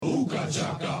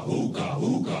chaka, hookah,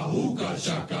 hookah, hookah,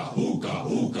 chaka, hookah,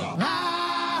 hookah.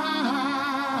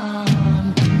 I'm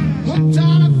hooked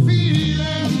on a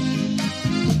feeling.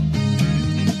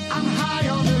 I'm high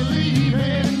on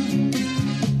believing.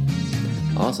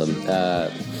 Awesome.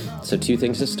 So two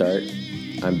things to start.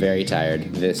 I'm very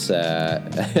tired. This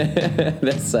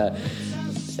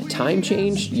time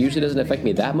change usually doesn't affect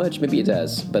me that much. Maybe it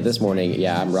does, but this morning,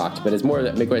 yeah, I'm rocked. But it's more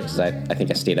because I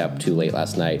think I stayed up too late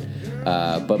last night.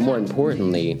 But more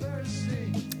importantly,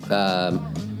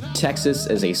 Texas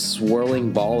is a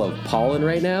swirling ball of pollen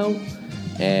right now,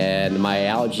 and my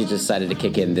allergy decided to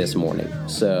kick in this morning.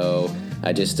 So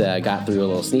I just got through a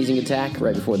little sneezing attack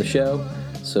right before the show.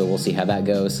 So we'll see how that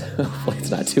goes. Hopefully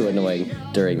it's not too annoying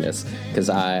during this, because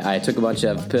I took a bunch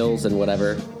of pills and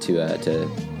whatever to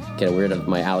get rid of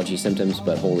my allergy symptoms,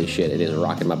 but holy shit, it is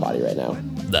rocking my body right now.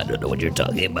 I don't know what you're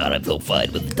talking about. I feel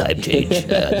fine with the time change.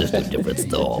 There's no difference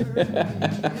at all.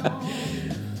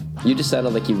 You just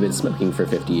sounded like you've been smoking for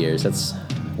 50 years. That's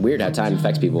weird how time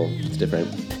affects people. It's different.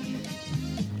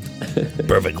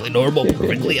 Perfectly normal,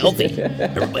 perfectly healthy.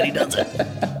 Everybody does it.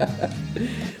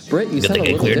 Brent, you Good sound a thing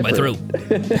I little cleared different. my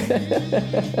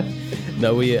throat.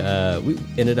 No, we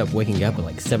ended up waking up at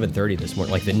like 7:30 this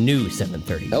morning, like the new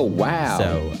 7:30. Oh, wow.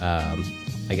 So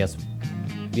I guess,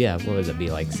 yeah, what would it be,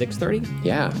 like 6:30?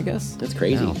 Yeah. I guess. That's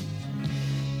crazy. Wow.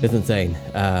 It's insane.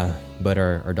 But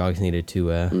our dogs needed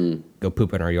to go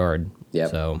poop in our yard.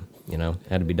 Yep. So,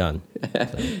 had to be done. So,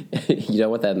 You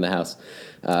don't want that in the house.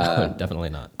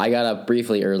 definitely not. I got up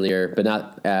briefly earlier, but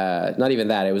not even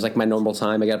that. It was like my normal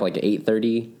time. I got up like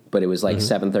 8:30, but it was like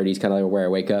 7:30 is kind of like where I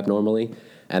wake up normally.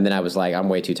 And then I was like, I'm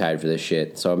way too tired for this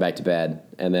shit, so I'm back to bed.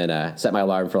 And then set my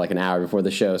alarm for like an hour before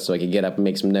the show so I could get up and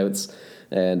make some notes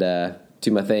and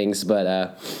do my things.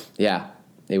 But yeah,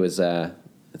 it was.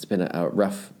 It's been a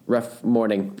rough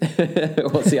morning.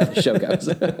 We'll see how the show goes.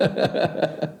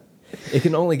 It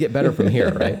can only get better from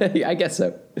here, right? Yeah, I guess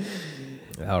so.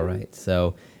 All right.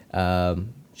 So,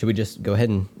 should we just go ahead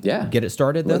and get it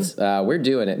started then? We're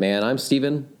doing it, man. I'm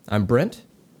Steven. I'm Brent.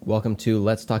 Welcome to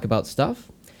Let's Talk About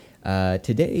Stuff.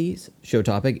 Today's show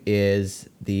topic is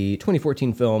the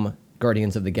 2014 film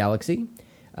Guardians of the Galaxy.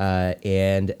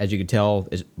 And as you can tell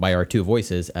by our two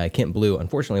voices, Kent Blue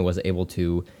unfortunately wasn't able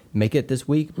to make it this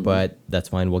week, but that's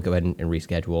fine. We'll go ahead and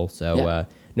reschedule. So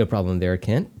no problem there,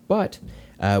 Kent. But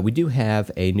we do have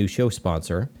a new show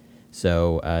sponsor.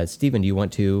 So, Steven, do you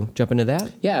want to jump into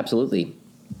that? Yeah, absolutely.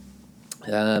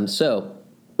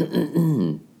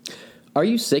 Are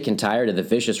you sick and tired of the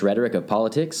vicious rhetoric of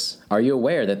politics? Are you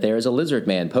aware that there is a lizard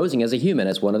man posing as a human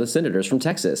as one of the senators from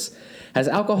Texas? Has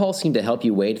alcohol seemed to help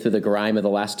you wade through the grime of the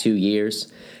last 2 years?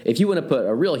 If you want to put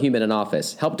a real human in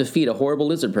office, help defeat a horrible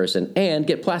lizard person, and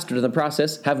get plastered in the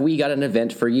process, have we got an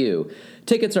event for you.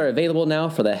 Tickets are available now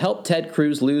for the Help Ted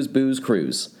Cruz Lose Booze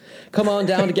Cruise. Come on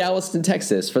down to Galveston,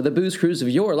 Texas for the booze cruise of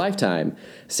your lifetime.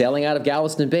 Sailing out of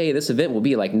Galveston Bay, this event will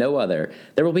be like no other.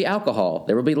 There will be alcohol,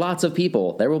 there will be lots of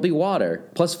people, there will be water,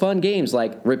 plus fun games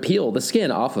like repeal the skin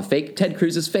off of fake Ted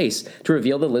Cruz's face to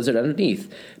reveal the lizard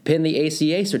underneath, pin the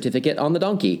ACA certificate on the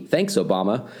donkey, thanks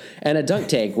Obama, and a dunk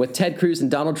tank with Ted Cruz and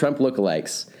Donald Trump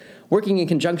lookalikes. Working in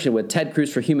conjunction with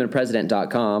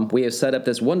TedCruzForHumanPresident.com, we have set up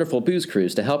this wonderful booze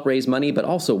cruise to help raise money but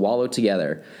also wallow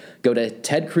together. Go to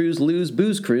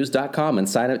TedCruzLoseBoozeCruise.com and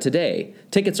sign up today.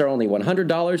 Tickets are only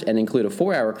 $100 and include a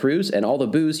 4-hour cruise and all the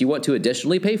booze you want to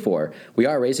additionally pay for. We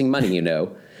are raising money, you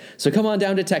know. So come on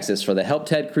down to Texas for the Help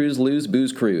Ted Cruz Lose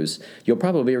Booze Cruise. You'll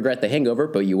probably regret the hangover,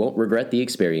 but you won't regret the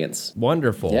experience.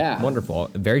 Wonderful. Yeah.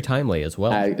 Wonderful. Very timely as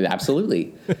well.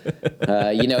 Absolutely.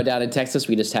 Down in Texas,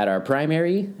 we just had our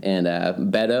primary, and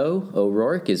Beto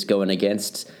O'Rourke is going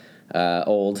against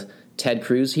old Ted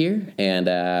Cruz here, and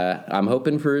I'm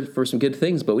hoping for some good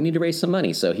things, but we need to raise some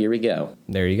money, so here we go.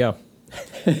 There you go.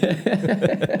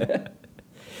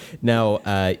 Now,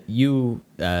 you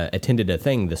attended a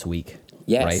thing this week.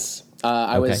 Yes. Right?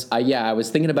 I was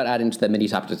thinking about adding to the mini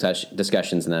topic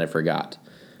discussions, and then I forgot.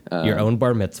 Your own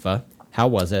bar mitzvah. How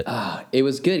was it? It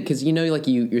was good because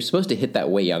you're supposed to hit that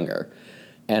way younger,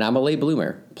 and I'm a late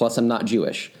bloomer. Plus, I'm not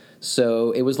Jewish,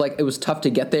 so it was tough to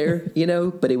get there,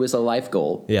 But it was a life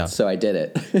goal. Yeah. So I did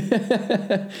it.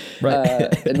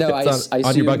 Right. No, it's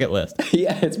on your bucket list.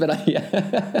 Yeah, it's been.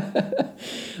 Yeah.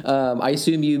 I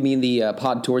assume you mean the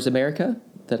Pod Tours America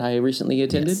that I recently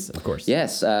attended? Yes, of course.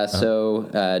 Yes.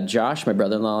 So Josh, my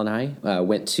brother-in-law, and I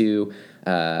went to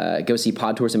go see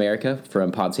Pod Tours America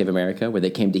from Pod Save America, where they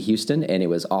came to Houston, and it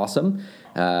was awesome.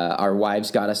 Our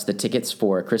wives got us the tickets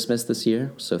for Christmas this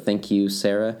year, so thank you,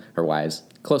 Sarah. Her wives,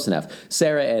 close enough.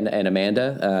 Sarah and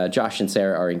Amanda. Josh and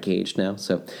Sarah are engaged now,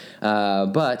 so.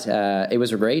 But it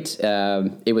was great.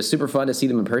 It was super fun to see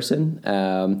them in person.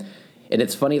 And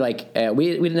it's funny, like we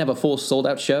didn't have a full sold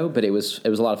out show, but it was a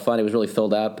lot of fun. It was really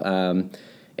filled up.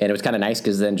 And it was kind of nice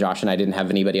because then Josh and I didn't have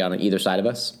anybody on either side of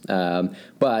us.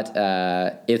 But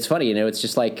it's funny, it's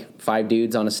just like 5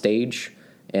 dudes on a stage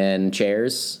and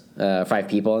chairs, 5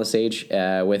 people on a stage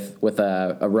with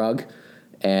a rug.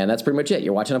 And that's pretty much it.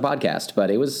 You're watching a podcast, but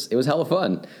it was hella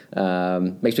fun.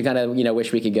 Makes me kind of,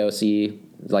 wish we could go see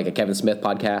like a Kevin Smith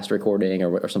podcast recording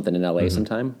or something in LA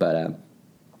sometime. But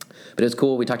it was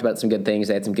cool. We talked about some good things.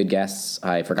 They had some good guests.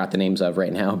 I forgot the names of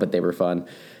right now, but they were fun.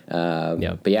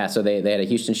 But yeah, so they had a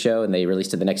Houston show and they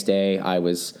released it the next day. I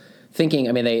was thinking,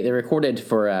 they recorded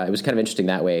for, it was kind of interesting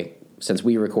that way since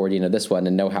we record, this one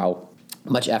and know how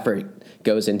much effort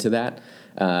goes into that.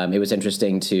 It was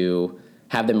interesting to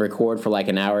have them record for like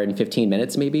an hour and 15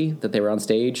 minutes maybe that they were on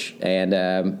stage, and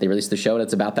they released the show and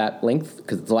it's about that length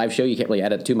because it's a live show. You can't really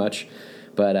edit too much.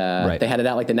 But They had it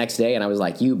out like the next day, and I was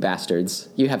like, you bastards,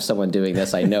 you have someone doing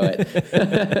this. I know it.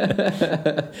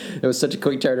 It was such a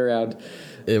quick turnaround.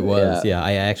 It was, yeah.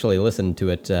 I actually listened to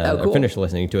it, cool. or finished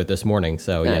listening to it this morning.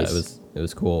 So nice. Yeah, it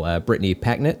was cool. Brittany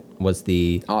Packnett was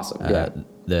the awesome,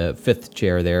 the 5th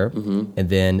chair there, and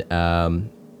then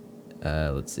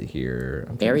let's see here,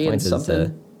 Arian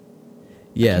something.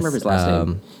 Yes, I can't remember his last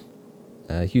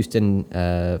name.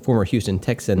 Houston, former Houston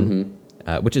Texan.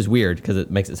 Which is weird because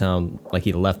it makes it sound like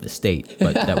he left the state,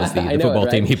 but that was the football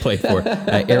team he played for.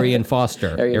 Arian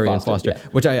Foster. Arian Foster, yeah.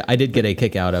 Which I did get a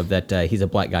kick out of, that he's a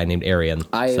black guy named Arian.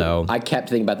 I kept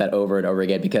thinking about that over and over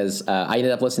again because I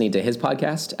ended up listening to his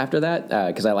podcast after that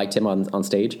because I liked him on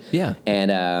stage. Yeah.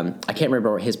 And I can't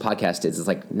remember what his podcast is. It's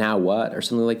like Now What or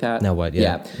something like that. Now What,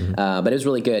 yeah. But it was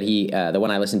really good. The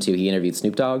one I listened to, he interviewed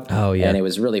Snoop Dogg. Oh, yeah. And it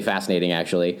was really fascinating,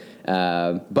 actually.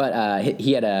 But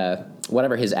he had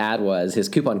whatever his ad was, his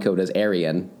coupon code was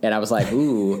Arian. And I was like,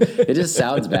 ooh, it just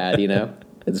sounds bad,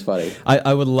 It's funny.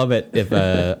 I would love it if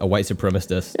a white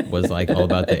supremacist was like all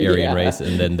about the Aryan race,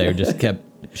 and then they just kept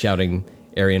shouting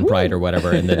Aryan pride or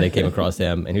whatever, and then they came across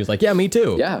him, and he was like, yeah, me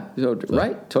too. Yeah,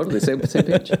 right, totally, same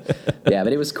page. Yeah,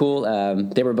 but it was cool.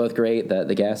 They were both great,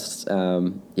 the guests.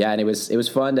 And it was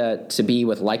fun to be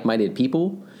with like-minded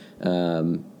people,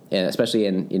 and especially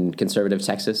in conservative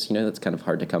Texas. That's kind of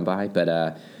hard to come by,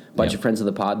 but bunch of friends of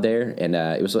the pod there, and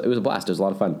it was a blast. It was a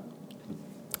lot of fun.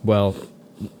 Well,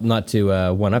 not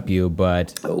to one-up you,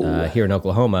 but here in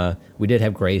Oklahoma, we did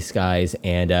have gray skies,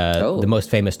 and the most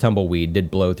famous tumbleweed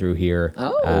did blow through here.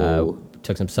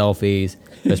 Took some selfies.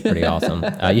 It was pretty awesome.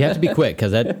 You have to be quick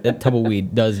because that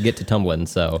tumbleweed does get to tumbling.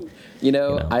 So,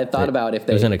 I thought about if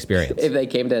it was an experience. If they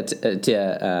came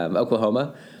to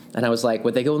Oklahoma. And I was like,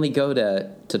 would they only go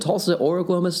to Tulsa or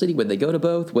Oklahoma City? Would they go to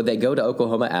both? Would they go to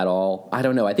Oklahoma at all? I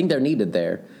don't know. I think they're needed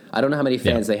there. I don't know how many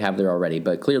fans they have there already,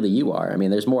 but clearly you are.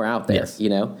 There's more out there, yes.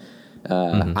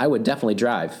 I would definitely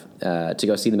drive to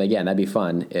go see them again. That'd be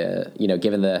fun.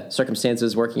 Given the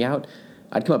circumstances working out,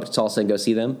 I'd come up to Tulsa and go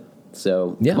see them.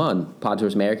 So come on, Pod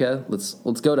Tours America. Let's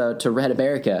go to Red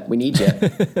America. We need you.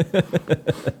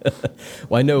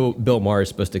 Well, I know Bill Maher is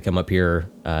supposed to come up here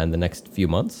in the next few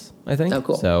months, I think. Oh,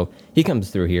 cool. So he comes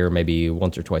through here maybe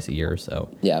once or twice a year. So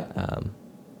yeah.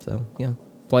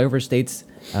 Flyover states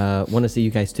want to see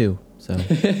you guys too. So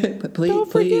but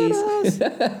please.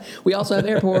 We also have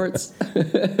airports.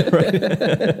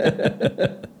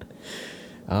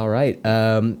 All right.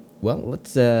 Well,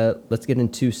 let's get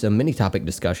into some mini topic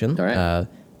discussion. All right.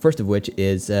 First of which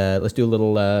is let's do a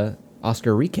little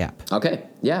Oscar recap. Okay.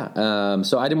 Yeah.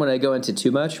 So I didn't want to go into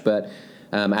too much, but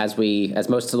as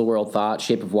most of the world thought,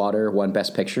 Shape of Water won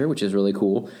Best Picture, which is really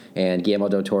cool, and Guillermo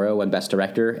del Toro won Best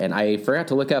Director. And I forgot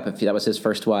to look up if that was his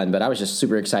first one, but I was just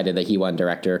super excited that he won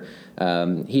Director.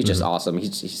 He's just awesome.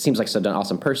 He seems like such an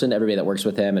awesome person. Everybody that works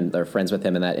with him and they're friends with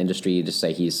him in that industry just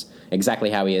say he's exactly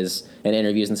how he is in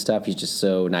interviews and stuff. He's just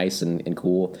so nice and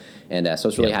cool. And so I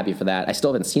was really happy for that. I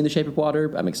still haven't seen The Shape of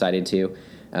Water. I'm excited to.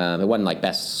 It won like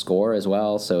Best Score as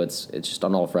well, so it's just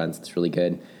on all fronts. It's really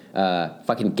good.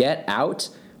 Fucking Get Out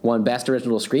won Best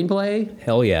Original Screenplay.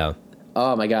 Hell yeah.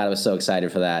 Oh my God, I was so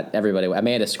excited for that. Everybody,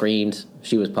 Amanda screamed.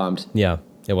 She was pumped. Yeah,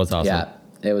 it was awesome. Yeah,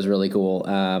 it was really cool.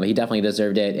 He definitely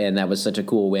deserved it, and that was such a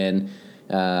cool win.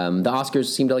 The Oscars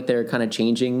seemed like they're kind of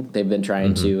changing. They've been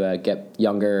trying to get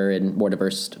younger and more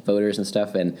diverse voters and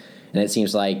stuff, and it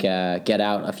seems like Get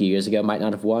Out a few years ago might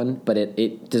not have won, but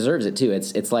it deserves it too.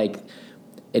 It's like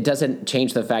it doesn't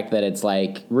change the fact that it's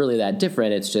like really that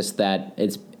different. It's just that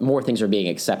it's more things are being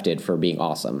accepted for being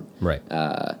awesome, Right.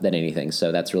 Than anything.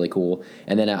 So that's really cool.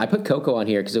 And then I put Coco on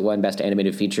here because it won Best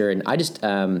Animated Feature. And I just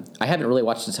I haven't really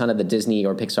watched a ton of the Disney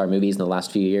or Pixar movies in the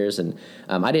last few years, and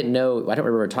I didn't know. I don't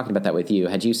remember talking about that with you.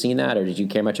 Had you seen that, or did you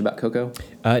care much about Coco?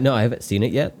 No, I haven't seen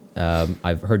it yet.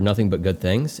 I've heard nothing but good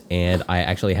things, and I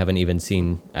actually haven't even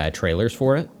seen trailers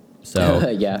for it. So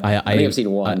Yeah, I think I've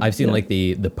seen one. I've seen Yeah. like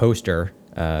the poster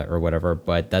or whatever,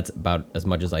 but that's about as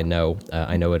much as I know.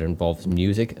 I know it involves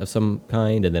music of some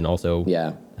kind, and then also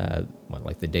Yeah.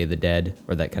 like the Day of the Dead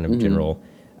or that kind of general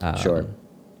Sure.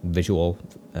 visual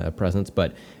presence.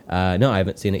 But no, I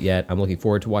haven't seen it yet. I'm looking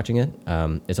forward to watching it.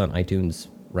 It's on iTunes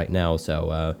right now,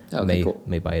 so Okay, cool.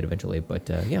 may buy it eventually. But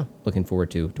yeah, looking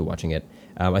forward to watching it.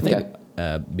 I think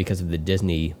because of the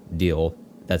Disney deal,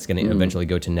 that's going to eventually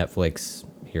go to Netflix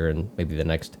here in maybe the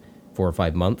next 4 or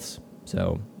 5 months.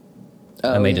 So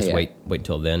I may just wait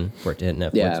until then for it to hit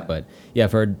Netflix. Yeah. But yeah,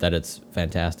 I've heard that it's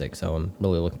fantastic, so I'm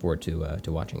really looking forward to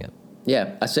watching it.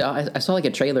 Yeah, I saw like a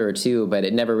trailer or two, but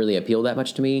it never really appealed that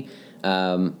much to me.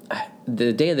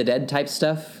 The Day of the Dead type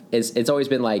stuff it's always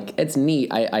been like, it's neat.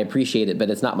 I appreciate it, but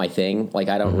it's not my thing. Like,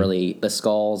 I don't really, the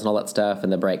skulls and all that stuff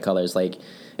and the bright colors, like,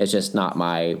 it's just not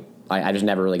my, I just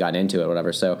never really gotten into it or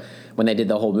whatever. So when they did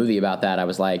the whole movie about that, I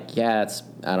was like, yeah,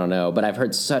 I don't know. But I've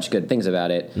heard such good things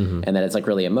about it, and that it's like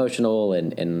really emotional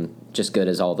and just good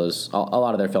as a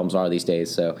lot of their films are these days.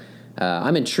 So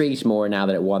I'm intrigued more now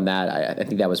that it won that. I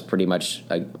think that was pretty much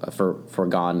a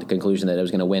foregone conclusion that it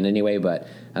was going to win anyway. But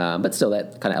still,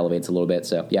 that kind of elevates a little bit.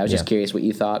 So yeah, I was just curious what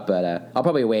you thought. But I'll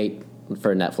probably wait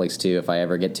for Netflix too if I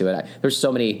ever get to it. There's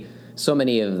so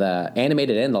many of the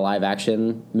animated and the live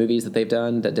action movies that they've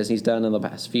done, that Disney's done in the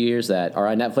past few years, that are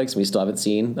on Netflix and we still haven't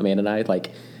seen. Amanda and I,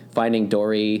 like Finding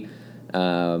Dory,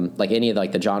 like any of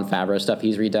like the Jon Favreau stuff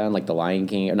he's redone, like the Lion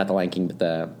King, or not the Lion King, but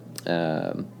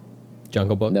the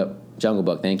Jungle Book? no, Jungle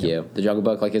Book. Thank you. The Jungle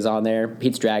Book like is on there.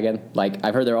 Pete's Dragon. Like,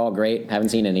 I've heard they're all great. Haven't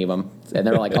seen any of them, and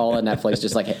they're like all on Netflix,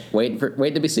 just like waiting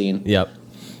to be seen. Yep.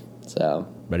 So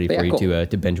Ready but for yeah, you cool.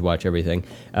 to binge watch everything.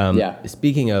 Yeah.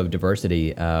 Speaking of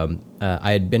diversity, I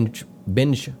had binge.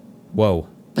 Whoa,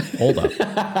 hold up,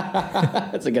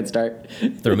 That's a good start.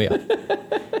 threw me off.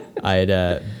 I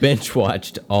had binge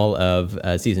watched all of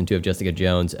season 2 of Jessica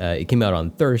Jones. It came out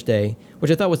on Thursday,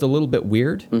 which I thought was a little bit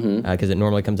weird because it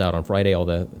normally comes out on Friday. All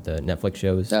the Netflix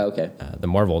shows, Oh, okay. the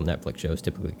Marvel Netflix shows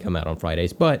typically come out on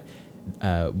Fridays, but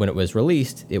when it was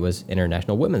released, it was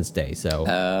International Women's Day. So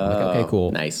I'm like, okay,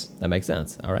 cool. Nice. That makes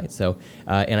sense. All right. So,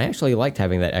 and I actually liked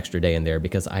having that extra day in there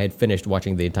because I had finished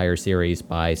watching the entire series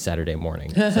by Saturday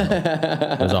morning. So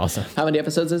it was awesome. How many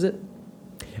episodes is it?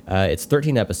 It's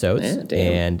 13 episodes. Yeah,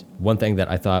 damn. And one thing that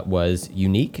I thought was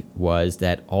unique was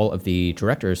that all of the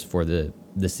directors for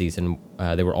this season,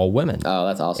 they were all women. Oh,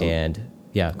 that's awesome. And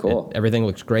yeah, Cool. everything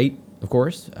looks great, of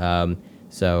course.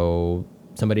 So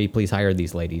somebody please hire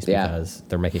these ladies Yeah. because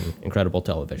they're making incredible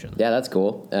television. Yeah, that's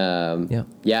cool.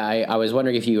 Yeah, I was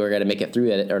wondering if you were going to make it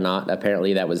through it or not.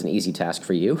 Apparently, that was an easy task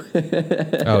for you. Oh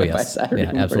By yes, Saturday yeah,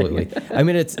 morning. absolutely. I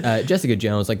mean, it's Jessica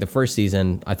Jones. Like the first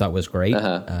season, I thought was great.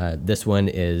 This one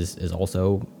is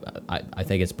also, I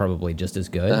think it's probably just as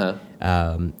good.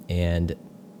 And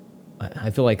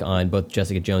I feel like on both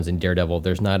Jessica Jones and Daredevil,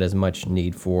 there's not as much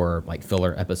need for like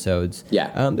filler episodes.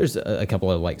 Yeah. There's a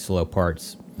couple of like slow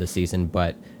parts this season,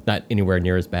 but not anywhere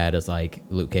near as bad as like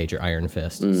Luke Cage or Iron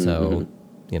Fist. So,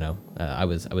 you know, I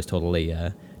was totally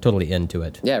into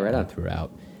it. Yeah, right on.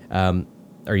 Throughout.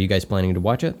 Are you guys planning to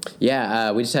watch it?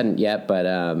 Yeah, we just hadn't yet, but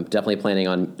definitely planning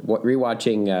on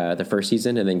rewatching the first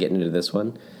season and then getting into this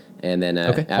one. And then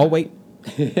Okay, I'll wait.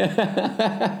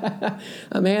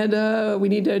 Amanda, we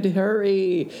need to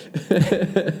hurry.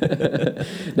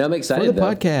 No, I'm For excited. the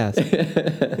though.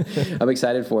 podcast. I'm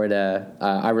excited for it.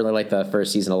 I really like the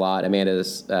first season a lot.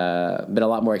 Amanda's been a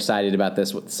lot more excited about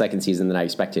this second season than I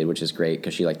expected, which is great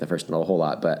because she liked the first one a whole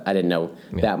lot, but I didn't know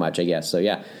that much, I guess. So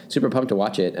yeah, super pumped to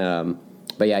watch it.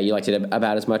 But yeah, you liked it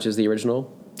about as much as the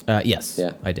original? Yes,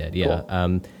 Yeah. I did. Yeah.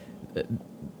 Cool.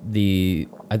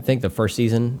 I think the first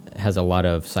season has a lot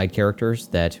of side characters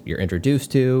that you're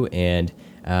introduced to and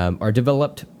are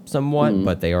developed somewhat,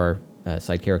 but they are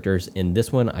side characters. In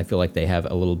this one, I feel like they have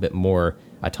a little bit more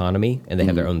autonomy and they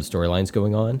have their own storylines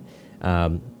going on.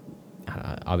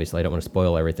 Obviously, I don't want to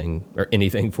spoil everything or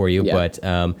anything for you, Yeah. but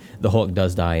the Hulk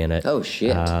does die in it. Oh,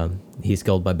 shit. He's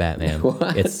killed by Batman.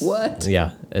 What? It's, What?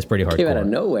 Yeah, it's pretty hardcore. Came out of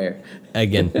nowhere.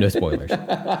 Again, no spoilers.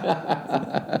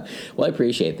 Well, I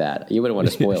appreciate that. You wouldn't want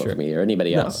to spoil it Sure. for me or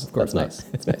anybody No, else. of course That's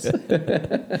nice. That's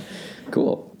nice.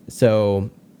 Cool. So,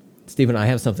 Stephen, I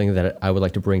have something that I would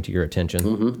like to bring to your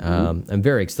attention. I'm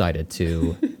very excited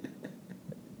to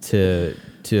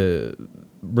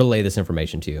relay this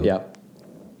information to you. Yeah.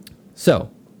 So,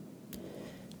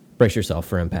 brace yourself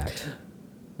for impact.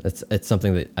 It's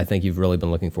something that I think you've really been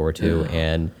looking forward to,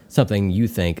 and something you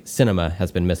think cinema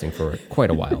has been missing for quite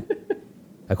a while.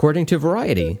 According to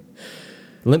Variety,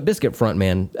 Limp Bizkit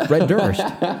frontman Fred Durst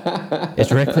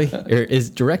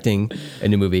is directing a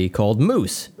new movie called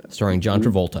Moose, starring John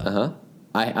Travolta.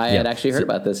 I had actually heard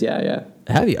about this. Yeah.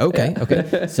 Have you? Okay,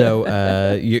 okay. So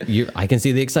I can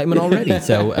see the excitement already.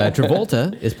 So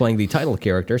Travolta is playing the title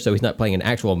character, so he's not playing an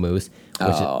actual moose,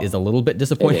 which is a little bit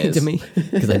disappointing to me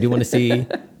because I do want to see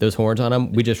those horns on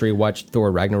him. We just rewatched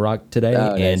Thor Ragnarok today,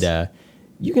 nice. and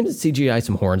you can CGI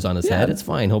some horns on his head. It's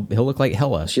fine. He'll look like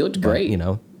Hela. She looked great. You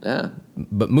know. Yeah.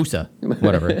 But Musa,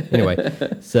 whatever. Anyway,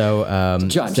 so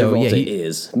John Travolta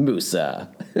is Musa.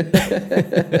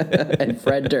 And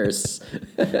Fred Durst.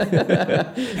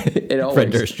 Fred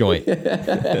Durst joint.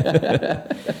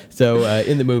 So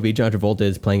in the movie, John Travolta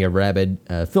is playing a rabid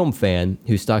film fan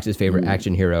who stalks his favorite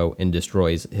action hero and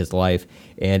destroys his life.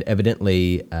 And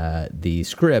evidently, the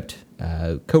script,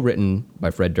 co-written by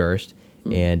Fred Durst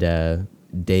and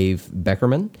Dave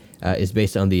Beckerman, is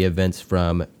based on the events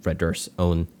from Fred Durst's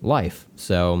own life.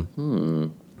 So,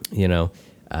 you know,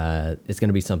 it's going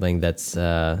to be something that's...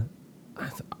 I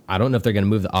don't know if they're going to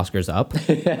move the Oscars up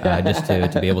just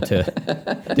to be able to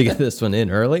get this one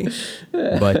in early.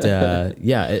 But,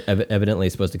 yeah, it evidently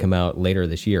it's supposed to come out later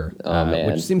this year,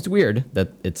 which seems weird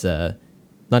that it's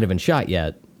not even shot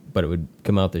yet, but it would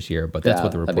come out this year. But that's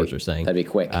what the reports are saying. That'd be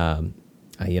quick.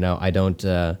 You know, I don't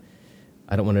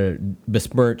want to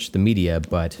besmirch the media,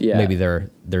 but maybe they're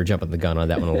jumping the gun on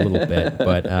that one a little bit.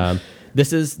 But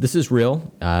this is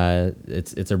real.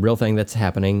 It's a real thing that's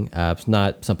happening. It's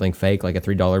not something fake like a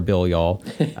 $3 bill, y'all.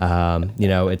 You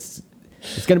know, it's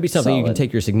going to be something you can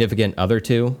take your significant other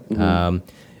to.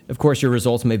 Of course, your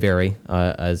results may vary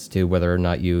as to whether or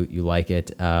not you like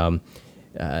it.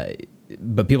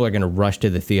 But people are going to rush to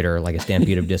the theater like a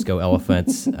stampede of disco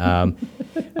elephants. I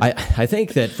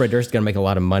think that Fred Durst is going to make a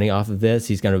lot of money off of this.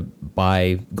 He's going to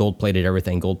buy gold-plated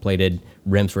everything, gold-plated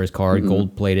rims for his car,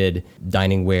 gold-plated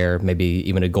dining ware, maybe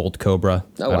even a gold Cobra.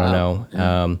 I don't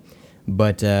know.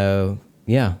 But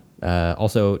yeah.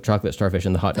 Also, Chocolate Starfish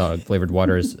and the Hot Dog Flavored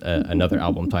Water is another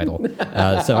album title.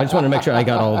 So I just want to make sure I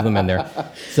got all of them in there.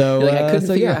 So I couldn't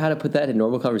figure out how to put that in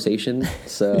normal conversation,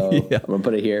 so I'm going to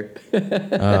put it here.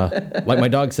 Like my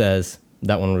dog says,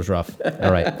 that one was rough.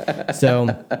 All right. So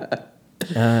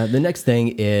the next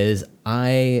thing is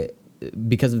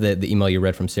because of the email you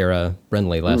read from Sarah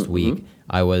Brindley last week,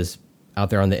 I was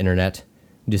out there on the internet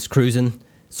just cruising,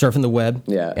 surfing the web.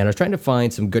 Yeah. And I was trying to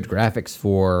find some good graphics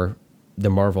for the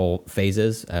Marvel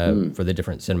phases, for the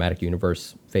different cinematic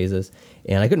universe phases,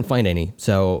 and I couldn't find any.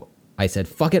 So I said,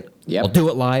 "Fuck it, I'll do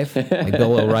it live, like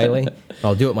Bill O'Reilly.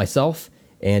 I'll do it myself,"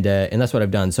 and that's what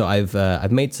I've done. So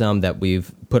I've made some that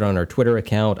we've put on our Twitter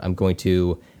account. I'm going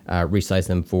to resize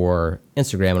them for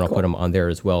Instagram, and I'll put them on there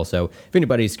as well. So if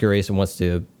anybody's curious and wants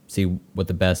to see what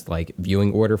the best like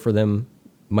viewing order for them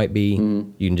might be,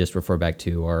 you can just refer back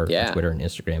to our Twitter and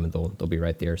Instagram, and they'll be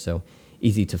right there. So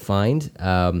easy to find.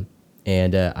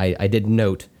 And I did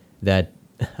note that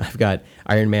I've got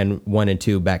Iron Man 1 and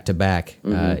 2 back to back,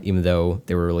 even though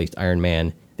they were released Iron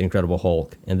Man, The Incredible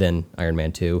Hulk, and then Iron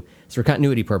Man 2. So for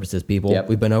continuity purposes, people,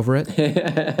 we've been over it.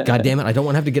 God damn it, I don't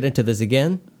want to have to get into this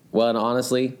again. Well, and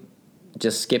honestly,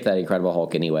 just skip that Incredible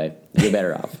Hulk anyway. You're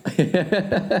better off.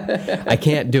 I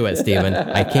can't do it, Steven.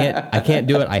 I can't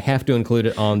do it. I have to include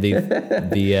it on the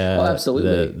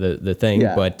absolutely. the thing,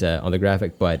 but on the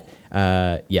graphic. But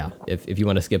yeah, if you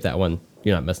want to skip that one,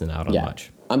 you're not missing out on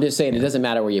much. I'm just saying it doesn't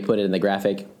matter where you put it in the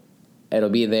graphic. It'll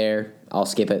be there. I'll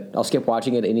skip it. I'll skip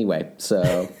watching it anyway. So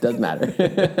it doesn't matter.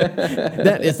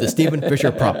 That is the Stephen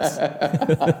Fisher promise.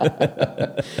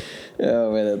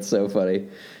 Oh man, that's so funny.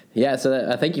 Yeah,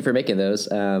 so thank you for making those.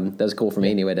 That was cool for me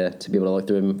anyway to be able to look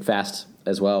through them fast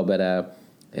as well. But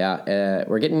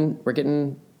we're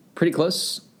getting pretty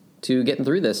close to getting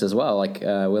through this as well. Like we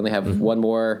only have one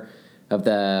more of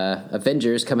the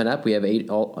Avengers coming up. We have Age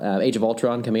of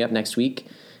Ultron coming up next week,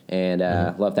 and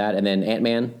love that. And then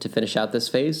Ant-Man to finish out this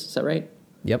phase. Is that right?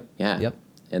 Yep. Yeah. Yep.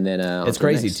 And then it's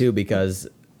crazy too because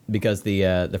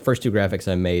the first two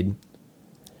graphics I made,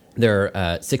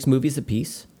 they're 6 movies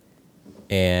apiece.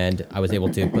 And I was able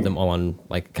to put them all on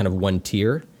like kind of one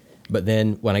tier. But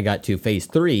then when I got to phase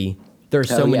 3, there's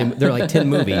so many, there are like 10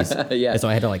 movies. And so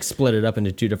I had to like split it up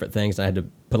into 2 different things. I had to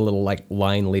put a little like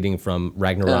line leading from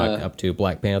Ragnarok up to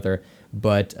Black Panther.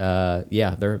 But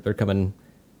yeah, they're coming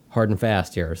hard and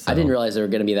fast here. So. I didn't realize there were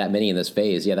going to be that many in this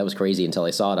phase. Yeah, that was crazy until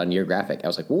I saw it on your graphic. I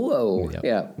was like, whoa. Yep.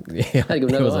 Yeah. Yeah, I had to give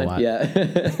it another was a line. lot.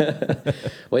 Yeah.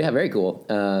 Well, yeah, very cool.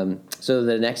 So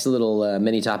the next little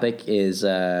mini topic is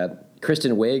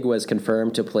Kristen Wiig was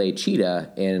confirmed to play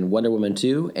Cheetah in Wonder Woman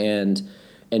 2, and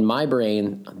in my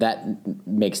brain, that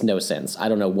makes no sense. I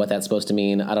don't know what that's supposed to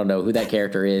mean. I don't know who that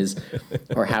character is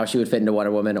or how she would fit into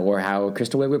Wonder Woman or how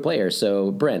Kristen Wiig would play her.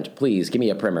 So, Brent, please give me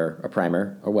a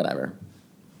primer, or whatever.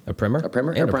 A primer? A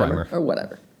primer? And or a primer. Or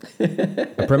whatever.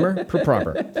 A primer per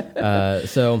proper.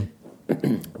 So,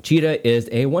 Cheetah is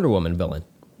a Wonder Woman villain.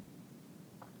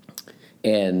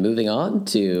 And moving on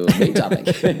to main topic.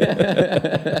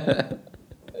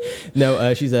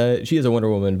 No, she is a Wonder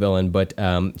Woman villain, but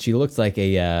she looks like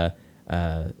a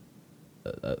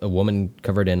woman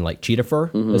covered in like cheetah fur,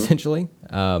 essentially.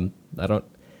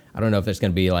 I don't know if there's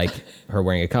going to be like her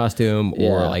wearing a costume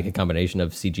or Yeah. like a combination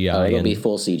of CGI It'll and be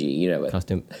full CG, you know it.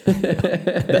 costume.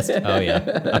 Oh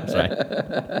yeah, I'm sorry.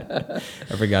 I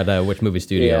forgot which movie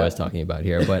studio Yeah. I was talking about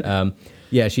here, but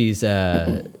yeah, she's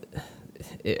her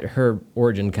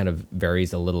origin kind of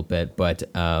varies a little bit, but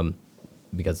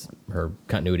because her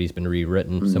continuity's been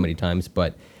rewritten so many times,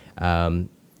 but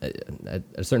at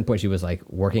a certain point she was like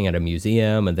working at a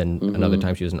museum, and then another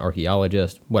time she was an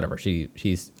archaeologist. Whatever,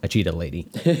 she's a cheetah lady,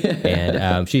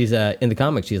 and she's in the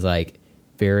comics she's like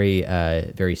very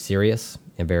very serious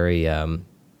and very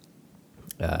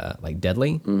like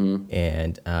deadly.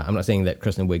 And I'm not saying that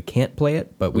Kristen Wiig can't play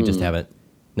it, but we just haven't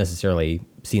necessarily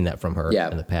seen that from her Yeah.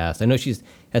 in the past. I know she's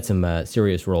had some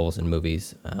serious roles in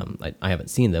movies. I haven't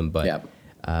seen them, but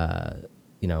Yeah.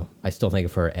 you know, I still think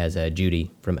of her as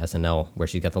Judy from SNL, where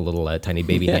she's got the little tiny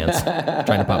baby hands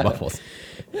trying to pop bubbles.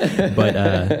 But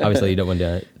obviously, you don't want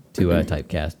to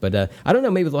typecast. But I don't know.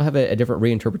 Maybe they'll have a different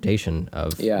reinterpretation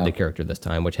of Yeah. the character this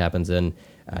time, which happens in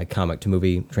comic to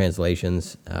movie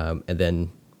translations, and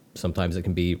then sometimes it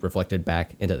can be reflected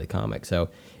back into the comic. So,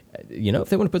 you know, if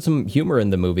they want to put some humor in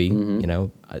the movie, you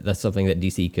know, that's something that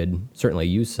DC could certainly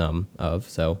use some of.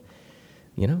 So,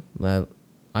 you know,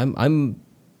 I'm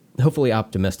hopefully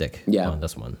optimistic on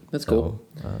this one. That's so,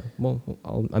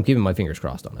 cool. I'm keeping my fingers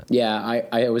crossed on it. Yeah,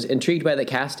 I was intrigued by the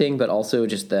casting, but also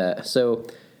just so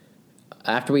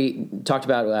after we talked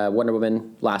about Wonder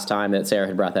Woman last time, that Sarah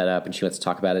had brought that up and she wants to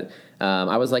talk about it,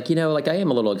 I was like, you know, like I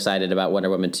am a little excited about Wonder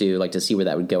Woman 2, like to see where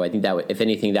that would go. I think that would, if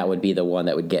anything, that would be the one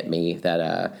that would get me.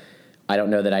 That I don't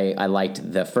know that I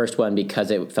liked the first one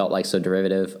because it felt like so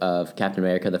derivative of Captain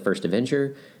America, the First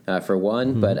Avenger, for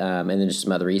one, but and then just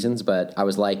some other reasons. But I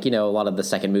was like, you know, a lot of the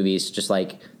second movies, just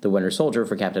like the Winter Soldier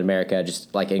for Captain America,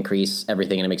 just like increase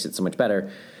everything and it makes it so much better.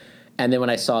 And then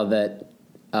when I saw that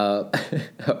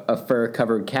a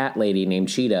fur-covered cat lady named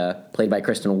Cheetah, played by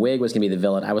Kristen Wiig, was going to be the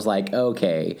villain, I was like,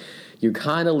 okay, you're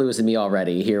kind of losing me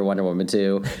already here, Wonder Woman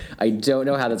 2. I don't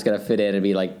know how that's going to fit in and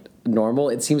be like normal.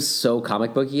 It seems so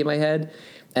comic booky in my head.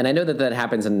 And I know that that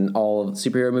happens in all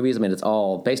superhero movies. I mean, it's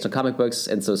all based on comic books,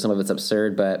 and so some of it's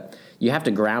absurd, but you have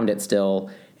to ground it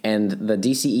still. And the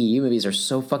DCEU movies are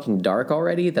so fucking dark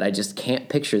already that I just can't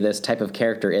picture this type of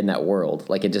character in that world.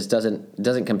 Like, it just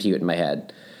doesn't compute in my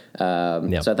head. So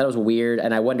I thought it was weird,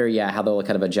 and I wonder, how they'll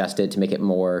kind of adjust it to make it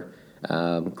more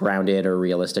grounded or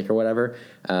realistic or whatever.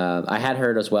 I had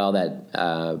heard as well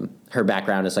that her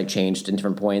background is like changed in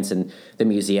different points, and the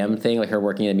museum thing, like her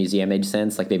working in a museum, made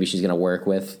sense. Like maybe she's going to work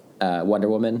with Wonder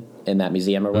Woman in that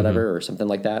museum or whatever, or something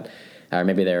like that, or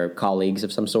maybe they're colleagues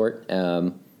of some sort.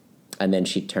 And then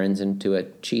she turns into a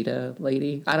cheetah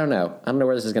lady. I don't know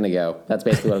where this is going to go. That's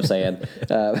basically what I'm saying.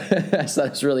 I thought it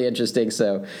was really interesting.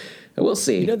 So we'll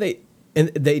see. You know,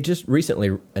 they just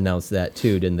recently announced that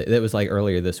too, didn't they? That was like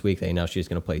earlier this week. They announced she's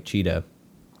going to play Cheetah.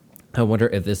 I wonder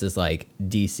if this is like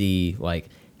DC, like,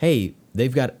 hey,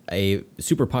 they've got a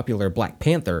super popular Black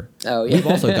Panther. Oh, yeah. We've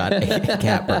also got a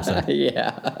cat person.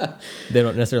 Yeah. They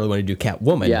don't necessarily want to do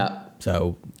Catwoman. Yeah.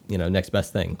 So, you know, next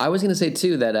best thing. I was going to say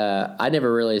too that I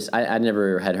never realized I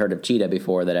never had heard of Cheetah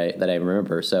before that I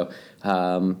remember. So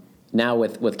now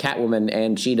with Catwoman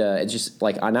and Cheetah, it's just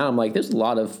like now I'm like, there's a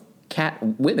lot of cat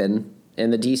women in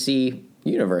the DC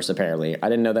universe. Apparently, I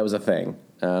didn't know that was a thing.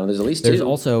 There's at least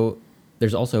two.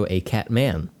 There's also a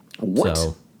Catman. What?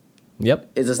 So, yep.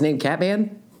 Is his name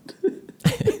Catman?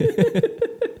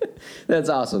 That's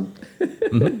awesome.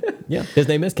 Yeah, his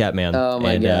name is Catman. Oh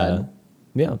my God.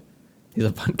 Yeah, he's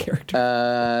a fun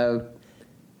character.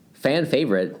 Fan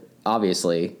favorite,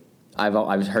 obviously.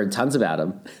 I've heard tons about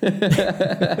him.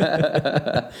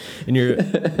 And you're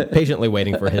patiently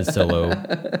waiting for his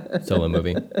solo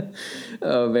movie.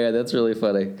 Oh man, that's really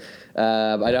funny.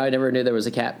 I never knew there was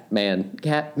a Catman.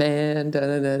 Catman. Da,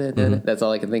 da, da, da, da. That's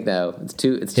all I can think now. It's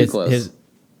too close.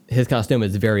 his costume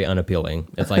is very unappealing.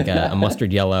 It's like a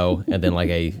mustard yellow and then like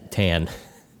a tan.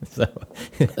 So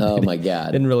Oh my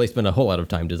God. didn't really spend a whole lot of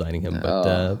time designing him,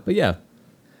 but yeah.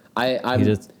 I'm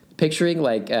just- picturing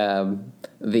like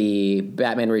the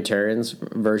Batman Returns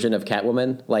version of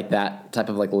Catwoman, like that type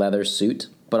of like leather suit,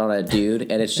 but on a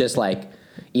dude, and it's just like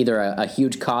either a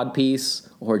huge cod piece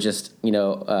or just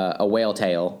a whale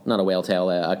tail, not a whale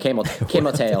tail, a camel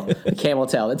tail, a camel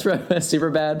tail. That's from super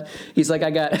bad. He's like,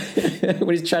 I got when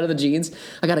he's trying to the jeans,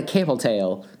 I got a camel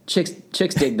tail. Chicks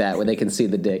dig that when they can see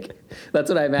the dick. That's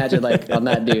what I imagine like on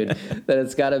that dude. That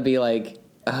it's got to be like.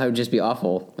 It would just be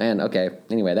awful. Man, okay.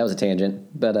 Anyway, that was a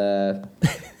tangent. But,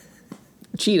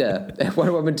 Cheetah,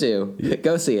 Wonder Woman 2.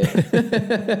 Go see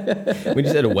it. When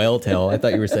you said a whale tail, I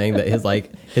thought you were saying that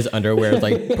his underwear is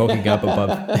like poking up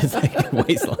above his like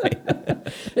waistline.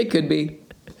 It could be.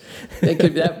 It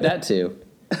could be that too.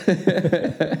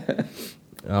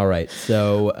 All right,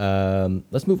 so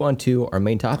let's move on to our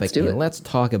main topic. Let's do it. Let's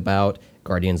talk about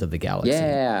Guardians of the Galaxy.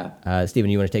 Yeah. Stephen,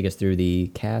 you want to take us through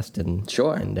the cast and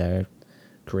Sure. and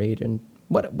create and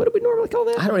what do we normally call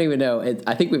that? I don't even know.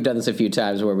 I think we've done this a few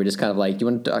times where we're just kind of like, do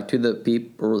you want to talk to the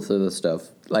people or to the stuff?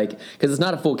 Like, because it's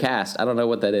not a full cast. I don't know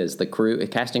what that is. The crew,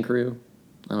 casting crew?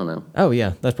 I don't know. Oh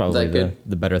yeah, that's probably Is that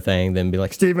the better thing than be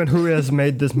like, Stephen, who has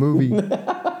made this movie?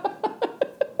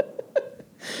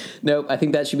 Nope, I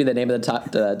think that should be the name of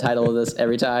the title of this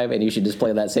every time, and you should just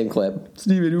play that same clip.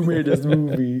 Steven, who made this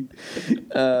movie?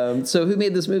 So who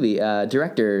made this movie?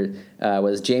 Director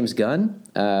was James Gunn,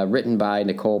 written by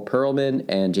Nicole Perlman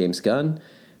and James Gunn.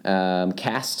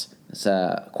 Cast is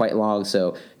quite long,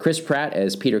 so Chris Pratt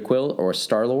as Peter Quill or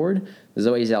Star-Lord,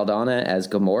 Zoe Saldana as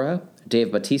Gamora,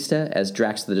 Dave Bautista as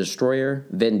Drax the Destroyer,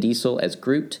 Vin Diesel as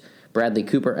Groot, Bradley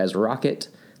Cooper as Rocket,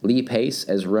 Lee Pace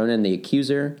as Ronan the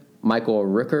Accuser, Michael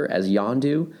Rooker as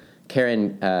Yondu,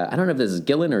 Karen, I don't know if this is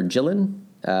Gillen or Gillen.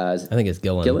 I think it's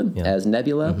Gillen. Gillen Yeah. as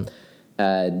Nebula.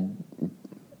 Go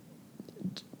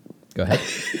ahead.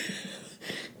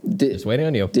 Just waiting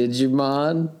on you.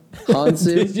 Digimon,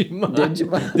 Hansu.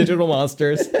 Digimon. Digital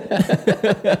monsters.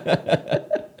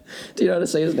 Do you know how to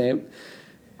say his name?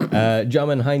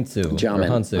 Jamin Heinsu. Jamin.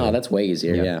 Hansu. Oh, that's way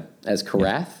easier, yeah. As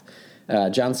Karath.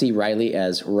 John C. Reilly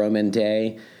as Roman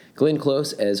Day. Glenn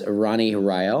Close as Ronnie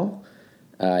Rael,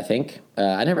 I think.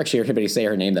 I never actually heard anybody say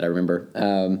her name that I remember.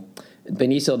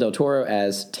 Benicio del Toro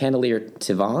as Tanelier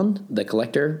Tivan, the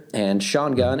Collector, and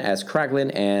Sean Gunn as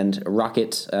Kraglin and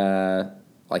Rocket,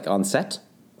 like on set,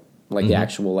 like the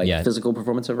actual physical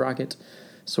performance of Rocket,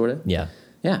 sort of. Yeah.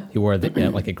 Yeah. He wore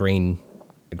like a green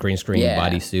screen Yeah.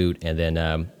 bodysuit and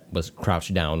then was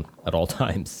crouched down at all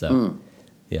times. So,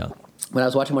 yeah. When I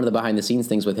was watching one of the behind the scenes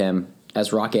things with him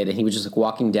as Rocket, and he was just like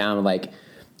walking down like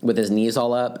with his knees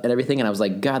all up and everything, and I was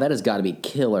like, God, that has got to be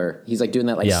killer. He's like doing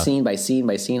that like scene by scene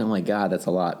by scene. I'm like, God, that's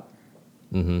a lot.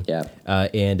 Mm-hmm. Yeah.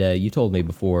 And you told me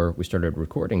before we started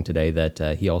recording today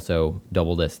that he also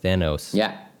doubled as Thanos.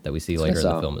 Yeah. That we see That's what I later in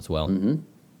the saw. film as well. Mm-hmm.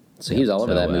 So he was all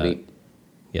over that movie.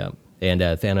 Yeah. And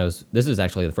Thanos, this is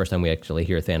actually the first time we actually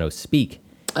hear Thanos speak.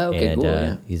 Oh, okay, and, cool.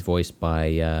 Yeah. He's voiced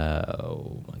by,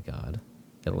 oh my God,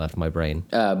 it left my brain.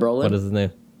 Brolin. What is his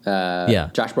name? Yeah.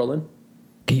 Josh Brolin.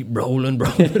 Keep rolling,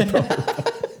 bro.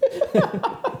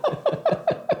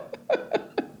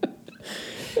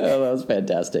 Oh, that was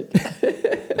fantastic.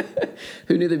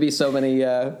 Who knew there'd be so many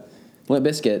Limp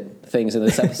Bizkit things in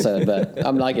this episode, but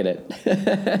I'm liking it.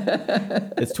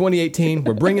 It's 2018.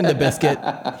 We're bringing the biscuit.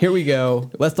 Here we go.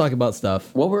 Let's talk about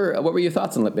stuff. What were your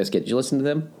thoughts on Limp Bizkit? Did you listen to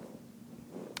them?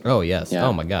 Oh, yes. Yeah.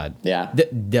 Oh, my God. Yeah.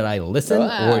 Did I listen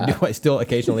or do I still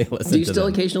occasionally listen Do you to still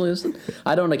them? occasionally listen?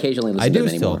 I don't occasionally listen I to do them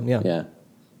anymore. still, yeah. Yeah.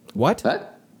 What?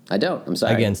 What? I don't. I'm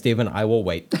sorry. Again, Stephen, I will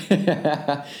wait.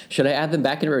 Should I add them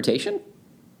back in rotation?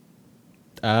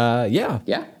 Yeah.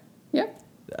 Yeah. Yeah.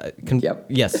 Yep.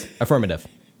 Yes, affirmative.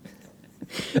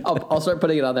 I'll start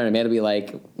putting it on there, and Amanda will be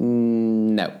like,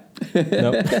 no.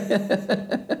 Nope.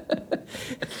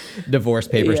 Divorce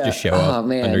papers just show up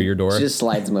under your door. She just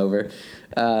slides them over.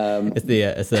 It's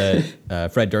the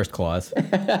Fred Durst clause.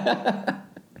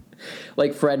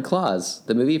 Like Fred Claus,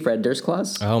 the movie Fred Durst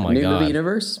Claus. Oh, my New God. movie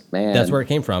universe. Man. That's where it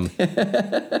came from.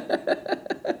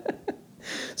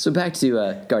 So back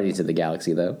to Guardians of the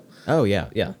Galaxy, though. Oh, yeah,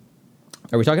 yeah.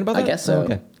 Are we talking about that? I guess so. Oh,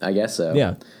 okay. I guess so.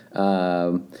 Yeah.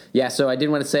 So I did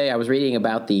want to say I was reading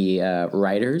about the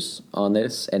writers on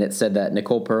this, and it said that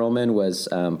Nicole Perlman was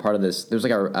part of this. There's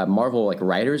like a Marvel like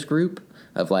writers group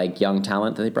of like young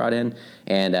talent that they brought in,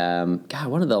 and God,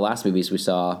 one of the last movies we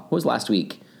saw. What was last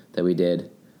week that we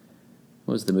did?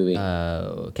 What was the movie?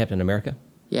 Captain America?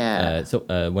 Yeah.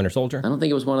 Winter Soldier. I don't think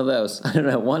it was one of those. I don't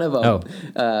know. One of them. Oh.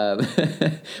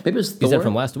 Maybe it was Thor. You said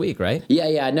from last week, right?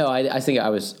 Yeah. No, I think I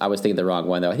was thinking the wrong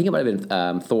one though. I think it might have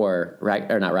been Thor,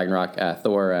 or not Ragnarok.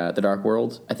 Thor: The Dark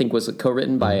World. I think was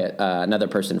co-written by another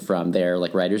person from their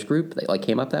like writers group that like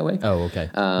came up that way. Oh, okay.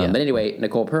 But anyway,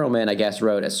 Nicole Perlman, I guess,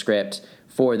 wrote a script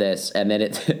for this, and then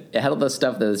it had all this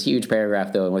stuff. This huge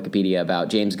paragraph though in Wikipedia about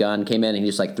James Gunn came in and he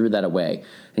just like threw that away.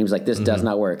 And he was like, "This does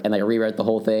not work," and like rewrote the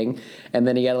whole thing. And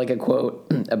then he had like a quote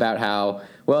about how,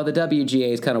 well, the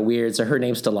WGA is kind of weird, so her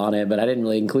name's still on it, but I didn't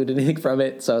really include anything from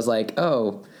it. So I was like,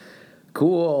 oh,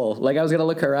 cool. Like I was gonna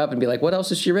look her up and be like, what else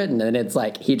has she written? And it's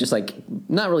like he just like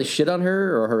not really shit on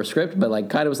her or her script, but like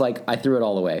kind of was like, I threw it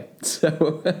all away.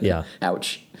 So Yeah.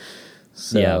 ouch.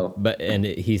 So, yeah, and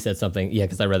he said something. Yeah,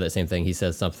 because I read that same thing. He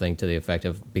says something to the effect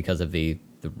of because of the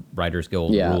Writers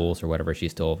Guild rules or whatever, she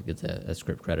still gets a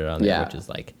script credit on there, which is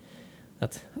like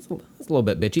that's a little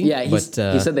bit bitchy. Yeah, he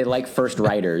said they like first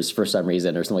writers for some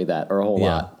reason or something like that, or a whole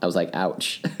lot. I was like,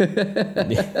 ouch. So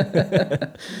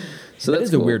that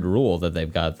is cool. a weird rule that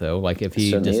they've got though. Like if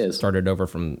he just started over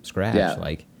from scratch,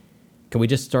 like. Can we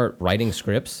just start writing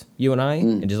scripts, you and I,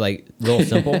 and just like real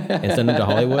simple and send them to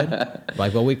Hollywood?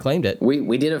 Like, well, we claimed it.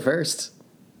 We did it first.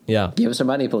 Yeah. Give us some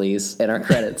money, please, and our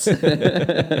credits. I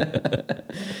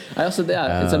also,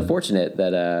 it's unfortunate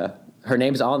that her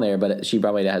name's on there, but she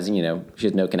probably has, she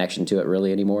has no connection to it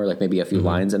really anymore. Like maybe a few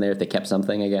lines in there if they kept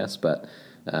something, I guess, but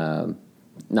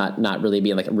not really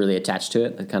being like really attached to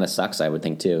it. It kind of sucks, I would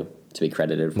think, too, to be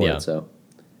credited for it. So.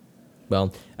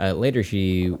 Well, later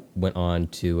she went on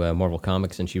to Marvel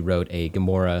Comics and she wrote a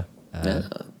Gamora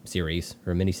series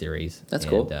or miniseries. That's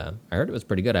cool. I heard it was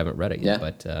pretty good. I haven't read it yet,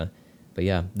 but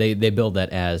yeah, they billed that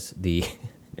as the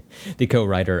the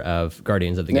co-writer of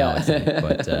Guardians of the Galaxy.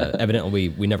 But evidently,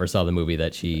 we never saw the movie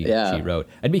that she wrote.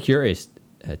 I'd be curious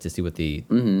to see what the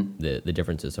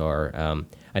differences are.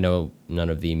 I know none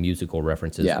of the musical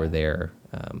references were there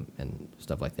and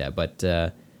stuff like that,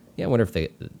 but. Yeah, I wonder if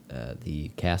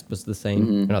the cast was the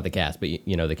same. Not the cast, but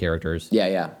the characters.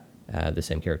 Yeah. The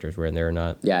same characters were in there or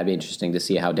not. Yeah, it'd be interesting to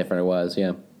see how different it was.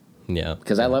 Yeah. Yeah.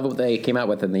 Because I love what they came out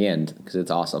with in the end because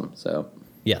it's awesome. So.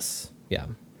 Yes. Yeah,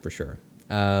 for sure.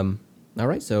 All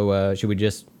right. So should we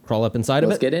just crawl up inside of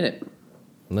it? Let's get in it.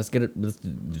 Let's get it. Let's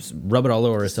just rub it all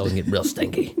over ourselves and get real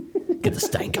stinky. Get the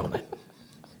stank on it.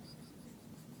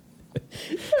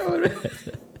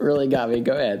 Really got me.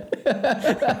 Go ahead.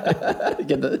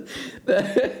 Get the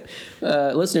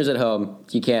listeners at home.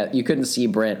 You couldn't see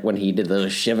Brent when he did the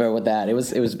shiver with that. It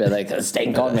was like a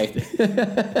stank on me.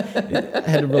 I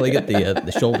had to really get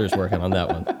the shoulders working on that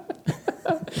one.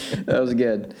 That was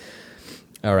good.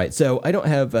 All right, so I don't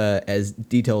have as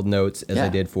detailed notes as I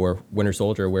did for Winter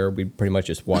Soldier, where we pretty much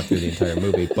just walked through the entire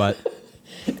movie, but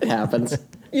it happens.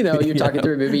 You're talking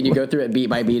through a movie and you go through it beat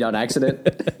by beat on accident.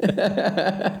 The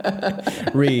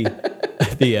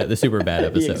super bad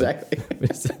episode. Exactly.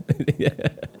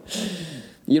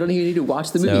 You don't even need to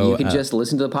watch the movie. You can just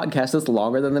listen to the podcast that's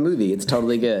longer than the movie. It's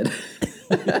totally good.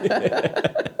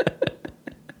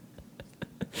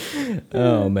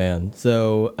 Oh, man.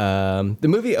 So the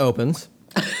movie opens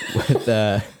with...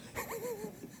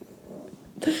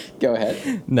 Go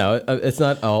ahead. No, it's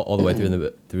not all the way through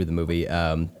the movie.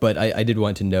 But I did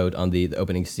want to note on the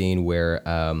opening scene where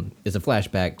it's a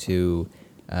flashback to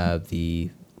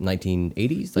the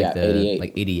 1980s,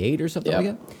 like 88 or something like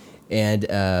that.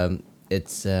 And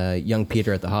it's young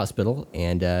Peter at the hospital,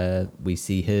 and we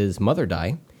see his mother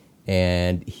die,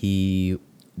 and he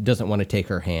doesn't want to take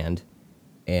her hand,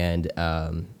 and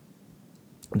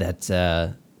that's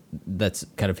kind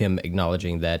of him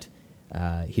acknowledging that.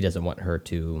 He doesn't want her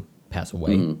to pass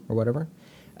away or whatever,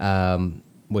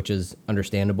 which is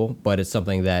understandable, but it's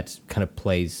something that kind of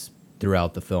plays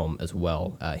throughout the film as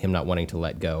well, him not wanting to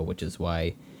let go, which is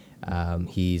why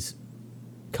he's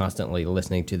constantly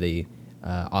listening to the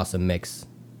Awesome Mix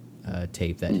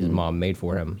tape that his mom made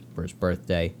for him for his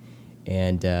birthday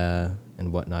and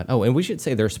whatnot. Oh, and we should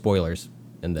say there's spoilers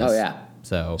in this. Oh, yeah.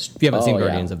 So if you haven't seen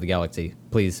Guardians of the Galaxy,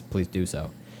 please do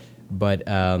so. But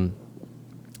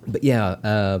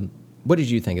yeah, what did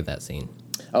you think of that scene?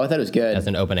 Oh, I thought it was good. As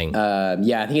an opening.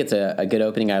 Yeah, I think it's a good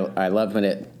opening. I love when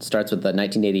it starts with the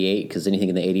 1988 because anything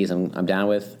in the 80s I'm down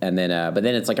with. And then, but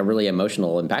then it's like a really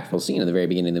emotional, impactful scene in the very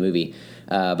beginning of the movie.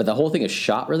 But the whole thing is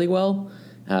shot really well.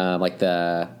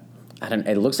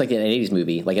 It looks like an 80s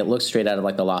movie. Like it looks straight out of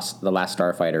like the Last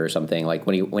Starfighter or something. Like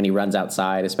when he runs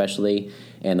outside, especially,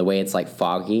 and the way it's like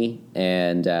foggy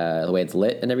and the way it's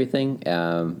lit and everything.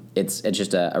 It's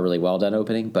just a really well done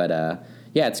opening. But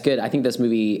yeah, it's good. I think this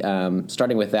movie,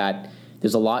 starting with that,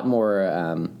 there's a lot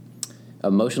more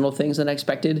emotional things than I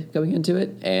expected going into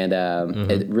it, and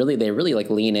they really like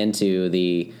lean into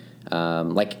the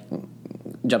like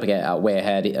jumping out way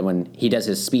ahead when he does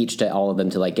his speech to all of them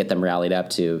to like get them rallied up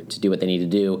to do what they need to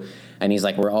do, and he's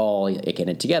like, we're all in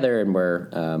it together, and we're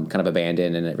kind of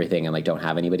abandoned and everything, and like don't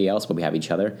have anybody else, but we have each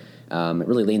other. It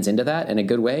really leans into that in a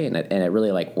good way, and it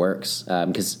really like works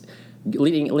because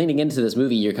leaning into this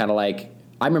movie, you're kind of like,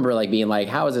 I remember like being like,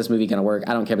 how is this movie going to work?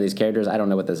 I don't care about these characters. I don't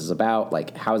know what this is about.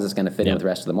 Like, how is this going to fit in with the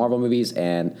rest of the Marvel movies?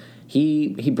 And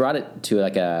he brought it to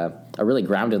like a really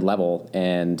grounded level,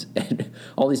 and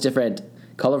all these different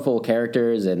colorful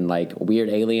characters and like weird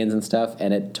aliens and stuff,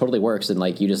 and it totally works, and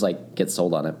like you just like get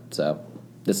sold on it. So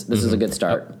this is a good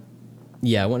start.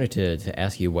 Yeah, I wanted to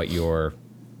ask you what your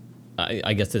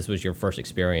I guess this was your first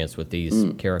experience with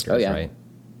these characters, right?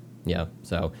 Yeah.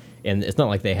 So, and it's not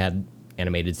like they had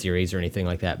animated series or anything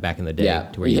like that back in the day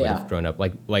to where you would have grown up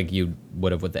like you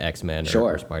would have with the X-Men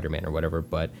or Spider-Man or whatever.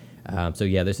 But so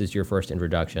yeah, this is your first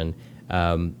introduction.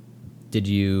 Did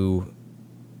you?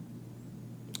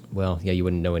 Well, yeah, you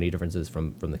wouldn't know any differences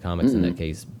from the comics in that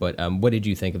case. But what did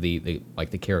you think of the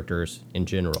characters in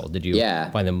general? Did you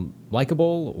find them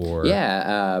likable or?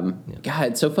 God,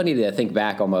 it's so funny to think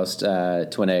back almost to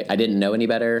when I didn't know any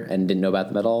better and didn't know about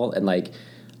them at all. And like,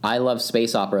 I love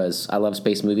space operas. I love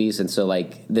space movies. And so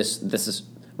like this is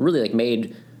really like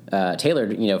made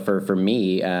tailored, for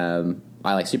me. I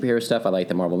like superhero stuff. I like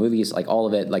the Marvel movies, like all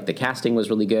of it. Like the casting was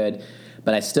really good,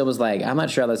 but I still was like, I'm not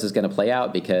sure how this is going to play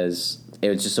out because it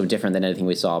was just so different than anything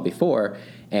we saw before.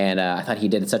 And I thought he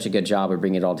did such a good job of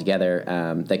bringing it all together.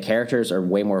 The characters are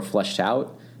way more fleshed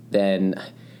out than,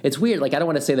 it's weird. Like, I don't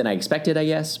want to say than I expected, I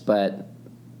guess, but,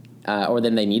 or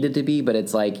than they needed to be, but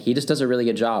it's like, he just does a really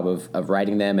good job of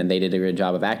writing them, and they did a good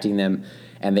job of acting them.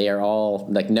 And they are all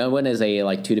like, no one is a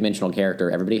like two-dimensional character.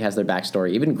 Everybody has their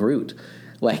backstory, even Groot.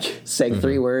 Like saying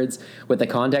 3 words with the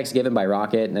context given by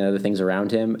Rocket and other things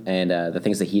around him, and the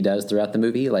things that he does throughout the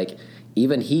movie. Like,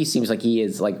 even he seems like he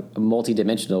is like a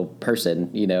multi-dimensional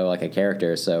person, like a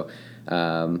character. So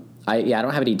I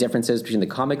don't have any differences between the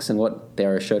comics and what they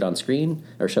are shown on screen.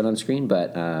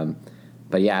 But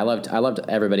yeah, I loved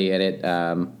everybody in it,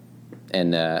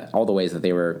 and all the ways that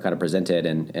they were kind of presented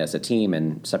and as a team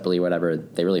and separately, whatever.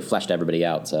 They really fleshed everybody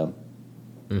out. So.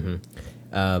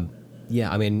 Yeah,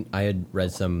 I mean, I had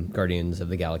read some Guardians of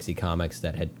the Galaxy comics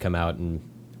that had come out in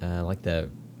like the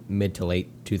mid to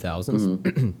late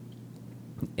 2000s,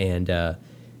 and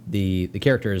the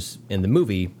characters in the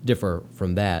movie differ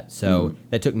from that. So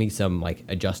that took me some like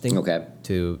adjusting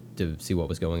to see what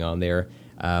was going on there.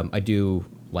 I do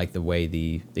like the way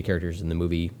the characters in the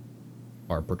movie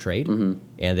are portrayed, and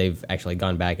they've actually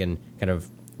gone back and kind of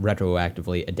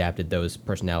retroactively adapted those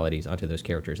personalities onto those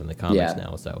characters in the comics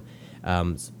now. So.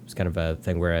 It's kind of a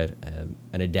thing where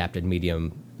an adapted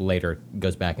medium later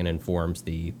goes back and informs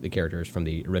the characters from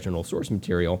the original source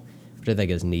material, which I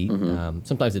think is neat.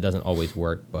 Sometimes it doesn't always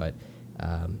work, but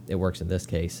it works in this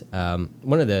case.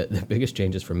 One of the biggest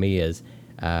changes for me is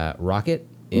Rocket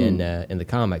in the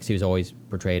comics. He was always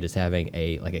portrayed as having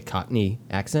a Cockney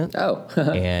accent.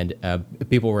 And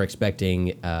people were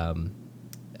expecting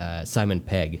Simon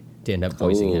Pegg to end up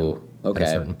voicing him. At a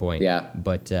certain point.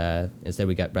 But instead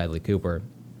we got Bradley Cooper,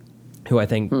 who I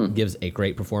think gives a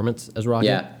great performance as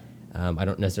Rocket. I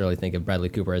don't necessarily think of Bradley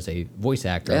Cooper as a voice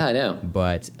actor. I know.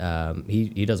 But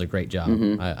he does a great job.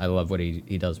 I love what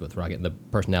he does with Rocket and the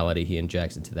personality he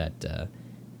injects into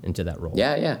that role.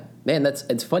 Man,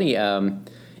 it's funny.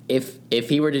 If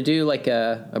he were to do like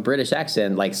a British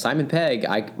accent like Simon Pegg,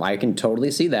 I can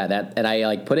totally see that. And I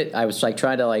like I was like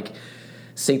trying to like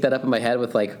sync that up in my head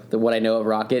with like what I know of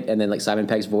Rocket and then like Simon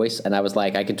Pegg's voice, and I was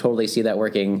like, I can totally see that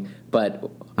working,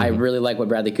 but I really like what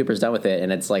Bradley Cooper's done with it,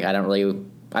 and it's like I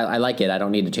like it. I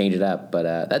don't need to change it up,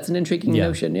 but that's an intriguing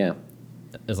notion.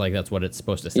 It's like that's what it's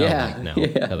supposed to sound like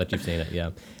now. Now that you've seen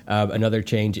it, another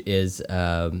change is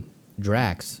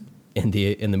Drax in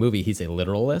the movie. He's a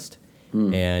literalist.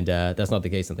 And that's not the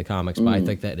case in the comics, but I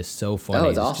think that is so funny.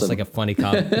 It's awesome. Just like a funny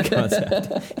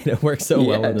concept. It works so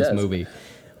well in this movie.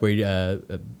 Where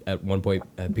at one point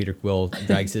Peter Quill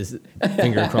drags his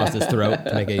finger across his throat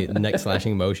to make a neck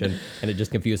slashing motion, and it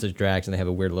just confuses Drax, and they have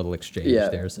a weird little exchange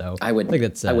there. So I would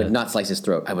not slice his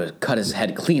throat. I would cut his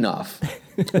head clean off.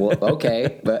 Well,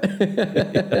 okay, but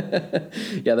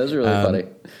those are really funny.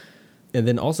 And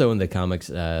then also in the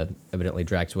comics, evidently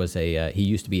Drax was he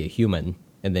used to be a human,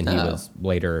 and then he was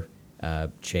later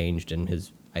changed, and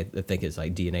I think his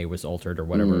like DNA was altered or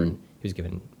whatever, and he was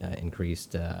given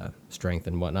increased strength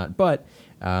and whatnot. But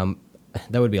that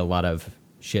would be a lot of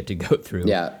shit to go through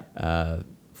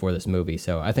for this movie.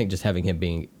 So I think just having him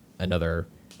being another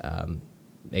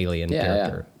alien Yeah,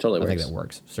 character. yeah. Totally I think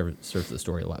works. that works. Serves the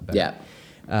story a lot better. Yeah.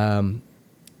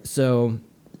 So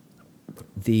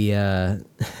the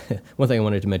one thing I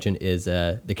wanted to mention is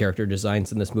the character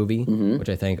designs in this movie, which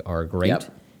I think are great.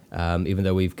 Yep. Even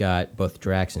though we've got both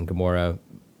Drax and Gamora,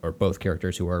 or both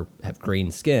characters who have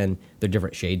green skin, they're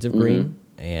different shades of green,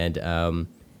 and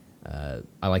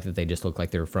I like that they just look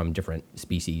like they're from different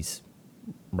species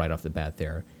right off the bat.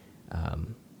 There.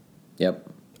 Yep.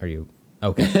 Are you?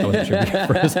 Okay, I wasn't sure if you were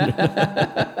frozen.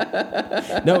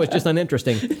 No, it's just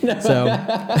uninteresting. So I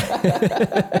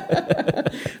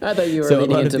thought you were So a leaning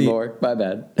lot of into the- more. My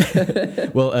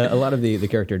bad. well, a lot of the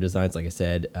character designs, like I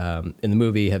said, in the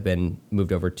movie have been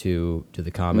moved over to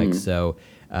the comics. So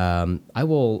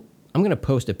I'm going to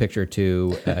post a picture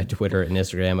to Twitter and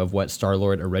Instagram of what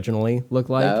Star-Lord originally looked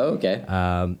like. Oh, okay.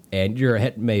 And your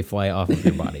head may fly off of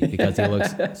your body because he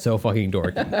looks so fucking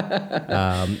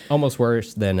dorky. Almost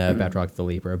worse than Batroc the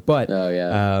Leaper. But Oh,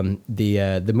 yeah.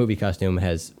 the movie costume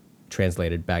has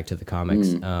translated back to the comics.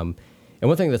 And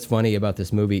one thing that's funny about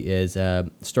this movie is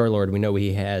Star-Lord, we know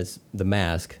he has the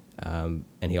mask, and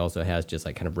he also has just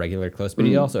like kind of regular clothes, but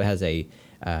he also has a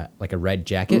like a red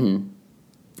jacket.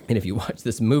 And if you watch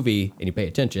this movie and you pay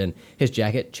attention, his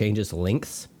jacket changes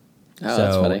lengths. Oh, so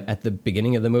that's funny. at the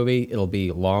beginning of the movie, it'll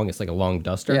be long. It's like a long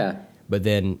duster. Yeah. But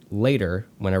then later,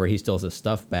 whenever he steals his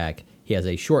stuff back, he has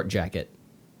a short jacket.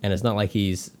 And it's not like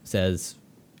he says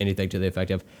anything to the effect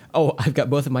of, "Oh, I've got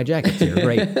both of my jackets here.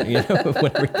 Great."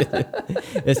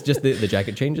 It's just the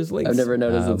jacket changes lengths. I've never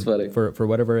noticed. That's funny. For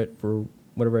whatever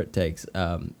it takes.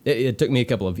 It took me a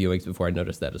couple of viewings before I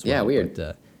noticed that as well. Yeah, weird.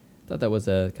 But, thought that was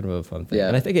a kind of a fun thing. Yeah.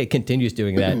 And I think it continues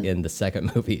doing that in the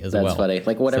second movie as That's well. funny.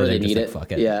 Like whatever So they they're need just it. like,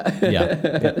 Fuck it. Yeah.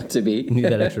 Yeah. To be. Need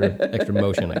that extra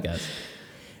motion, I guess.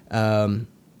 And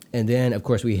then, of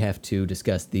course, we have to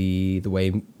discuss the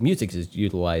way music is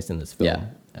utilized in this film.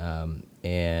 Yeah.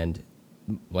 And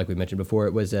like we mentioned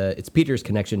before, it's Peter's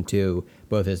connection to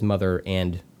both his mother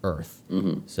and Earth.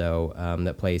 So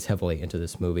that plays heavily into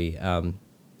this movie.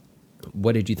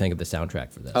 What did you think of the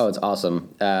soundtrack for this? Oh, it's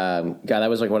awesome. God, that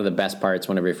was like one of the best parts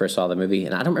whenever we first saw the movie.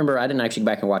 And I didn't actually go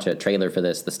back and watch a trailer for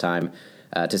this time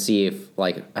to see if,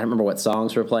 like, I don't remember what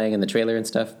songs were playing in the trailer and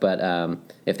stuff, but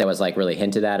if that was, like, really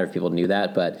hinted at or if people knew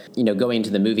that. But, going into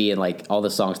the movie and, like, all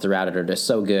the songs throughout it are just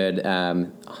so good.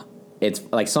 It's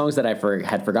like songs that I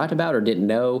had forgotten about or didn't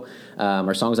know,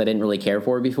 or songs I didn't really care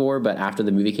for before. But after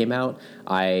the movie came out,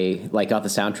 I like got the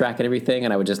soundtrack and everything,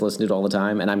 and I would just listen to it all the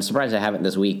time. And I'm surprised I haven't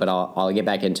this week, but I'll get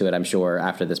back into it, I'm sure,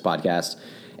 after this podcast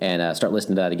and start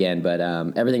listening to that again. But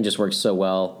everything just works so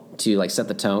well to like set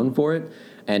the tone for it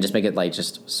and just make it like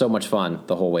just so much fun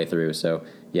the whole way through. So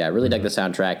yeah, I really dug the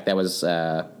soundtrack. That was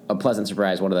a pleasant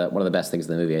surprise. One of the best things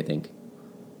in the movie, I think.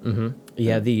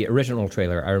 Yeah, the original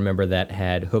trailer, I remember that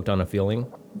had Hooked on a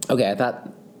Feeling. Okay, I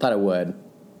thought it would.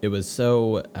 It was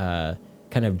so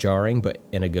kind of jarring, but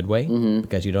in a good way,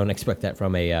 because you don't expect that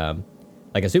from a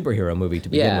like a superhero movie to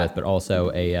begin Yeah. with, but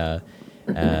also a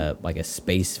like a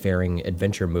spacefaring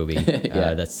adventure movie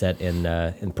that's set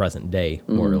in present day,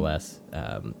 more or less.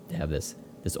 To have this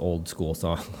old school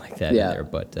song like that Yeah. in there,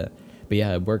 but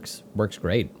yeah, it works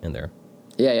great in there.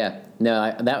 Yeah.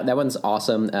 No, that one's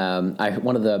awesome.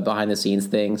 One of the behind the scenes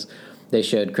things, they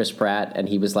showed Chris Pratt, and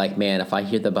he was like, "Man, if I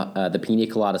hear the Pina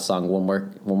Colada song one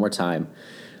more time,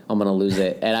 I'm gonna lose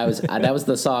it." And that was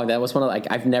the song. That was one of like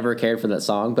I've never cared for that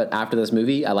song, but after this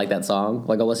movie, I like that song.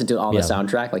 Like I'll listen to it on the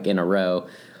soundtrack, like in a row,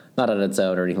 not on its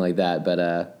own or anything like that.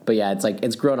 But yeah, it's like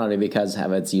it's grown on me because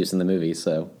of its use in the movie.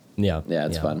 So Yeah,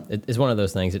 it's fun. It's one of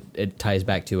those things. It ties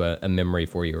back to a memory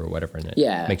for you or whatever, and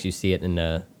it makes you see it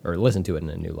or listen to it in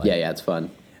a new light. Yeah, it's fun.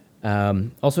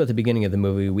 Also, at the beginning of the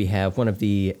movie, we have one of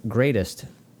the greatest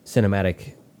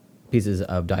cinematic pieces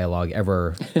of dialogue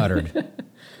ever uttered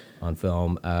on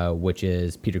film, which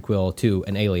is Peter Quill to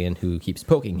an alien who keeps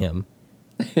poking him.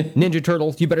 "Ninja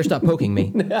Turtle, you better stop poking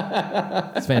me."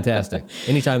 It's fantastic.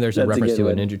 Anytime there's a That's a reference good to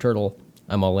a one. Ninja Turtle,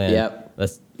 I'm all in. Yep.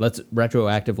 Let's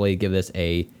retroactively give this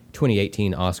a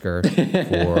 2018 Oscar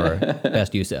for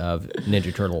best use of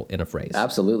Ninja Turtle in a phrase.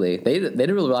 Absolutely. They did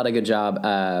a lot of good job.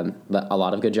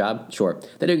 Sure.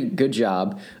 They did a good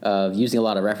job of using a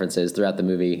lot of references throughout the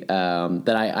movie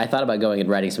that I thought about going and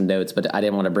writing some notes, but I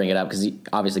didn't want to bring it up because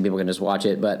obviously people can just watch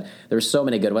it. But there were so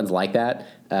many good ones like that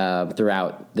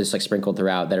throughout, just like sprinkled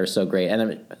throughout, that are so great. And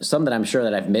then some that I'm sure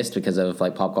that I've missed because of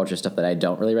like pop culture stuff that I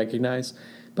don't really recognize.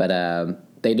 But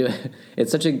they do.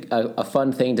 It's such a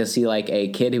fun thing to see like a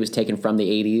kid who was taken from the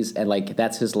 80s and like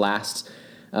that's his last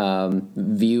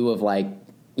view of like,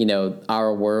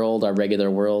 our world, our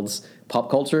regular world's pop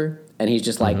culture. And he's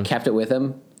just like kept it with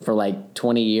him for like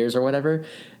 20 years or whatever,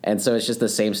 and so it's just the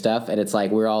same stuff, and it's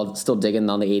like we're all still digging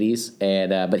on the 80s,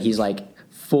 and but he's like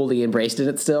fully embraced in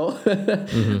it still.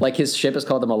 Like his ship is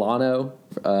called the Milano,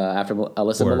 after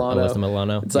Alyssa Or Milano. Alyssa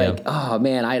Milano, It's yeah. like, oh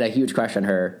man, I had a huge crush on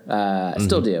her. I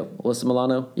still do. Alyssa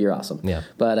Milano, you're awesome. Yeah.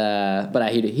 But I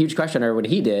had a huge crush on her when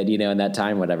he did, you know, in that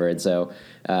time, whatever. And so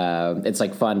it's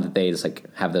like fun that they just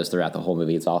like have those throughout the whole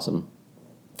movie. It's awesome.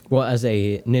 Well, as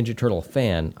a Ninja Turtle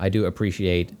fan, I do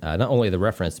appreciate not only the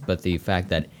reference, but the fact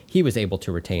that he was able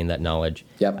to retain that knowledge.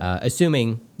 Yep.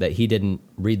 Assuming that he didn't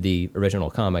read the original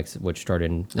comics, which started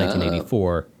in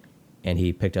 1984, and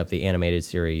he picked up the animated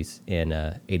series in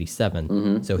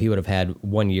 87. So he would have had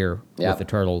 1 year Yep. with the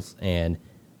Turtles, and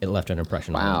it left an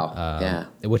impression on Wow. him.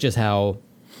 Yeah. Which is how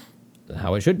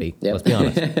it should be, Yep. let's be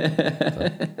honest.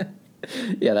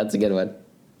 Yeah, that's a good one.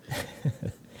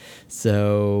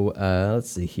 So let's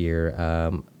see here.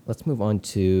 Let's move on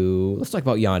to, let's talk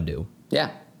about Yondu.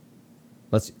 Yeah.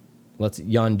 Let's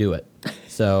Yondu it.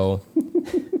 So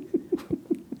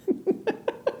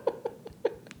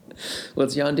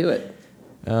Let's Yondu it.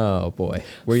 oh boy,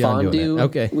 we're Yonduing Fondue it.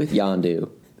 Okay. with Yondu.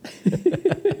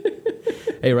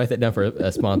 Hey, write that down for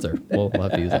a sponsor. We'll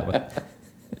have to use that one.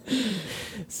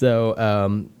 So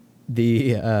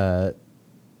the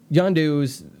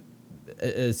Yondu's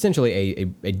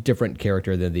essentially a different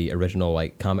character than the original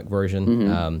like comic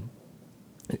version,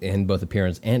 in both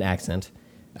appearance and accent.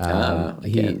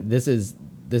 Okay. This is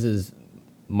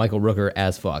Michael Rooker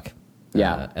as fuck.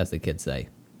 Yeah. As the kids say,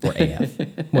 or AF,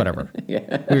 whatever.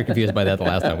 Yeah. We were confused by that the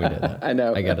last time we did that. I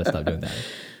know. I gotta stop doing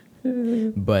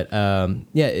that. But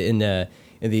yeah, in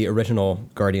the original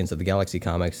Guardians of the Galaxy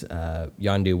comics,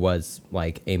 Yondu was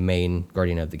like a main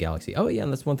Guardian of the Galaxy. Oh yeah,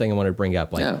 and that's one thing I wanted to bring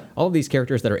up. Like Yeah. all of these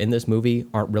characters that are in this movie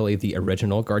aren't really the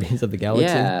original Guardians of the Galaxy.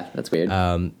 Yeah, that's weird.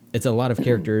 It's a lot of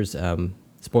characters.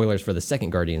 Spoilers for the second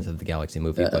Guardians of the Galaxy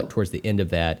movie, Uh-oh. but towards the end of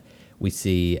that, we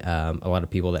see a lot of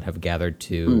people that have gathered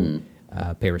to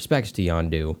pay respects to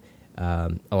Yondu. A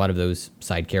lot of those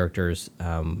side characters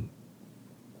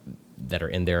that are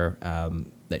in there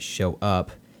that show up,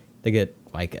 they get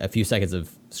like a few seconds of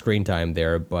screen time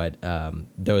there, but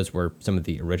those were some of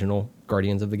the original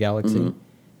Guardians of the Galaxy.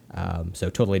 So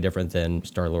totally different than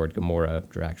Star-Lord, Gamora,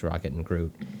 Drax, Rocket, and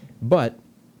Groot. But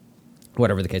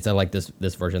whatever the case, I like this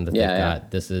version that Yeah, they've yeah.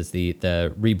 got. This is the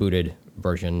rebooted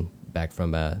version back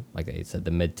from like I said,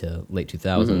 the mid to late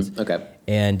 2000s. Okay.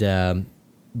 And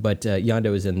but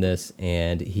Yondu is in this,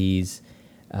 and he's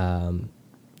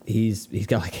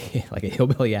got like a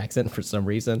hillbilly accent for some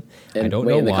reason. I don't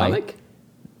know in the why. comic?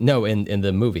 No, in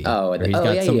the movie. Oh, Where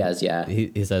yeah, he has, yeah.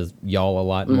 He says y'all a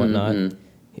lot and whatnot.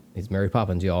 He's Mary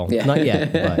Poppins, y'all. Yeah. Not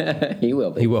yet, but He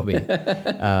will be. he will be.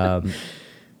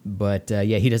 But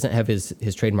yeah, he doesn't have his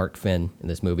trademarked fin in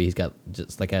this movie. He's got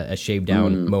just like a shaved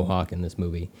down mohawk in this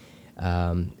movie.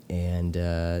 And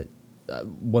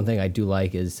one thing I do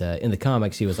like is in the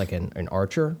comics he was like an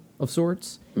archer of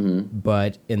sorts.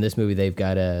 But in this movie they've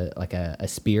got a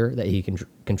spear that he can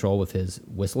control with his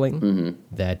whistling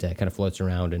that kind of floats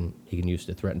around and he can use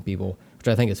to threaten people, which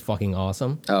I think is fucking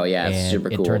awesome. Oh, yeah, it's And super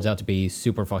cool. It turns out to be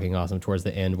super fucking awesome towards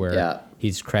the end where Yeah.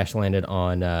 he's crash landed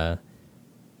on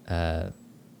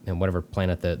and whatever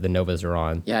planet the Novas are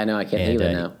on. Yeah, I know. I can't And,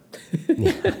 think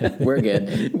of it now. We're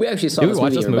good. We actually saw Did we this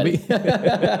watch movie. this everybody.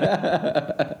 movie?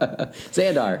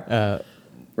 Xandar.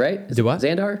 Right? Is do it what?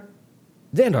 Xandar?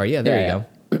 Xandar, yeah, there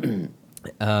Yeah, you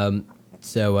go.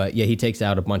 So yeah, he takes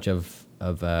out a bunch of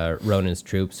Ronan's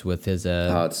troops with his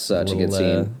Oh, it's such a good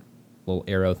scene. little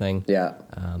arrow thing. Yeah.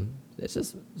 It's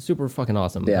just super fucking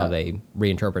awesome Yeah. how they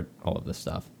reinterpret all of this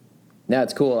stuff. No,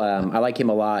 it's cool. I like him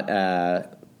a lot.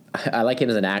 I like him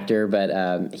as an actor, but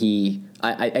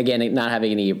again, not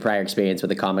having any prior experience with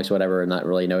the comics, whatever, and not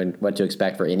really knowing what to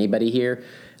expect for anybody here.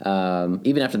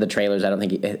 Even after the trailers, I don't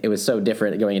think it was so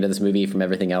different going into this movie from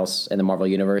everything else in the Marvel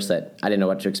universe that I didn't know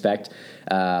what to expect.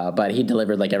 But he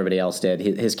delivered like everybody else did.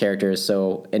 His character is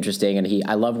so interesting, and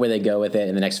I love where they go with it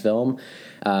in the next film.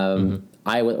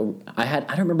 I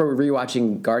don't remember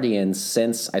rewatching Guardians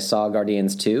since I saw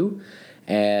Guardians 2.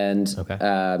 And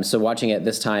so watching it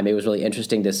this time, it was really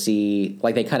interesting to see,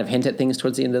 like they kind of hint at things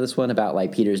towards the end of this one about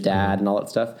like Peter's dad and all that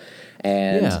stuff.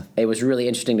 And Yeah. it was really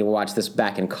interesting to watch this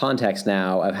back in context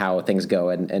now of how things go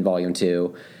in Volume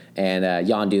 2. And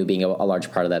Yondu being a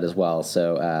large part of that as well.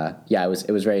 So yeah, it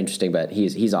was very interesting, but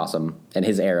he's awesome. And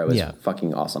his arrow is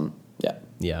fucking awesome. Yeah.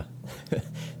 Yeah.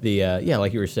 Yeah,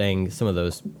 like you were saying, some of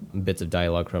those bits of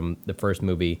dialogue from the first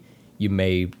movie, it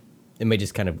may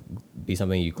just kind of be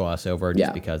something you gloss over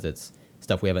just because it's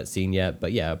stuff we haven't seen yet.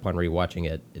 But yeah, upon rewatching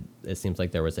it, it seems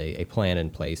like there was a plan in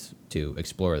place to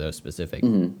explore those specific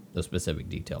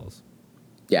details.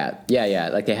 Yeah.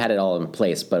 Like they had it all in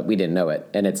place, but we didn't know it,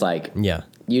 and it's like, Yeah.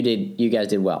 you guys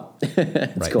did well.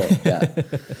 It's Right. cool. Yeah.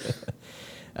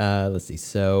 Let's see.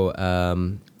 So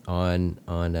I'm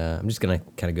just gonna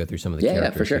kind of go through some of the Yeah,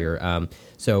 characters for sure. here.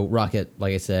 So Rocket,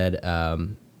 like I said,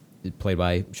 played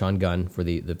by Sean Gunn for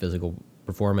the physical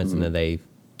performance, and then they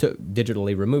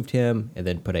digitally removed him and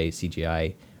then put a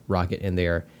CGI Rocket in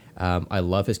there. I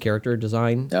love his character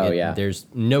design. Yeah. There's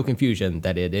no confusion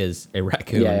that it is a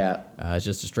raccoon. Yeah. It's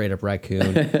just a straight up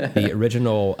raccoon. The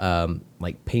original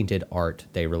like painted art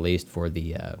they released for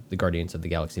the Guardians of the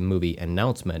Galaxy movie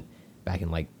announcement back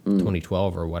in like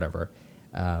 2012 or whatever.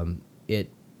 They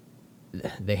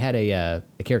had a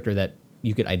character that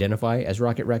you could identify as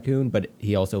Rocket Raccoon, but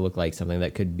he also looked like something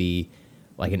that could be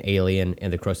like an alien,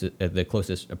 and the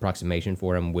closest approximation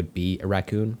for him would be a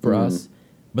raccoon for us.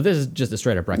 But this is just a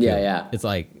straight up raccoon. Yeah. It's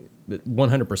like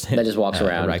 100% That just walks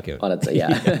around a raccoon on its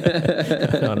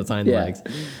on its hind Yeah. legs,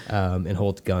 and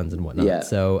holds guns and whatnot. Yeah.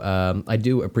 So I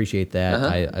do appreciate that.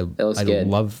 Uh-huh. It looks I good.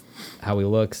 love how he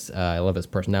looks. I love his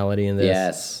personality in this.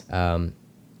 Yes. And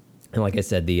like I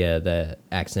said, the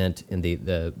accent in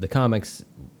the comics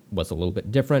was a little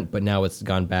bit different, but now it's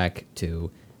gone back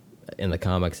to, in the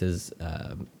comics, his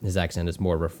accent is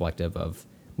more reflective of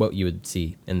what you would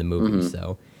see in the movie.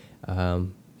 So,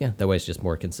 yeah, that way it's just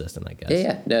more consistent, I guess.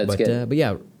 Yeah. No, it's good. But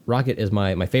yeah, Rocket is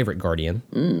my favorite Guardian,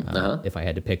 if I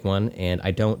had to pick one, and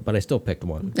I don't, but I still picked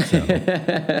one. So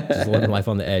just living life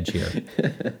on the edge here.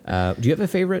 Do you have a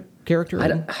favorite character?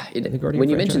 in the Guardian When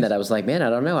you franchise? mentioned that, I was like, man, I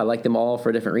don't know. I like them all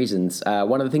for different reasons.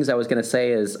 One of the things I was going to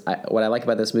say is what I like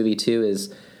about this movie too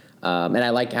is, and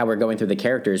I like how we're going through the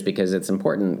characters because it's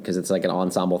important because it's like an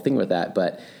ensemble thing with that.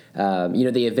 But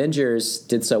the Avengers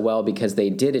did so well because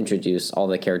they did introduce all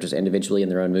the characters individually in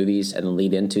their own movies and then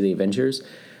lead into the Avengers.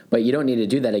 But you don't need to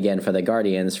do that again for the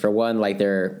Guardians. For one, like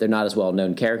they're not as well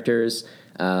known characters.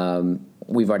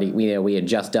 We had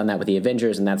just done that with the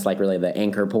Avengers, and that's like really the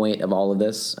anchor point of all of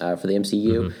this for the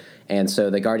MCU. And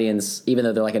so the Guardians, even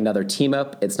though they're like another team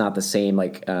up, it's not the same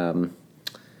like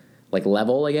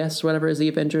level, I guess, whatever, as the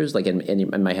Avengers, like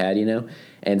in my head,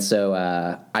 And so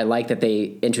I like that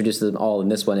they introduced them all in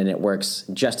this one, and it works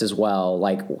just as well.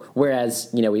 Like whereas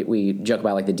we joke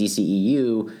about like the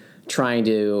DCEU trying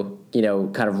to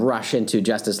kind of rush into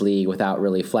Justice League without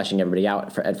really fleshing everybody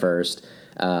out at first,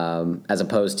 as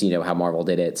opposed to how Marvel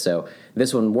did it. So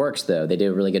this one works though. They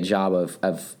did a really good job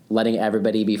of letting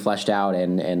everybody be fleshed out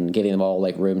and giving them all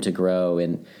like room to grow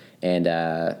and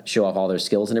show off all their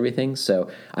skills and everything. So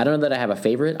I don't know that I have a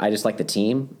favorite. I just like the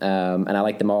team, and I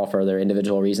like them all for their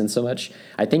individual reasons so much.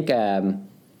 I think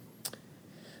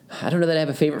I don't know that I have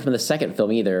a favorite from the second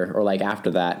film either, or like after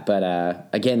that. But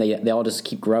again, they all just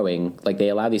keep growing. Like they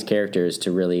allow these characters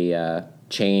to really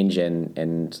change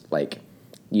and like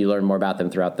you learn more about them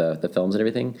throughout the films and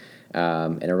everything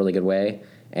in a really good way.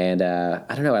 And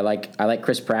I don't know. I like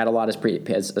Chris Pratt a lot as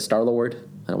a Star-Lord.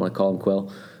 I don't want to call him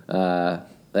Quill.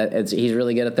 He's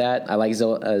really good at that. I like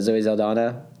Zoe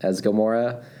Saldana as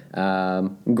Gamora.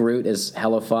 Groot is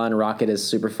hella fun. Rocket is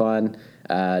super fun.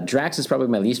 Drax is probably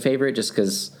my least favorite just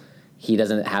because he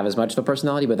doesn't have as much of a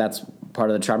personality, but that's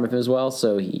part of the charm of him as well.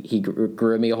 So he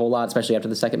grew on me a whole lot, especially after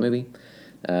the second movie.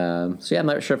 So yeah, I'm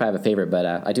not sure if I have a favorite, but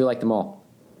I do like them all.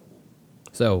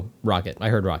 So, Rocket. I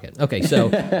heard Rocket. Okay, so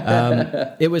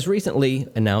it was recently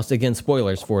announced, again,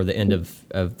 spoilers for the end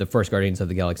of the first Guardians of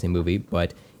the Galaxy movie,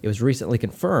 but it was recently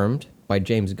confirmed by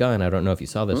James Gunn, I don't know if you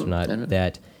saw this or not,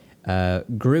 that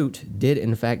Groot did,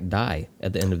 in fact, die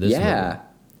at the end of this movie.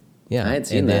 Yeah, I had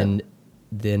seen that. And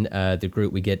then the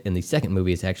Groot we get in the second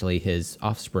movie is actually his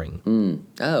offspring.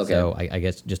 Oh, okay. So, I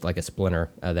guess just like a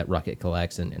splinter that Rocket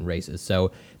collects and raises.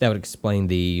 So, that would explain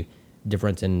the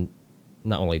difference in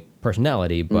not only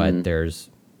personality, but there's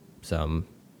some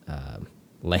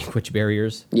language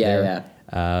barriers. Yeah.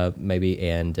 Maybe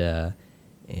and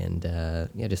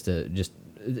just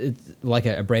it's like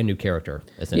a brand new character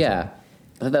essentially. Yeah.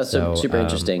 I thought that was super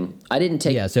interesting. I didn't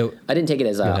take it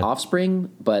as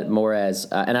offspring, but more as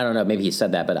and I don't know, maybe he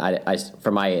said that, but I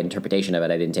from my interpretation of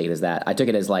it, I didn't take it as that. I took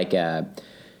it as like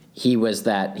he was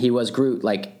Groot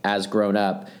like as grown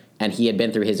up, and he had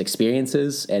been through his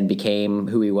experiences and became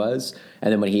who he was.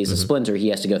 And then when he's a Splinter, he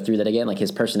has to go through that again. Like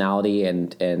his personality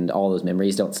and all those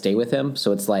memories don't stay with him.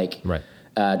 So it's like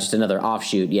just another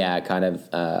offshoot. Yeah, kind of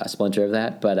a Splinter of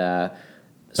that. But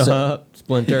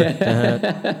Splinter.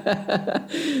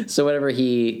 So whenever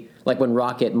when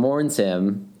Rocket mourns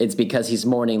him, it's because he's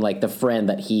mourning like the friend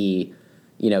that he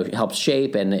helped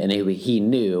shape and he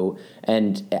knew.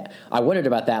 And I wondered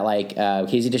about that,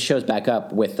 because he just shows back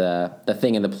up with the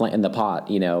thing in the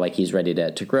pot, like he's ready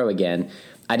to grow again.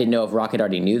 I didn't know if Rocket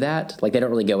already knew that. Like, they don't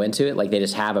really go into it. Like, they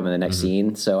just have him in the next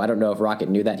scene. So I don't know if Rocket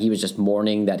knew that. He was just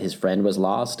mourning that his friend was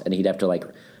lost, and he'd have to, like,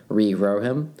 regrow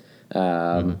him.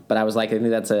 But I was like, I think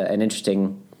that's an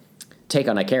interesting take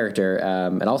on a character.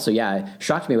 And also, yeah, it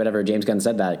shocked me whenever James Gunn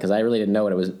said that, because I really didn't know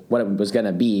what it was going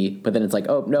to be. But then it's like,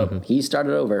 oh, no, he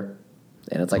started over.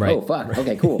 And it's like, Right. oh, fuck.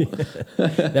 Okay, cool.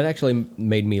 That actually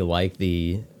made me like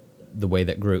the way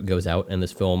that Groot goes out in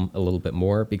this film a little bit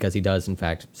more, because he does in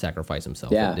fact sacrifice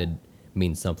himself. Yeah. It did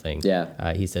mean something.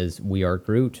 Yeah. He says, "We are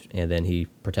Groot," and then he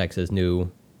protects his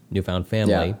newfound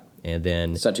family. Yeah. And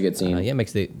then Such a good scene.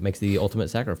 makes the ultimate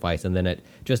sacrifice, and then it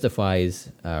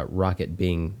justifies Rocket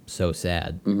being so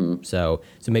sad. Mm-hmm. So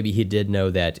maybe he did know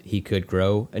that he could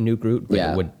grow a new Groot, but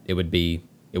Yeah. it would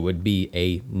be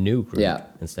a new Groot Yeah.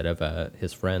 instead of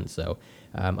his friend. So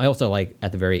I also like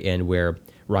at the very end where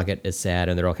Rocket is sad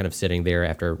and they're all kind of sitting there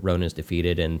after Ronan's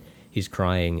defeated and he's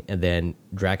crying, and then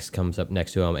Drax comes up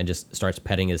next to him and just starts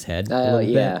petting his head a little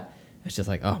yeah. bit. It's just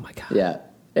like, oh my god. Yeah.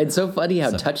 It's so funny how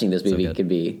So- touching this so movie good. could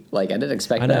be. Like, I didn't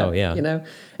expect I that. know, yeah. You know?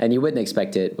 And you wouldn't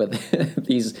expect it with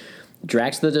these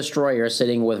Drax the Destroyer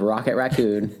sitting with Rocket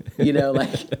Raccoon, you know, like,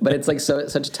 but it's like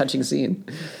such a touching scene.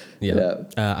 Yeah.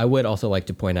 I would also like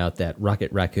to point out that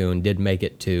Rocket Raccoon did make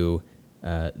it to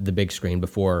the big screen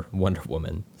before Wonder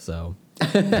Woman. So I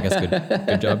guess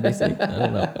good job, DC. I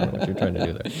don't know what you're trying to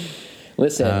do there.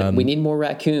 Listen, we need more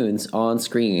raccoons on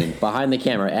screen, behind the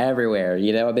camera, everywhere.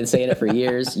 You know, I've been saying it for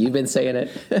years. You've been saying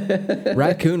it.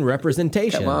 Raccoon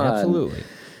representation. Come on. Absolutely.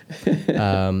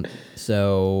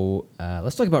 So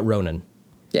let's talk about Ronan.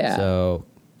 Yeah. So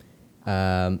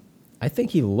I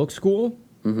think he looks cool,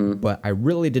 but I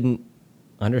really didn't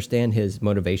understand his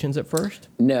motivations at first.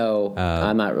 No,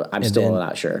 I'm not. I'm still then-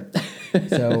 not sure.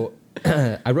 So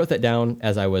I wrote that down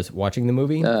as I was watching the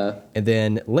movie, and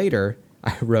then later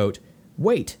I wrote,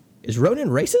 "Wait, is Ronan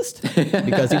racist?"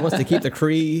 Because he wants to keep the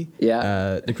Kree,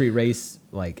 the Kree race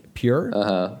like pure.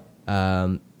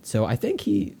 So I think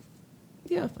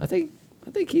I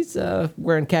think he's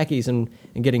wearing khakis and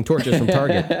getting torches from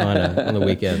Target on the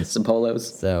weekends. Some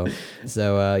polos. So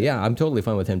yeah, I'm totally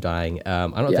fine with him dying. I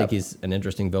don't Yeah. think he's an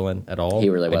interesting villain at all. He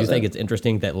really I do wasn't. think it's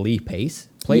interesting that Lee Pace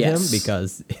played him, Yes.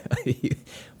 because,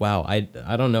 wow, I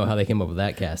don't know how they came up with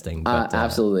that casting. But,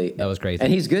 Absolutely. that was crazy.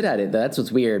 And he's good at it. That's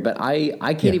what's weird. But I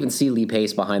can't Yeah. even see Lee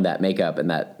Pace behind that makeup and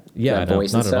that Yeah, no,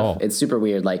 voice not and at stuff. all. It's super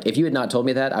weird. Like, if you had not told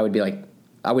me that, I would be like,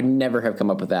 I would never have come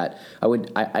up with that.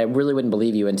 I really wouldn't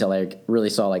believe you until I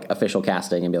really saw like official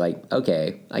casting and be like,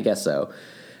 okay, I guess so.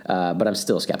 But I'm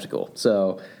still skeptical.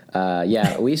 So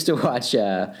yeah, we used to watch.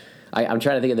 I'm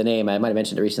trying to think of the name. I might have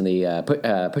mentioned it recently.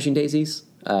 Pushing Daisies.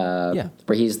 Yeah.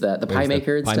 Where he's the pie he's the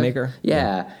maker. and pie stuff. maker?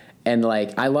 Yeah. And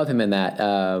like, I love him in that.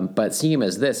 But seeing him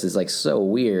as this is like so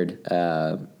weird.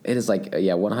 It is like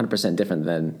 100% different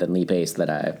than Lee Pace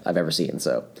that I've ever seen.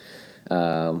 So.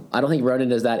 I don't think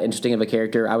Ronan is that interesting of a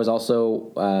character. I was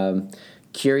also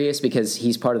curious because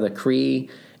he's part of the Kree,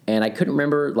 and I couldn't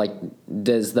remember, like,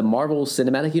 does the Marvel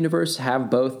Cinematic Universe have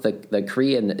both the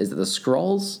Kree and is it the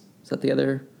Skrulls? Is that the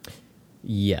other?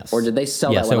 Yes. Or did they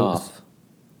sell that one off?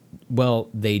 Well,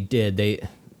 they did. They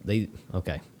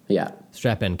okay. Yeah.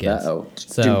 Strap in, kids. Uh-oh.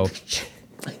 So,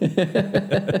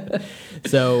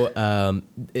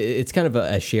 it's kind of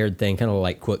a shared thing, kind of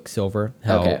like Quicksilver,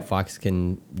 how Okay. Fox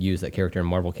can use that character and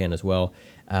Marvel can as well,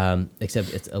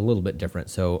 except it's a little bit different.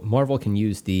 So Marvel can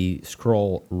use the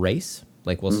Skrull race,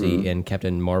 like we'll see in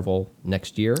Captain Marvel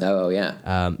next year. Oh,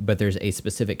 yeah. But there's a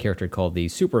specific character called the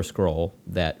Super Skrull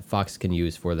that Fox can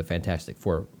use for the Fantastic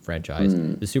Four franchise.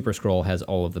 The Super Skrull has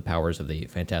all of the powers of the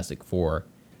Fantastic Four,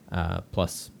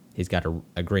 plus he's got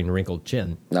a green wrinkled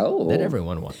chin Oh. that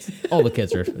everyone wants. All the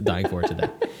kids are dying for it today.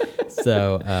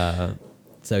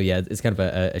 So yeah, it's kind of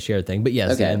a shared thing. But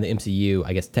yes, Okay. in the MCU,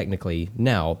 I guess technically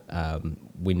now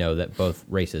we know that both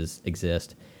races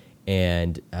exist.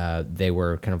 And they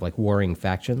were kind of like warring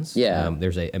factions. Yeah.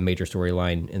 There's a major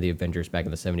storyline in the Avengers back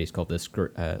in the 70s called the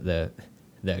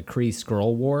Kree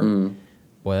Skrull War.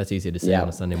 Boy, that's easy to say Yeah. on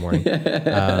a Sunday morning.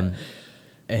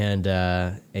 And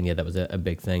yeah, that was a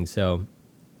big thing. So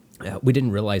we didn't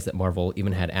realize that Marvel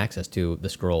even had access to the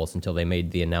Skrulls until they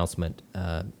made the announcement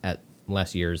at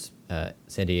last year's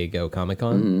San Diego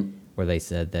Comic-Con, where they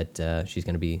said that she's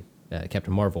going to be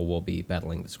Captain Marvel will be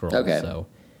battling the Skrulls. Okay. So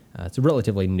it's a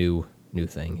relatively new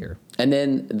thing here. And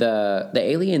then the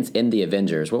aliens in the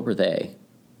Avengers, what were they?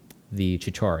 The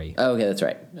Chitauri. Oh, okay, that's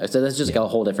right. So that's just like a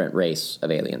whole different race of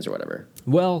aliens or whatever.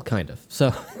 Well, kind of.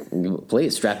 So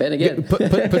Please strap in again.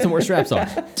 put some more straps on.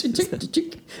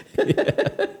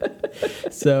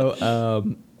 So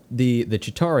the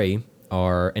Chitauri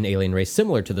are an alien race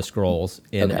similar to the Skrulls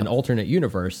in Okay. an alternate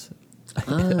universe of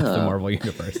the Marvel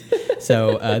Universe.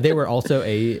 So they were also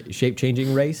a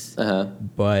shape-changing race,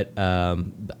 but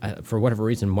for whatever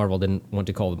reason, Marvel didn't want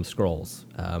to call them Skrulls.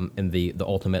 And the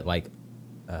ultimate,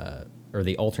 or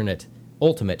the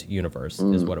ultimate universe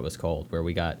is what it was called, where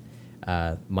we got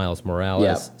Miles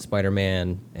Morales,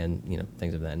 Spider-Man, and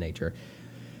things of that nature.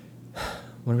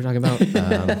 What are we talking about?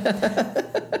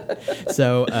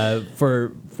 So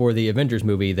for the Avengers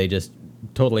movie, they just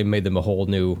totally made them a whole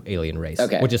new alien race,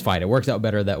 which is fine. It works out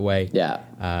better that way. Yeah.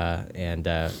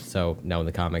 So now in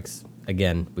the comics,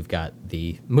 again, we've got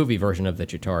the movie version of the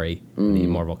Chitauri, the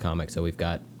Marvel comics. So we've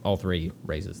got all three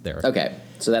races there. Okay,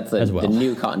 so that's the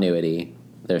new continuity.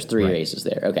 There's three races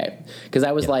there. Okay, because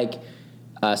I was like,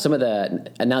 some of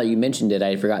the, and now that you mentioned it, I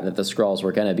had forgotten that the Skrulls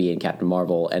were going to be in Captain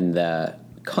Marvel, and the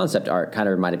concept art kind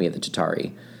of reminded me of the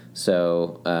Chitauri.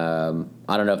 So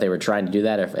I don't know if they were trying to do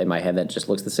that, or if in my head that just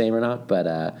looks the same or not. But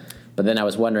then I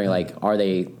was wondering, like, are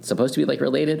they supposed to be like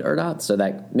related or not? So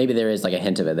that maybe there is like a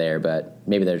hint of it there, but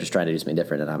maybe they're just trying to do something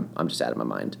different, and I'm just out of my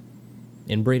mind.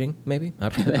 Inbreeding, maybe? I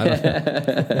don't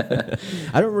know.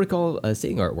 I don't recall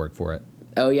seeing artwork for it.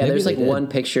 Oh yeah, Maybe there's like did. one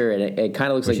picture, and it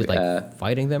kind of looks Where like she's like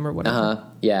fighting them or whatever.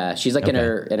 Yeah, she's like in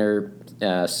her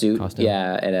suit. Costume.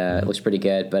 Yeah, and it looks pretty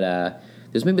good. But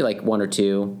there's maybe like one or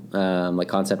two like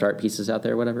concept art pieces out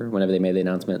there, or whatever. Whenever they made the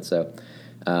announcement, so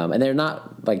and they're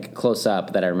not like close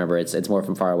up that I remember. It's more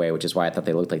from far away, which is why I thought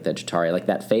they looked like the Chitauri, like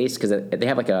that face, because they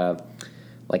have like a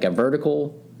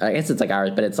vertical. I guess it's like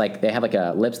ours, but it's like they have like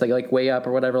a lips that go like way up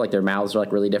or whatever. Like their mouths are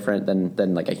like really different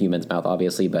than like a human's mouth,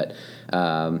 obviously. But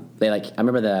they like, I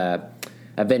remember the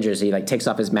Avengers, he like takes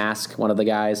off his mask, one of the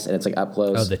guys, and it's like up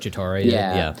close. Oh, the Chitauri.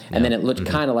 Yeah. And then it looked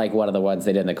kind of like one of the ones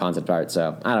they did in the concept art.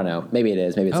 So I don't know. Maybe it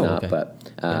is. Maybe it's not. Okay.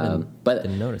 But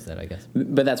didn't notice that, I guess.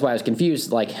 But that's why I was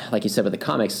confused. Like you said with the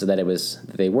comics, so that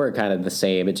they were kind of the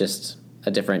same. It just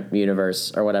a different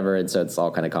universe or whatever, and so it's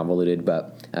all kind of convoluted.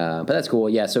 But that's cool.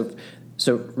 Yeah.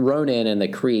 So Ronan and the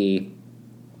Kree,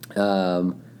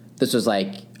 this was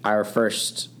like our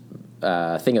first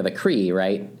thing of the Kree,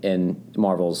 right, in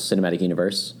Marvel's cinematic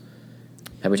universe.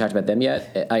 Have we talked about them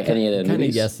yet? Any of the Kind of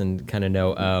movies? yes and kind of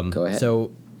no. Go ahead.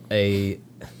 So a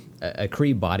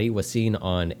Kree body was seen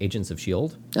on Agents of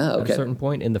S.H.I.E.L.D. Oh, okay. At a certain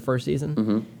point in the first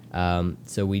season.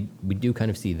 So we do kind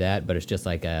of see that, but it's just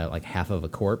like half of a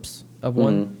corpse of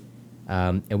one.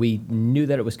 And we knew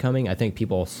that it was coming. I think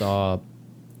people saw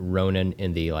Ronan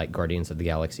in the like Guardians of the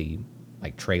Galaxy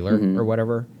like trailer or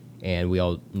whatever, and we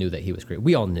all knew that he was great.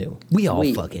 We all knew. We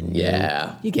fucking knew.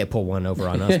 Yeah. You can't pull one over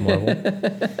on us,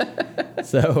 Marvel.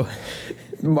 So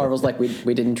Marvel's like,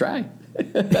 we didn't try.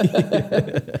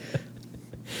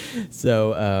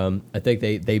 So I think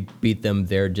they beat them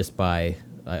there just by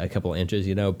a couple of inches,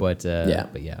 But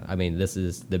yeah, I mean, this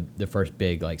is the first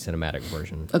big like cinematic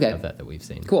version of that we've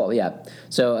seen. Cool, yeah.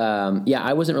 So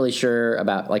I wasn't really sure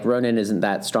about like Ronan isn't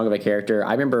that strong of a character.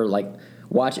 I remember like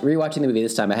rewatching the movie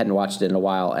this time. I hadn't watched it in a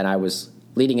while, and I was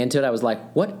leading into it. I was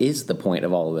like, what is the point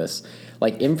of all of this?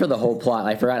 Like, in for the whole plot.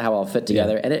 I forgot how it all fit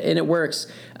together, and it works.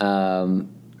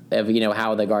 Of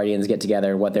how the Guardians get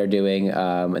together, what they're doing,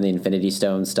 and the Infinity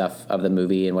Stone stuff of the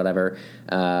movie and whatever.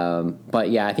 But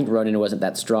yeah, I think Ronan wasn't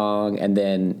that strong, and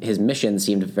then his mission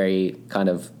seemed very kind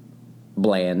of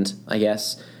bland, I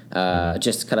guess.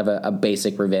 Just kind of a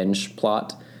basic revenge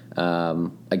plot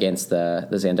against the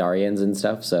Xandarians and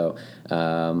stuff. So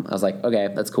I was like, okay,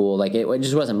 that's cool. Like it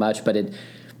just wasn't much, but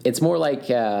it's more like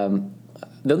the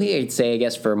only thing I'd say, I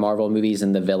guess, for Marvel movies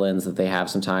and the villains that they have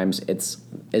sometimes is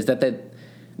that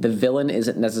the villain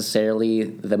isn't necessarily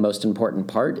the most important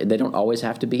part. They don't always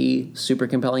have to be super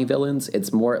compelling villains.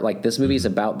 It's more like this movie is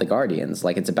about the Guardians.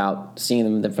 Like it's about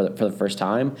seeing them for the first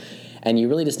time, and you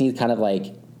really just need kind of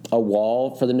like a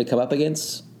wall for them to come up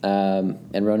against. And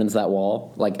Ronan's that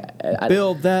wall. Like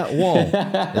build that wall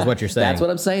is what you're saying. That's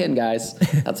what I'm saying, guys.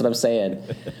 That's what I'm saying.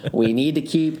 We need to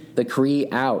keep the Kree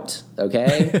out.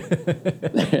 Okay,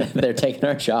 they're taking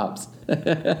our jobs.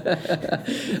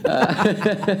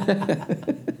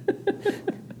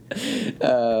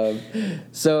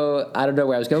 So I don't know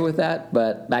where I was going with that,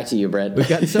 but back to you, Brent. We've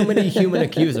got so many human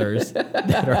accusers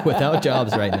that are without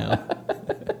jobs right now.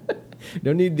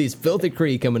 Don't need these filthy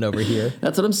Kree coming over here.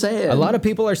 That's what I'm saying. A lot of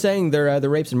people are saying they're the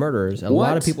rapes and murderers. A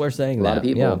lot of people are saying that. A lot of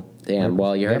people. Yeah. Damn.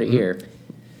 Well, you heard it here,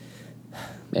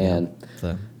 man. Yeah,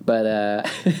 so. But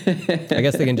I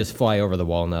guess they can just fly over the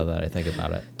wall now that I think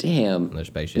about it. Damn. Their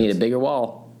spaceships. Need a bigger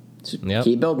wall. Just Yep.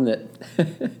 keep building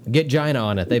it. Get Gina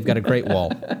on it. They've got a great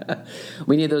wall.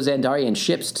 We need those Andarian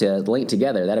ships to link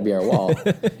together. That'd be our wall.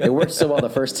 It worked so well the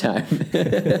first time.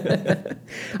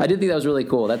 I did think that was really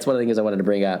cool. That's one of the things I wanted to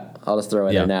bring up. I'll just throw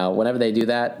it Yeah. there now. Whenever they do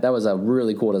that, that was a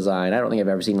really cool design. I don't think I've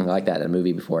ever seen anything like that in a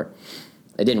movie before.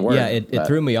 It didn't work. Yeah, it but-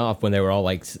 threw me off when they were all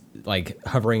like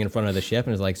hovering in front of the ship,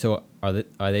 and it's like, so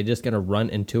are they just gonna run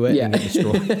into it Yeah. and get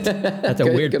destroyed? That's a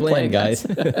Good- weird good plan, plan, guys.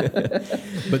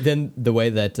 But then the way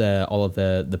that all of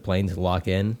the planes lock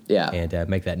in, Yeah. and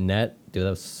make that net, dude, that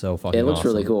was so fucking. It looks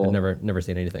awesome. really cool. I've never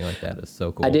seen anything like that. It's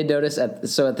so cool. I did notice at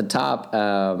the top,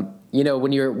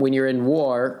 when you're in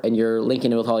war and you're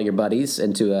linking with all your buddies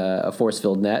into a force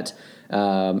field net, you're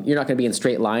not going to be in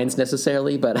straight lines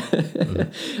necessarily. But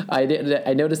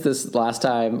I noticed this last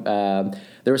time.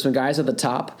 There were some guys at the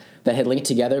top that had linked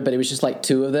together, but it was just like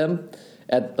two of them.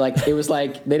 It was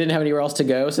like they didn't have anywhere else to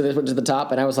go, so they went to the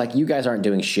top, and I was like, "You guys aren't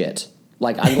doing shit."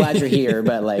 Like, I'm glad you're here,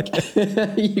 but like,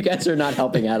 you guys are not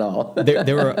helping at all.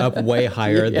 They were up way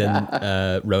higher than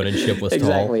Ronan's ship was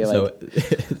Exactly, tall, so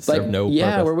it served no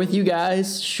yeah, purpose. we're with you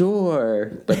guys,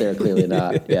 sure, but they're clearly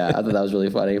not. Yeah, I thought that was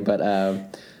really funny, but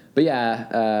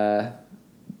yeah,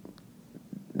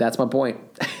 that's my point.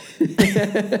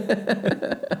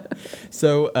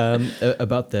 So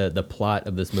about the plot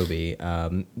of this movie,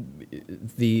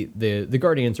 the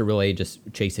Guardians are really just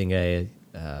chasing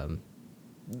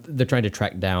they're trying to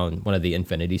track down one of the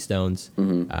Infinity Stones,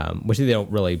 which they don't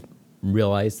really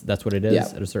realize that's what it is Yeah.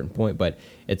 at a certain point, but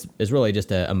it's really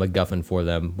just a MacGuffin for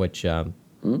them, which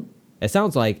it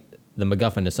sounds like the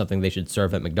MacGuffin is something they should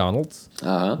serve at McDonald's,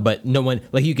 but no one,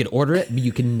 like, you can order it, but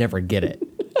you can never get it,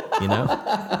 you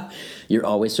know? You're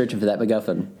always searching for that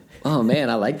MacGuffin. Oh man,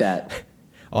 I like that.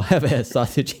 I'll have a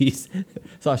sausage cheese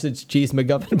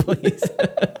MacGuffin, please.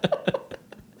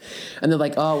 And they're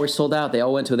like, "Oh, we're sold out." They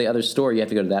all went to the other store. You have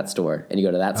to go to that store, and you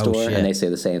go to that store, shit. and they say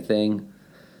the same thing.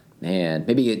 Man,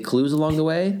 maybe get clues along the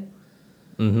way.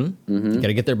 You got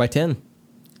to get there by 10.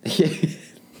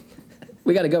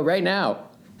 We got to go right now.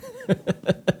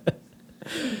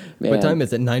 Man, What time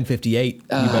is it? 9:58. You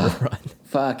better run.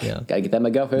 Fuck, Yeah. gotta get that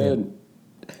MacGuffin.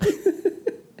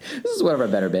 This is one of our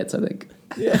better bits, I think.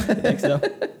 I think so.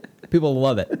 People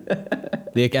love it.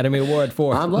 The Academy Award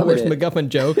for I'm loving worst it. MacGuffin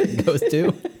joke goes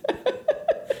to.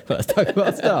 Let's talk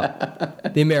about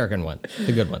stuff. The American one,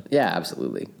 the good one. Yeah,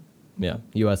 absolutely. Yeah,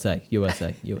 USA.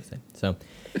 So,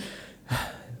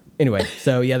 anyway,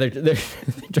 so yeah, they're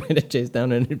trying to chase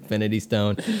down an Infinity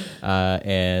Stone,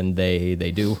 and they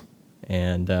do,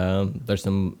 and there's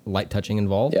some light touching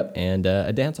involved, Yep. and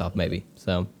a dance off maybe.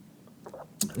 So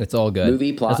it's all good.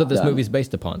 Movie plot That's what this done. movie's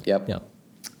based upon. Yep. Yeah.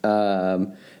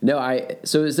 No,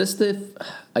 so is this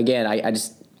again,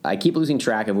 I keep losing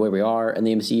track of where we are in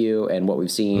the MCU and what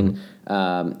we've seen.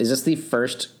 Is this the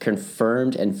first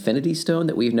confirmed Infinity Stone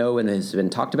that we know and has been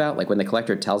talked about? Like when the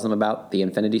Collector tells them about the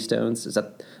Infinity Stones?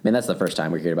 That's the first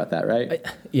time we're hearing about that, right?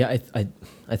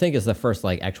 I think it's the first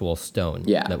like actual stone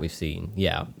Yeah. that we've seen.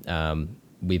 Yeah.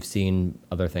 We've seen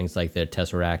other things like the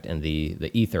Tesseract and the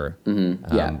Ether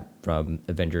Yeah. from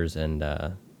Avengers and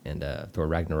Thor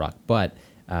Ragnarok. But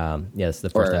it's the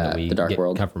first Or, time that we the Dark get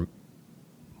World. confirm.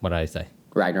 What did I say?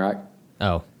 Ragnarok.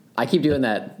 Oh, I keep doing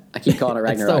that. I keep calling it it's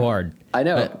Ragnarok. so hard. I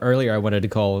know. Earlier I wanted to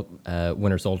call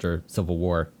Winter Soldier Civil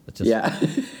War. It's just, Yeah.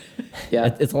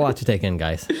 Yeah, it's a lot to take in,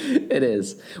 guys. it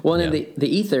is. Well, and Yeah. the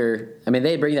Ether,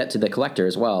 they bring that to the Collector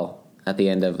as well at the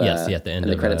end of Yes, at the end in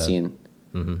the of, credit scene.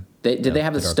 Did they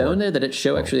have the the Dark stone World. there? Did it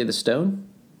show actually the stone?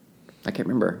 I can't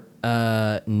remember.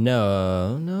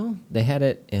 No. They had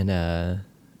it in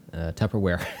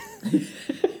Tupperware.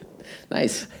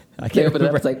 Nice. I They can't open it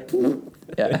up. remember. It's like,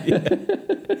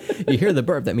 yeah. You hear the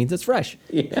burp, that means it's fresh.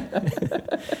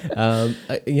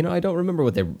 I don't remember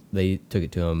what they took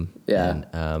it to him. Yeah.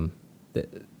 And,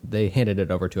 they handed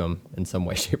it over to him in some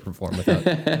way, shape, or form without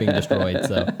being destroyed.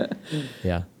 So,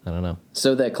 yeah, I don't know.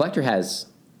 So the Collector has,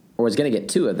 or is going to get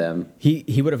two of them.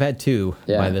 He would have had two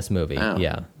Yeah. by this movie. Wow.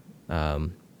 Yeah. That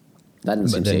doesn't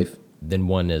seem But then, safe. then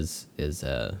one is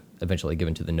eventually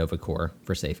given to the Nova Corps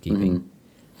for safekeeping.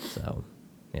 So,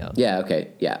 yeah. Yeah. Okay.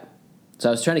 Yeah. So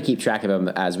I was trying to keep track of them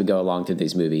as we go along through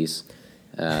these movies.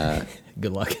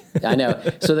 Good luck. I know.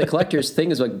 So the Collector's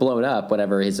thing is like blown up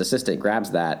whenever his assistant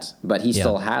grabs that, but he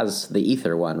still has the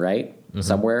Ether one, right?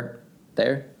 Somewhere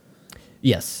there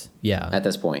Yes. Yeah. at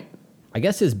this point. I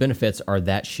guess his benefits are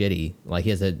that shitty. Like, he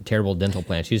has a terrible dental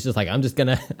plan. She's just like,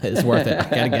 it's worth it. I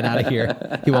gotta get out of here.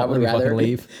 He I won't let would me rather fucking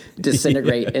leave.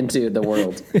 disintegrate into the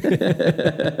world.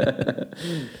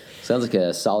 Sounds like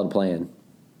a solid plan.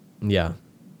 Yeah.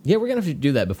 Yeah, we're gonna have to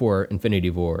do that before Infinity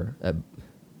War.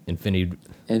 Infinity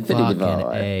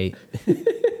War. A.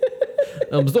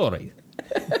 I'm sorry.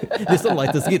 The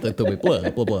sunlight is getting to me. Blah,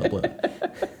 blah, blah, blah.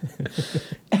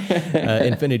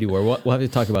 Infinity War. We'll have to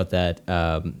talk about that,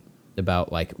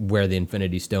 about like where the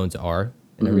Infinity Stones are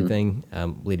and everything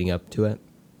leading up to it.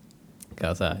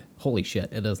 Because holy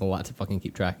shit, it is a lot to fucking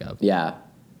keep track of. Yeah.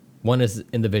 One is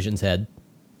in the Vision's head,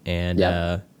 and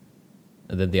Yep.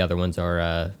 then the other ones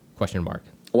are question mark.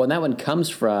 Well, and that one comes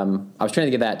from. I was trying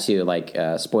to get that too, like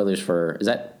spoilers for.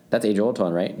 That's Age of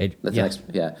Ultron, right? That's yeah. the next.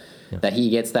 Yeah. That he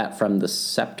gets that from the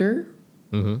scepter.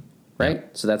 Mm-hmm. Right. Yeah.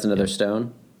 So that's another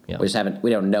stone. Yeah. We just haven't.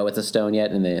 We don't know it's a stone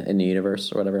yet in the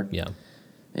universe or whatever. Yeah.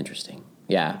 Interesting.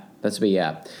 Yeah. That's be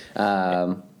yeah.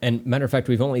 And matter of fact,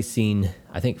 we've only seen,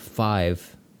 I think,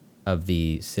 5 of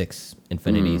the 6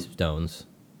 Infinity Stones,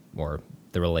 or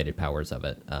the related powers of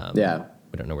it. Yeah.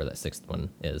 We don't know where that 6th one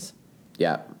is.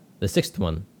 Yeah. The 6th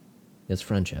one is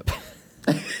friendship.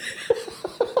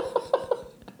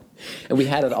 And we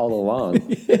had it all along.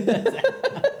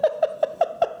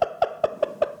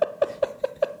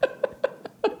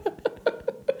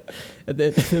 And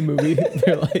then in the movie,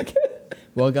 they're like,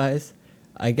 well, guys,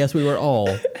 I guess we were all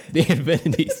the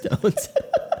Infinity Stones.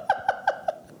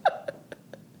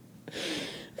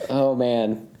 Oh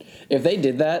man, if they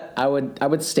did that, I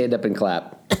would stand up and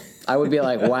clap. I would be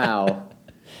like, wow,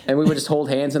 and we would just hold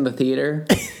hands in the theater,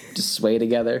 just sway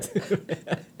together.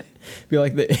 Be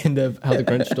like the end of How the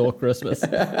Grinch Stole Christmas.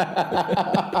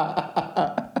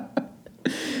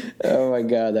 Oh my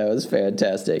god, that was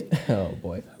fantastic. Oh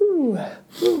boy.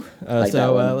 Like that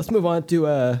So one. let's move on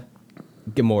to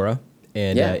Gamora,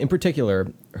 and Yeah. in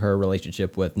particular, her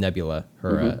relationship with Nebula,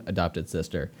 her adopted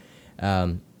sister.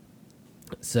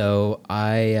 So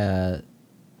I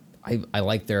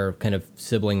like their kind of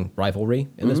sibling rivalry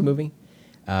in this movie,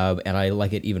 and I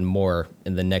like it even more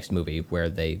in the next movie where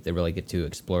they really get to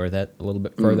explore that a little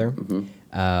bit further.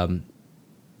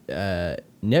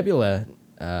 Nebula,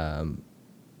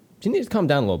 she needs to calm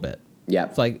down a little bit. Yep.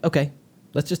 It's like, okay,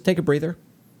 let's just take a breather,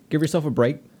 give yourself a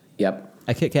break, Yep.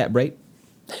 a Kit Kat break,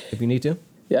 if you need to.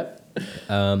 Yep.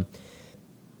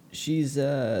 She's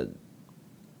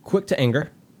quick to anger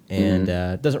and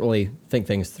doesn't really think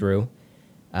things through.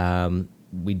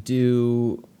 We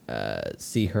do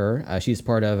see her. She's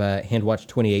part of Handwatch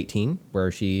 2018,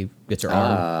 where she gets her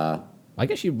arm. I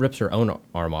guess she rips her own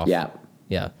arm off. Yeah.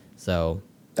 Yeah. So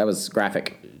That was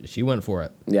graphic. she went for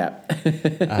it. Yeah.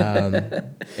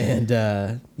 And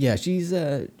yeah, she's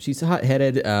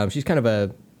hot-headed. She's kind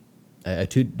of a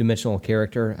two-dimensional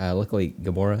character. Luckily,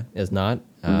 Gamora is not.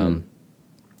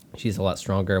 She's a lot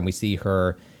stronger, and we see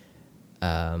her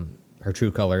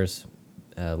true colors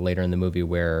later in the movie,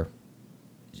 where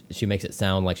she makes it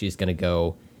sound like she's going to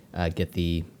go get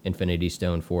the Infinity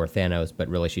Stone for Thanos, but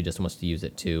really she just wants to use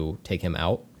it to take him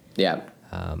out. Yeah.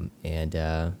 And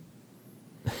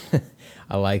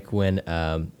I like when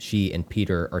she and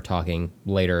Peter are talking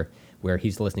later, where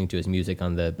he's listening to his music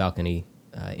on the balcony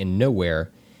in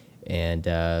Nowhere,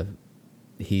 and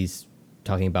he's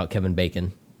talking about Kevin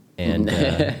Bacon, and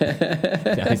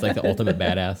how he's like the ultimate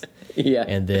badass. Yeah.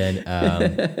 And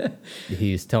then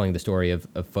he's telling the story of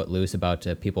Footloose about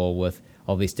people with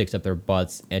all these sticks up their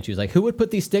butts, and she was like, "Who would put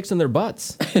these sticks in their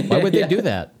butts? Why would they do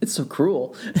that?" It's so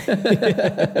cruel. Yeah,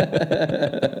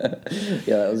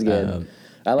 that was good.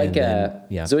 I like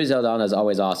yeah. Zoe Saldana is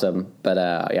always awesome, but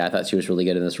yeah, I thought she was really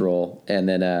good in this role. And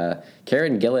then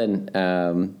Karen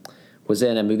Gillan was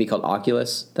in a movie called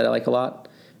Oculus that I like a lot.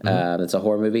 It's a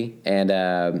horror movie, and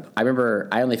I remember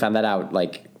I only found that out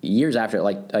like years after,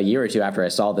 like a year or two after I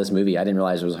saw this movie. I didn't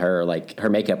realize it was her. Like her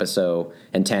makeup is so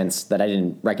intense that I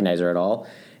didn't recognize her at all.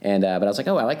 And but I was like,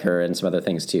 oh, I like her and some other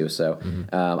things too. So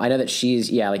I know that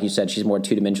she's, yeah, like you said, she's more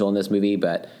two-dimensional in this movie.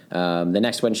 But the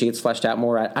next one, she gets fleshed out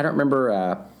more. I don't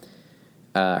remember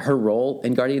her role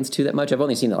in Guardians 2 that much. I've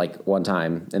only seen it like one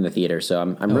time in the theater. So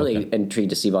I'm really intrigued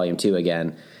to see Volume 2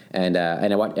 again. And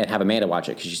have Amanda watch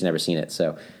it because she's never seen it.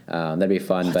 So that'd be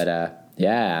fun. But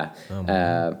yeah.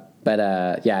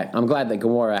 Yeah, I'm glad that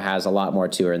Gamora has a lot more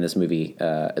to her in this movie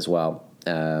as well.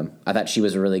 I thought she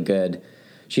was really good.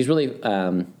 She's really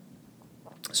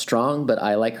strong, but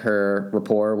I like her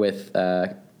rapport with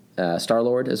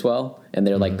Star-Lord as well. And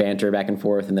they're like banter back and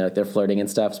forth, and they're flirting and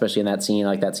stuff, especially in that scene. I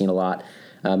like that scene a lot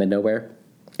in Nowhere.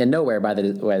 And Nowhere, by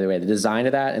the way, the design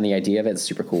of that and the idea of it is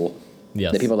super cool.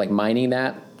 Yes. The people are like mining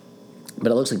that, but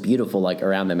it looks like beautiful like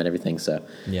around them and everything. So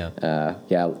Yeah.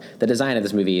 yeah, the design of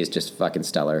this movie is just fucking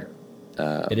stellar.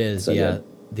 It is, so yeah.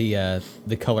 good.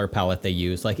 The color palette they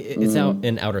use, like it's out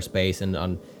in outer space, and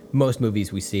on most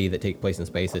movies we see that take place in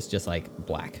space, it's just like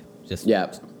black, just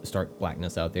Yeah. stark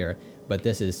blackness out there. but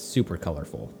this is super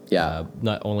colorful. Yeah.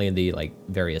 Not only in the like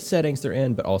various settings they're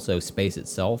in, but also space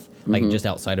itself. Like just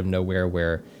outside of nowhere,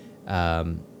 where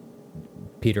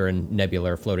Peter and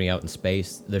Nebula are floating out in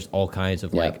space. There's all kinds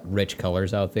of like rich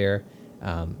colors out there.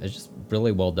 It's just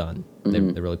really well done. They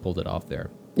really pulled it off there.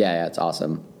 Yeah, it's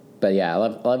awesome. But yeah, I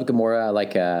love Gamora.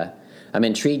 Like, I'm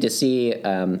intrigued to see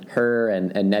her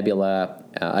and Nebula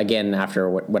again after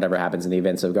whatever happens in the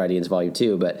events of Guardians Volume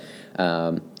 2, but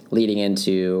leading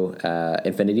into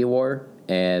Infinity War,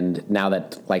 and now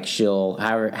that like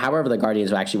however the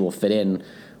Guardians actually will fit in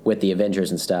with the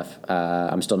Avengers and stuff,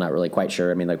 I'm still not really quite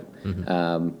sure. I mean, like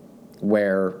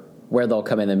where they'll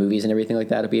come in the movies and everything like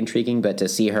that would be intriguing, but to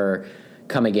see her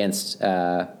come against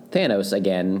Thanos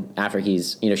again after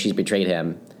she's betrayed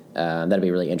him, that'd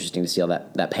be really interesting to see all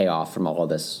that payoff from all of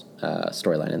this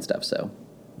storyline and stuff. So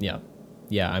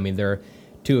yeah, I mean, they're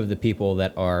two of the people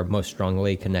that are most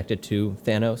strongly connected to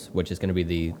Thanos, which is going to be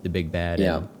the big bad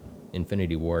in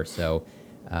Infinity War. So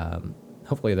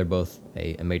hopefully they're both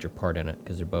a major part in it,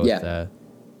 because they're both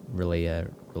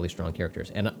really strong characters.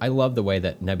 And I love the way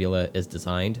that Nebula is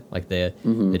designed, like the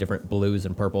different blues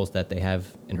and purples that they have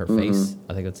in her face.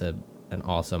 I think that's an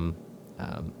awesome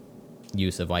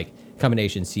use of like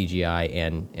combination CGI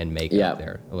and makeup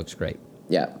there. It looks great.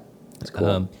 Yeah, that's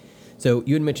cool. So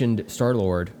you had mentioned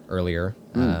Star-Lord earlier.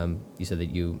 You said that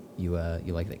you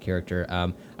like that character.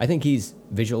 I think he's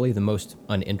visually the most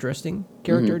uninteresting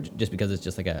character, just because it's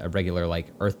just like a regular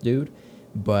like Earth dude.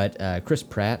 But Chris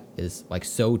Pratt is like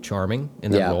so charming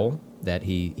in that role that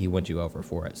he wins you over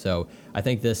for it. So I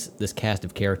think this cast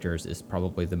of characters is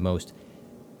probably the most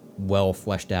well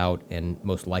fleshed out and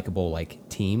most likable like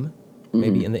team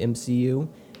maybe in the MCU.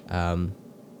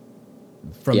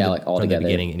 From the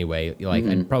beginning anyway. Like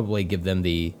I'd probably give them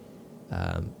the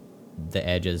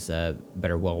edge as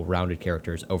better well-rounded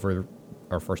characters over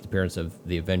our first appearance of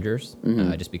the Avengers,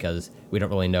 just because we don't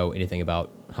really know anything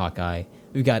about Hawkeye.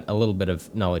 We've got a little bit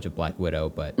of knowledge of Black Widow,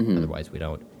 but otherwise we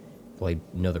don't really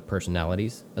know their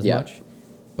personalities as much.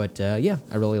 But I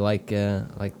really like the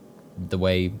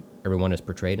way everyone is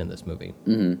portrayed in this movie.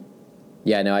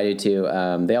 Yeah, no, I do too.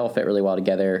 They all fit really well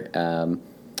together.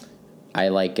 I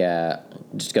like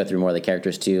just go through more of the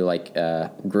characters too, like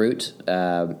Groot.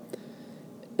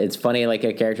 It's funny, like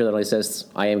a character that only says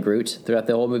 "I am Groot" throughout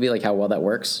the whole movie, like how well that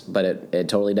works, but it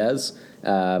totally does.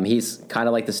 He's kind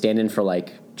of like the stand-in for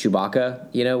like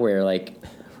Chewbacca, where like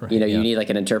you need like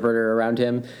an interpreter around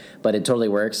him, but it totally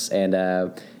works,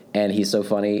 and he's so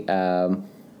funny.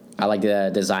 I like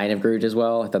the design of Groot as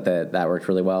well. I thought that worked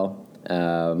really well.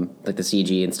 Like the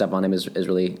CG and stuff on him is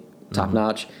really top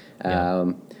notch.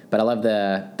 But I love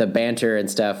the banter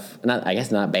and stuff. Not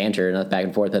banter, not back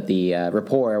and forth, but the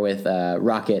rapport with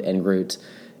Rocket and Groot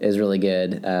is really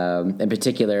good. In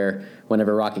particular,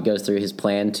 whenever Rocket goes through his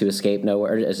plan to escape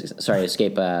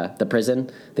the prison,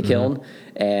 the kiln,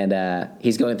 and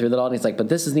he's going through it all, and he's like, "But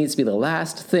this needs to be the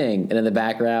last thing." And in the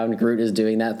background, Groot is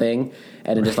doing that thing,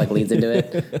 and it just like leads into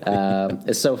it.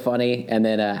 It's so funny. And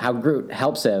then how Groot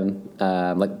helps him,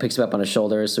 like picks him up on his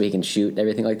shoulders so he can shoot and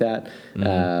everything like that.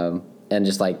 And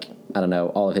just like, I don't know,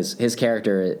 all of his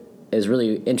character is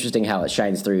really interesting how it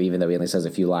shines through, even though he only says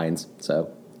a few lines. So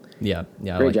yeah,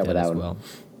 great I like job that with that as one. well.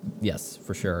 Yes,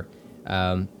 for sure.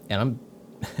 And I'm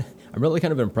I'm really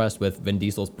kind of impressed with Vin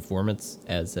Diesel's performance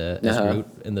as Groot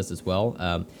in this as well.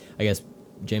 I guess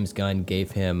James Gunn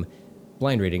gave him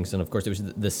blind readings, and of course it was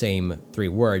the same 3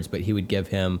 words, but he would give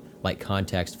him like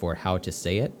context for how to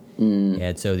say it,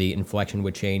 and so the inflection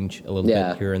would change a little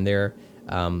bit here and there.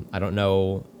 I don't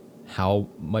know how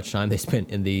much time they spent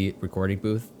in the recording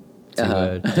booth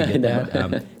to get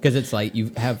that, because it's like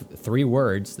you have 3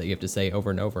 words that you have to say over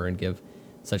and over and give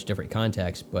such different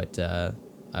context, but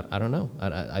I don't know.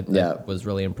 I was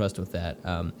really impressed with that.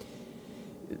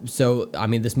 So, I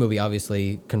mean, this movie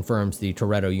obviously confirms the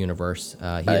Toretto universe.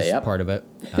 He is part of it.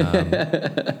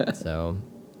 So,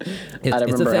 I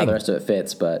don't remember how the rest of it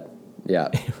fits, but yeah.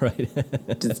 Right.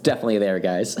 It's definitely there,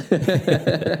 guys.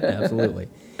 Absolutely.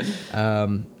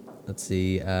 Let's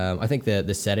see. I think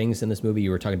the settings in this movie,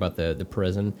 you were talking about the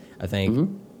prison. I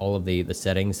think all of the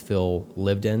settings feel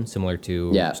lived in, similar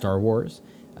to Star Wars.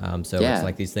 It's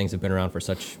like these things have been around for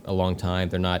such a long time.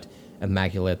 They're not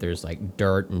immaculate. There's like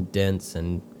dirt and dents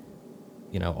and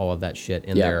all of that shit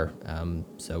in there.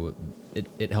 So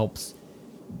it helps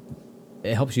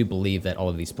you believe that all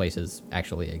of these places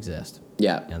actually exist.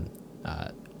 Yeah, and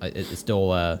it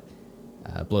still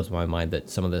blows my mind that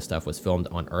some of this stuff was filmed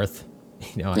on Earth.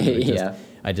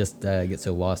 I just get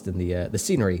so lost in the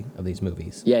scenery of these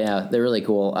movies. Yeah, they're really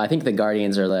cool. I think the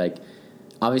Guardians are like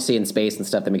obviously in space and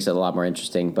stuff that makes it a lot more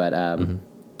interesting, but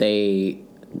they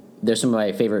there's some of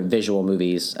my favorite visual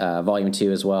movies. Volume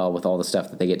 2 as well, with all the stuff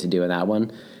that they get to do in that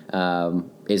one,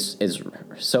 is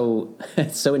so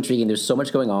it's so intriguing. There's so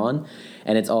much going on,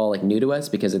 and it's all like new to us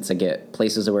because it's like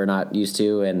places that we're not used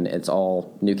to, and it's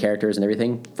all new characters and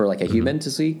everything for like a human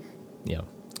to see. Yeah.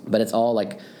 But it's all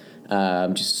like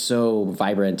just so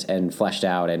vibrant and fleshed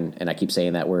out, and I keep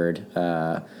saying that word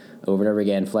over and over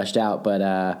again, fleshed out.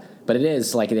 But it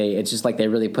is like it's just like they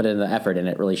really put in the effort, and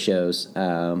it really shows.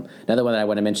 Another one that I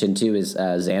want to mention too is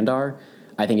Xandar.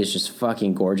 I think it's just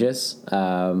fucking gorgeous.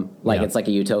 It's like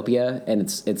a utopia, and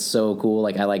it's so cool.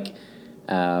 Like I like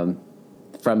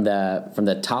from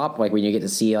the top, like when you get to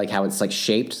see like how it's like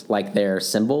shaped, like their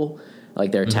symbol.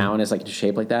 Like their town is like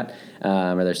shaped like that,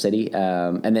 or their city,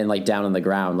 and then like down on the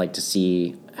ground, like to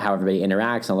see how everybody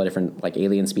interacts, all the different like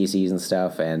alien species and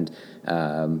stuff, and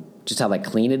just how like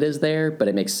clean it is there. But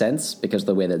it makes sense because of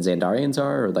the way that Xandarians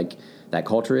are, or like that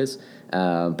culture is.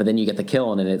 But then you get the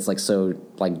kiln, and it's like so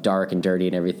like dark and dirty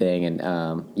and everything, and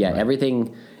right.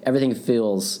 everything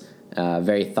feels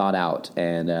very thought out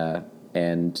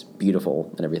and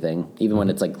beautiful and everything. Even when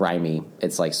it's like grimy,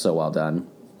 it's like so well done.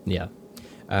 Yeah.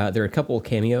 There are a couple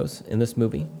cameos in this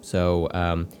movie. So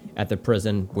at the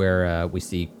prison where we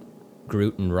see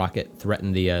Groot and Rocket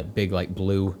threaten the big like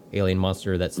blue alien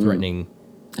monster that's threatening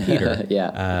Peter.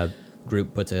 Yeah.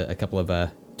 Groot puts a couple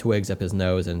of twigs up his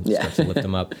nose and starts to lift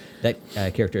him up. That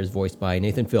character is voiced by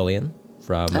Nathan Fillion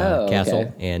from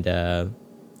Castle and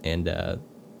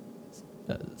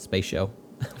Space Show.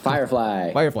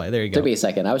 Firefly. There you go. Took me a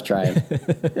second. I was trying.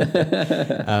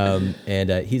 And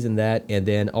he's in that. And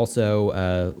then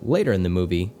also later in the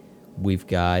movie, we've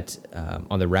got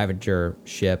on the Ravager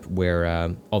ship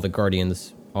where all the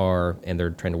Guardians are, and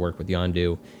they're trying to work with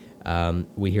Yondu.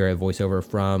 We hear a voiceover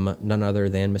from none other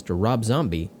than Mr. Rob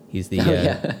Zombie. He's the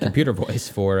computer voice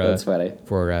for That's funny.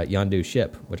 For Yondu's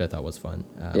ship, which I thought was fun.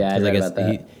 I read about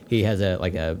that. He has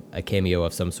a cameo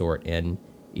of some sort in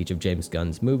each of James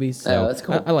Gunn's movies. So that's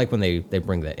cool. I like when they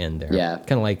bring that in there. Yeah.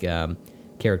 Kind of like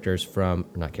actors from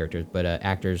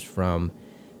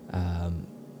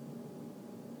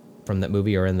that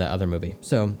movie or in the other movie.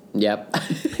 So Yep.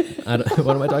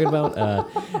 what am I talking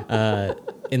about?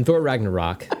 In Thor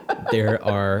Ragnarok, there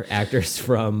are actors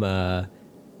from what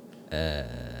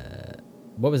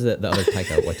was the other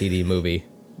Taika Waititi movie?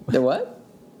 The what?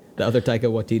 The other Taika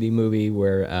Waititi movie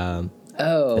where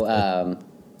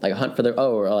like Hunt for the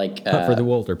Hunt for the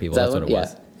Wilder People. That's what it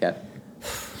was. Yeah.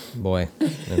 Boy,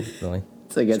 really.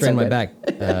 It's a good strained my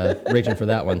subject. back reaching for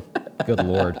that one. Good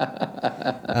Lord.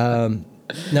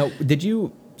 Now, did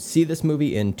you see this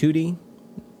movie in 2D?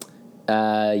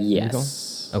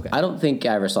 Yes. Okay. I don't think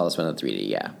I ever saw this one in 3D.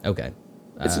 Yeah. Okay.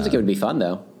 It seems like it would be fun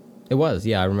though. It was.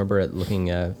 Yeah, I remember it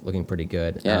looking pretty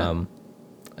good. Yeah.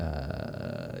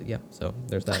 Yeah. So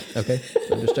there's that. Okay.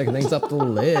 So I'm just checking things up the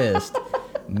list.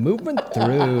 Moving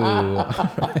through. What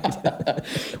if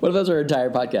that was our entire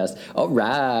podcast? All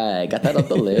right, got that off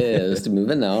the list.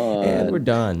 Moving on. And we're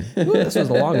done. Ooh, this was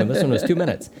a long one. This one was 2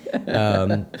 minutes.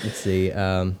 Let's see.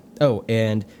 And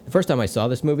the first time I saw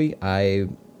this movie, I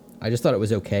just thought it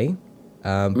was okay.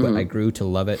 But I grew to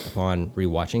love it upon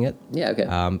rewatching it. Yeah, okay.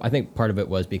 I think part of it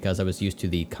was because I was used to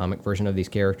the comic version of these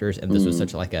characters, and this was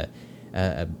such like a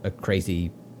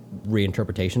crazy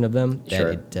reinterpretation of them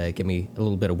that it gave me a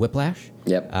little bit of whiplash.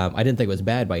 Yep. I didn't think it was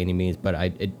bad by any means, but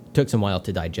it took some while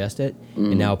to digest it,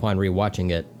 and now upon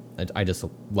rewatching it, I just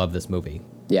love this movie.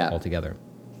 Altogether.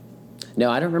 No,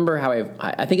 I don't remember how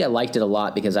I think I liked it a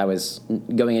lot because I was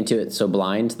going into it so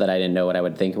blind that I didn't know what I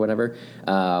would think or whatever.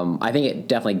 I think it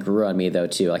definitely grew on me though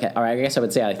too. Like, or I guess I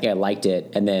would say I think I liked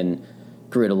it and then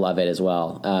grew to love it as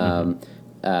well.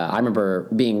 I remember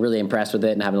being really impressed with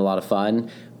it and having a lot of fun,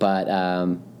 but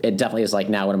it definitely is like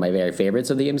now one of my very favorites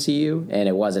of the MCU, and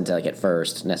it wasn't like at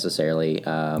first necessarily.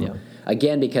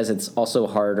 Again, because it's also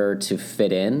harder to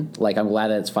fit in. Like, I'm glad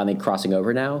that it's finally crossing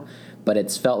over now, but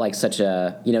it's felt like such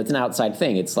a, it's an outside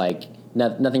thing. It's like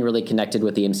nothing really connected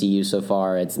with the MCU so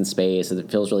far. It's in space. It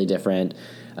feels really different.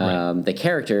 The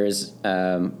characters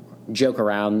joke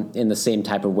around in the same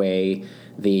type of way.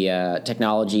 The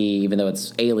technology, even though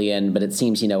it's alien, but it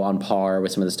seems, on par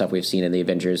with some of the stuff we've seen in the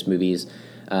Avengers movies,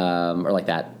 or like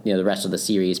that, the rest of the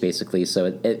series, basically. So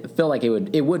it felt like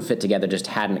it would fit together, just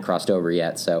hadn't crossed over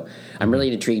yet. So I'm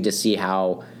really intrigued to see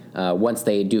how, once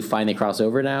they do finally cross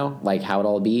over now, like how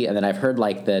it'll be. And then I've heard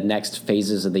like the next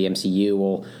phases of the MCU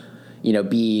will,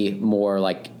 be more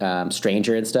like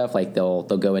Stranger and stuff. Like they'll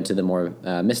go into the more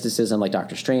mysticism, like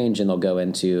Doctor Strange, and they'll go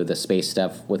into the space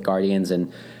stuff with Guardians,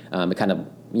 and it kind of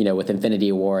with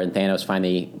Infinity War and Thanos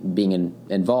finally being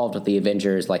involved with the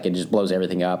Avengers, like it just blows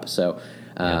everything up. So.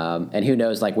 And who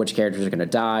knows, like which characters are going to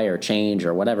die or change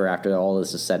or whatever after all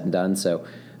this is said and done. So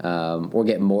we'll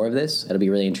get more of this. It'll be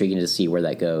really intriguing to see where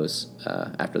that goes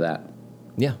after that.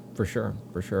 Yeah, for sure.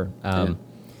 I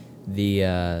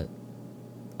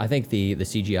think the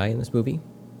CGI in this movie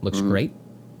looks great.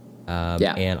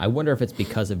 And I wonder if it's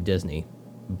because of Disney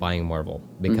buying Marvel,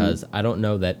 because I don't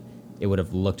know that it would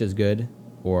have looked as good,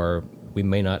 or we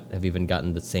may not have even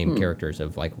gotten the same characters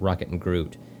of like Rocket and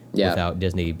Groot. Without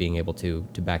Disney being able to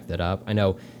back that up. I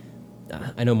know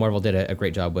Marvel did a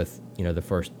great job with the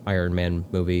first Iron Man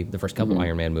movie, the first couple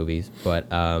Iron Man movies, but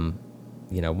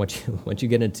once you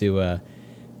get into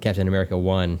Captain America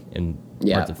 1 and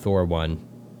parts of Thor 1,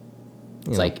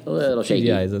 it's like a little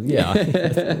shaky.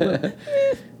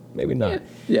 Maybe not.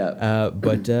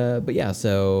 But yeah.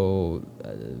 So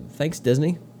thanks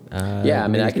Disney. I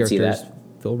mean, I can see that.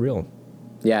 Feel real.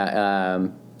 Yeah.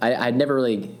 I'd never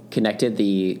really connected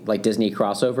the like Disney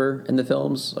crossover in the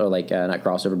films, or like not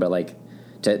crossover, but like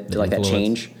to like that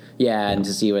change, and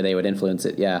to see where they would influence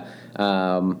it,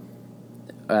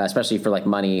 especially for like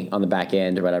money on the back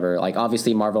end or whatever. Like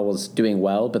obviously Marvel was doing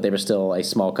well, but they were still a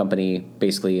small company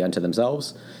basically unto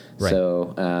themselves. Right.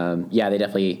 So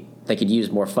they could use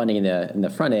more funding in the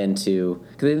front end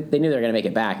because they knew they were going to make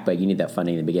it back, but you need that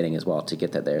funding in the beginning as well to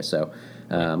get that there. So.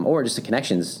 Or just the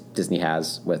connections Disney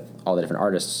has with all the different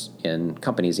artists and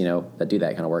companies, that do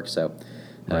that kind of work. So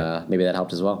maybe that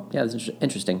helped as well. Yeah, it's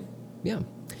interesting. Yeah.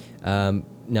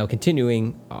 Now,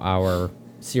 continuing our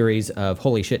series of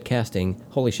holy shit casting,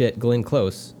 holy shit, Glenn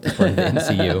Close is part of the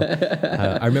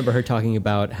MCU. I remember her talking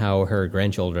about how her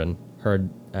grandchildren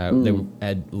they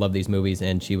had loved these movies,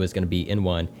 and she was going to be in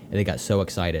one, and they got so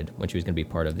excited when she was going to be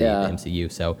part of the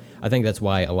MCU. So I think that's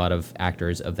why a lot of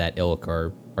actors of that ilk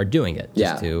are doing it,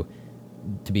 just to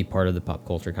be part of the pop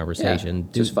culture conversation.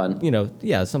 Just fun.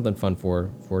 Something fun for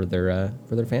their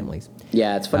families.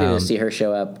 Yeah, it's funny to see her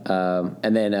show up.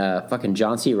 And then fucking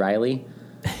John C. Reilly.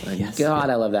 Yes. God,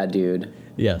 I love that dude.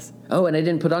 Yes. Oh, and I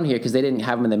didn't put on here because they didn't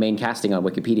have him in the main casting on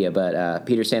Wikipedia, but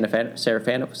Peter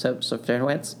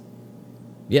Serafinowicz.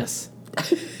 Yes.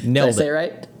 Nailed it. Did I say it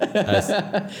right?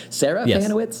 Sarah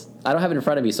Fanowitz? I don't have it in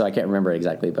front of me, so I can't remember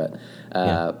exactly, but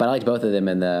I liked both of them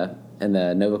in the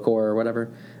Nova Corps or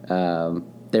whatever.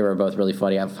 They were both really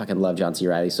funny. I fucking love John C.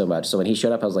 Reilly so much. So when he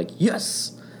showed up, I was like,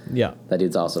 yes! Yeah. That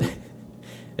dude's awesome.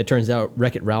 It turns out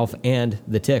Wreck-It Ralph and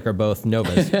The Tick are both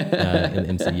Novas in the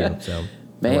MCU. So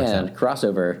man,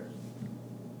 crossover.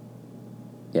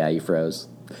 Yeah, you froze.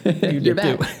 You're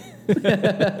back.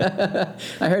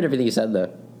 I heard everything you said,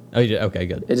 though. Oh, you did? Okay,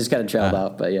 good. It just kind of trailed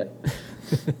out, but yeah.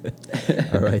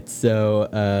 All right, so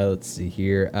let's see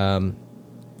here.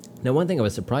 Now, one thing I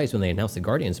was surprised when they announced the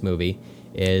Guardians movie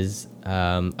is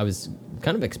I was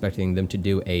kind of expecting them to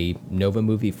do a Nova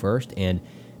movie first, and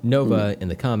Nova in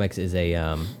the comics is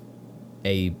a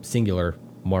singular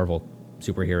Marvel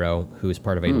superhero who is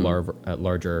part of a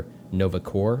larger Nova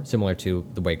Corps, similar to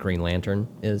the way Green Lantern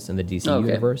is in the DC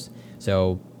universe.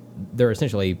 So they're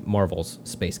essentially Marvel's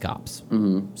space cops.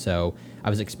 So I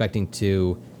was expecting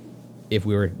if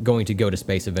we were going to go to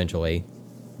space eventually,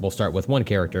 we'll start with one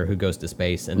character who goes to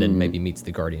space and then maybe meets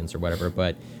the Guardians or whatever.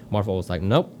 But Marvel was like,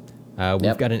 nope,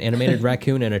 we've got an animated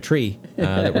raccoon and a tree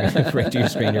that we're going to bring to your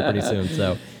screen here pretty soon.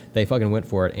 So they fucking went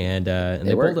for it, and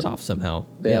they pulled it off somehow.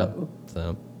 Yeah.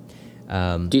 So,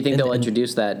 do you think they'll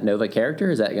introduce that Nova character?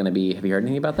 Is that going to be? Have you heard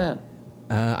anything about that?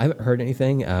 I haven't heard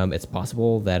anything. It's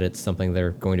possible that it's something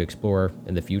they're going to explore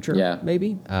in the future. Yeah.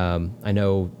 Maybe. I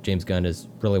know James Gunn is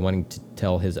really wanting to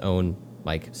tell his own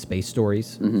space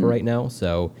stories for right now.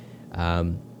 So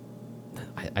I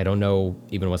don't know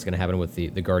even what's going to happen with the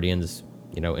Guardians.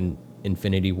 In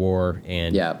Infinity War,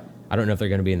 and I don't know if they're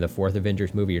going to be in the fourth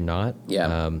Avengers movie or not.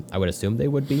 Yeah. I would assume they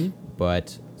would be,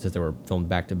 but since they were filmed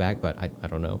back to back, but I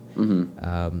don't know.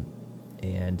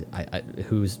 And I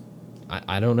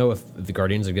don't know if the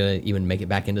Guardians are going to even make it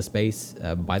back into space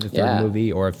by the third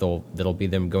movie, or if that'll be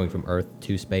them going from Earth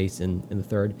to space in the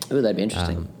third. Ooh, that'd be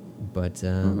interesting. But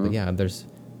yeah, there's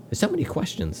so many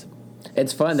questions.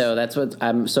 It's fun though. That's what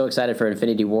I'm so excited for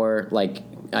Infinity War.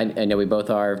 I know we both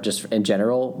are just in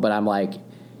general, but I'm like,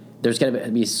 there's going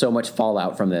to be so much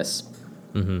fallout from this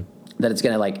that it's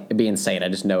going to be insane. I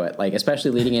just know it.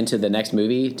 Especially leading into the next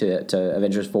movie to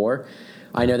Avengers 4.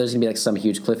 I know there's going to be some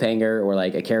huge cliffhanger, or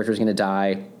a character's going to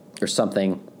die or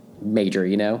something major,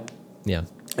 Yeah.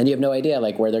 And you have no idea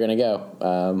where they're going to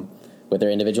go. with their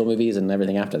individual movies and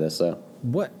everything after this. So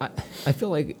What I feel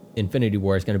like Infinity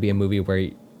War is going to be a movie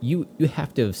where you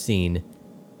have to have seen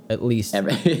at least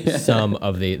some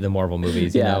of the Marvel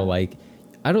movies. You Yeah. know, like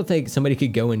I don't think somebody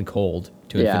could go in cold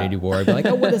to Yeah. Infinity War and be like,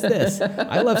 oh, what is this?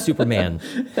 I love Superman.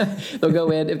 they'll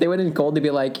go in, if they went in cold, they'd be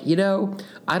like, you know,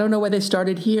 I don't know why they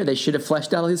started here. They should have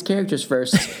fleshed out all these characters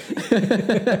first.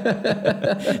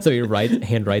 So he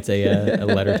hand writes a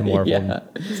letter to Marvel Yeah.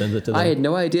 and sends it to them. I had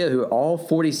no idea who all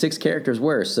 46 characters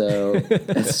were, so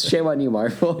shame on you,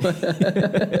 Marvel.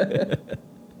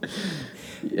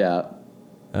 Yeah.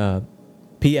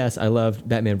 P.S. I loved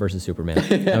Batman versus Superman.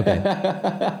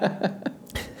 Okay.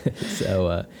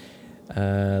 So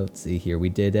let's see here. We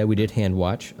did Hand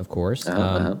Watch, of course.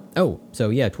 Oh, so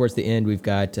yeah, towards the end we've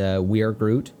got We Are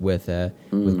Groot with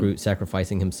Groot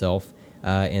sacrificing himself,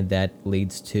 and that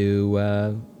leads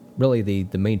to really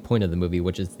the main point of the movie,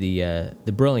 which is the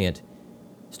brilliant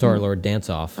Star-Lord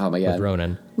dance-off Oh my with God.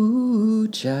 Ronan. Ooh,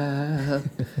 child.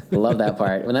 Love that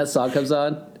part. When that song comes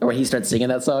on, or when he starts singing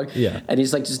that song, Yeah. and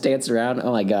he's like just dancing around.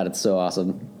 Oh my God, it's so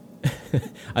awesome.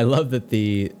 I love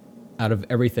that out of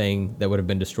everything that would have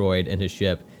been destroyed in his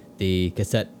ship, the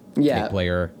cassette Yeah. tape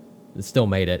player still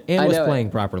made it and I was know it. playing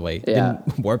properly. Yeah.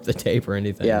 Didn't warp the tape or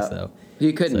anything. Yeah. So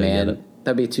You couldn't, so, yeah, man.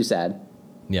 That'd be too sad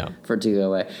yeah. for it to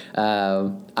go away.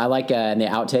 I like in the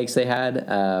outtakes they had,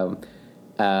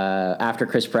 after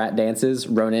Chris Pratt dances,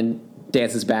 Ronan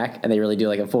dances back, and they really do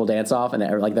like a full dance off, and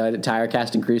like the entire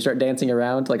cast and crew start dancing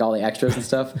around, like all the extras and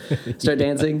stuff start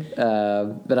dancing.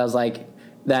 But I was like,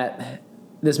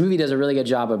 this movie does a really good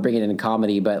job of bringing in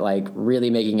comedy, but like really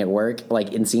making it work,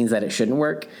 like in scenes that it shouldn't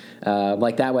work.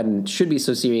 Like that one should be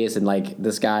so serious, and like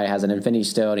this guy has an Infinity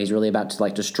Stone. He's really about to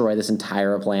like destroy this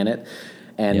entire planet,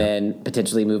 and Yeah. then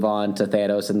potentially move on to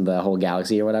Thanos and the whole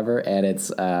galaxy or whatever. And it's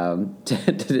to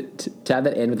have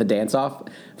that end with a dance off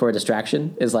for a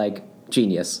distraction is like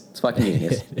genius. It's fucking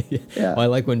genius. Yeah. Well, I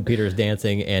like when Peter's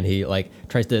dancing and he like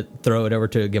tries to throw it over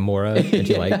to Gamora and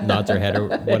she like nods her head or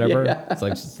whatever. Yeah. It's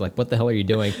like she's like, what the hell are you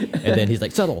doing? And then he's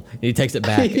like, subtle, and he takes it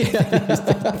back.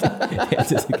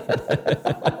 Dances again.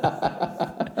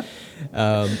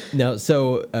 Now,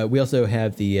 so we also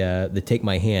have the Take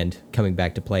My Hand coming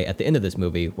back to play at the end of this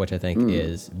movie, which I think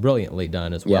is brilliantly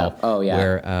done as well. Yeah. Oh, yeah.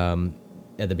 Where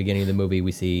at the beginning of the movie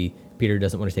we see Peter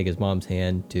doesn't want to take his mom's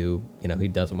hand to, he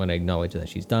doesn't want to acknowledge that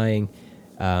she's dying.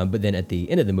 But then at the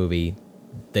end of the movie,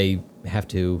 they have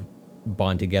to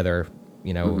bond together,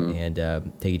 and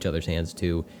take each other's hands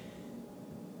to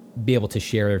be able to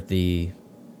share the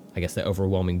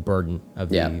overwhelming burden of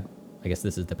the, Yeah. I guess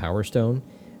this is the Power Stone.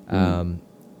 And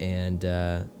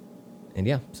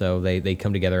yeah, so they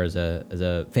come together as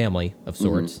a family of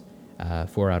sorts,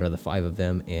 4 out of the 5 of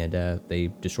them, and they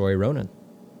destroy Ronan.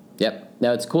 Yep.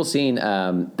 No, it's a cool scene.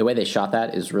 The way they shot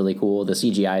that is really cool. The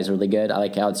CGI is really good. I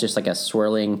like how it's just like a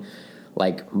swirling,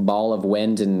 like ball of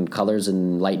wind and colors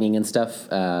and lightning and stuff,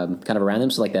 kind of around them.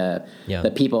 So like the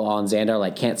people on Xandar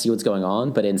like can't see what's going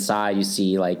on, but inside you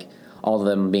see like all of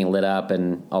them being lit up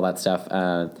and all that stuff.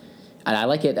 And I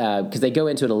like it because they go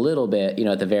into it a little bit,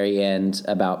 at the very end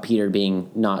about Peter being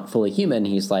not fully human.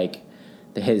 He's like,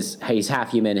 he's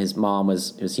half human. His mom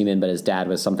was human, but his dad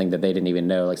was something that they didn't even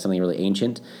know, like something really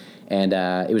ancient. And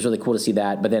it was really cool to see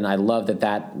that. But then I love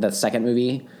that second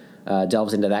movie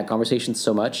delves into that conversation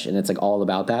so much, and it's like all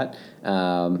about that,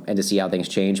 and to see how things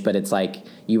change. But it's like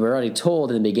you were already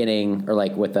told in the beginning, or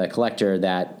like with the Collector,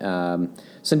 that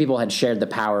some people had shared the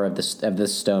power of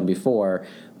this stone before,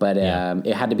 but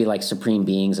it had to be like supreme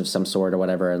beings of some sort or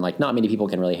whatever, and like not many people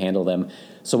can really handle them.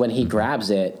 So when he grabs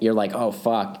it, you're like, oh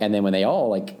fuck! And then when they all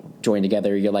like join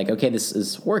together, you're like, okay, this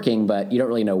is working, but you don't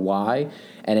really know why.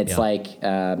 And it's like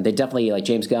they definitely, like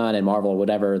James Gunn and Marvel or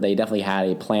whatever, they definitely had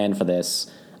a plan for this,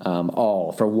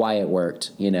 all for why it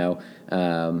worked,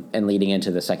 and leading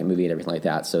into the second movie and everything like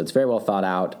that. So it's very well thought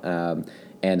out,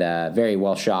 and very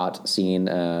well shot scene.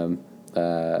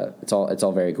 It's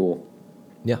all very cool.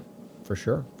 Yeah, for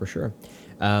sure.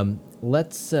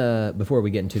 Let's before we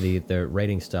get into the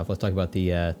rating stuff, let's talk about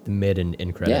the mid and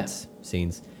end credits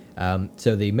scenes.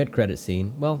 So the mid credit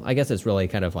scene, well, I guess it's really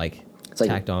kind of like It's like,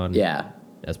 tacked on,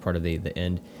 as part of the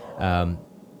end.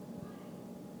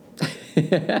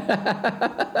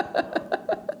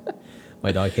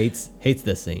 My dog hates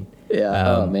this scene.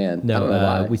 Yeah. Oh man. No, I don't know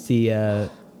why.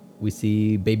 we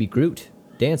see Baby Groot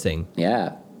dancing.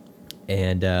 Yeah.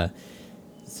 And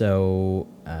so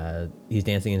he's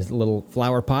dancing in his little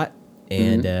flower pot,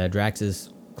 and Drax is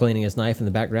cleaning his knife in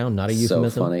the background. Not a euphemism.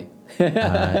 So funny. Baby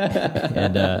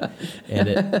That'd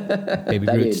be a Groot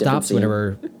different stops scene.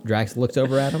 whenever Drax looks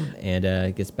over at him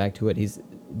and gets back to it. He's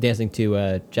dancing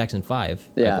to Jackson 5,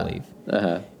 I believe.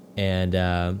 And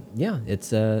yeah,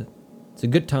 it's a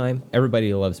good time.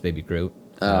 Everybody loves Baby Groot.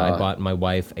 I bought my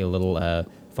wife a little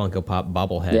Funko Pop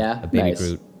bobblehead of Baby nice.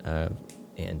 Groot,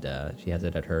 and she has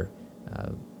it at her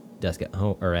desk at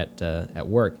home or at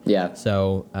work. Yeah.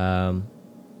 So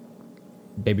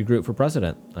Baby Groot for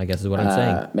president, I guess is what I'm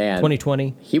saying. Man,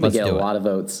 2020. He would let's get a do it. lot of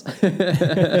votes.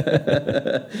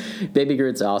 Baby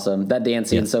Groot's awesome. That dance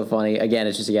scene's so funny. Again,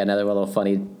 it's just another little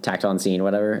funny tacked on scene,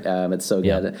 whatever. It's so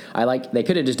good. Yeah. They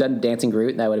could have just done Dancing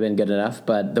Groot and that would have been good enough,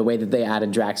 but the way that they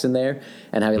added Drax in there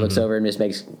and how he looks over and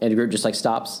Groot just like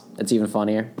stops, it's even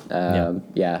funnier.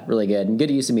 Yeah, really good. And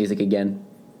good use of music again.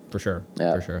 For sure.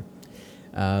 Yeah. For sure.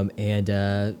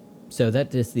 So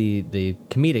that is the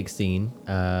comedic scene,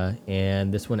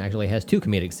 and this one actually has two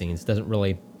comedic scenes. Doesn't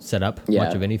really set up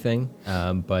much of anything,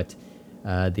 but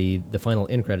the final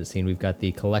end credit scene, we've got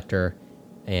the Collector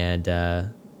and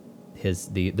the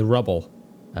rubble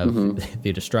of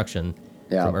the destruction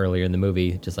from earlier in the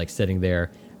movie, just like sitting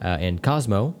there, and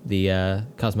Cosmo, the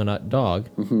cosmonaut dog,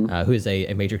 who is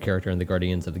a major character in the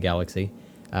Guardians of the Galaxy.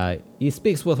 He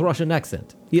speaks with Russian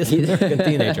accent. He is an American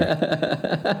teenager.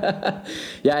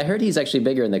 Yeah, I heard he's actually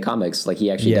bigger in the comics. Like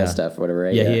he actually does stuff or whatever,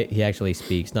 right? Yeah, he actually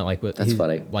speaks. Not like That's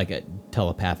funny. Like a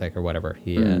telepathic or whatever.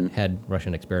 He had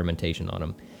Russian experimentation on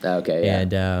him. Okay, yeah.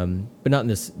 And but not in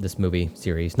this movie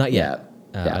series. Not yet.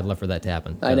 Yeah. I'd love for that to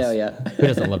happen. I know, 'cause yeah. Who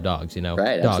doesn't love dogs, you know?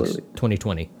 Right, Dogs, absolutely.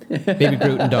 2020. Baby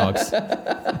Groot and dogs.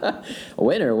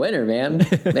 Winner, man.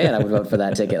 Man, I would vote for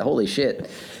that ticket. Holy shit.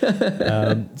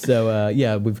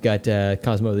 So we've got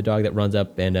Cosmo the dog that runs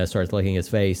up and starts licking his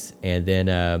face, and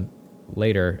then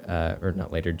later, or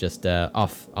not later, just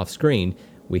off screen,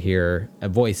 we hear a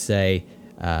voice say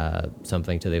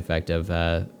something to the effect of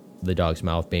the dog's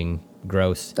mouth being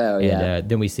gross. Oh, yeah. And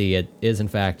then we see it is in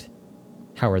fact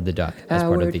Howard the Duck as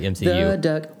part of the MCU. The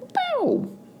Duck. Bow.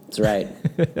 That's right.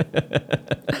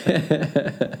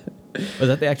 Was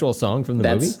that the actual song from the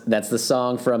movie? That's the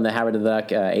song from the Howard the Duck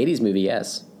 80s movie,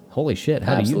 yes. Holy shit!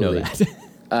 How do you know that?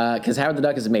 Because Howard the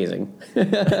Duck is amazing.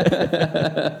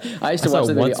 I used to watch saw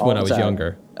that it movie once all when the I was time.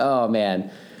 younger. Oh,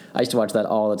 man. I used to watch that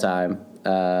all the time.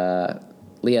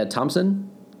 Leah Thompson?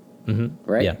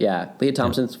 Right? Yeah. Leah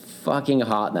Thompson's fucking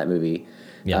hot in that movie.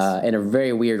 Yes. In a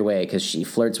very weird way because she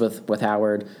flirts with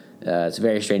Howard. It's a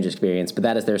very strange experience, but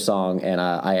that is their song, and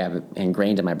I have it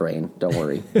ingrained in my brain. Don't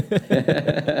worry.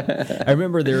 I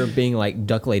remember there being like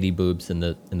duck lady boobs in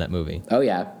that movie. Oh,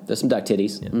 yeah. There's some duck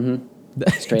titties.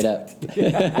 Straight up.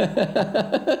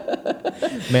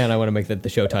 Man, I want to make that the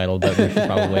show title, but we should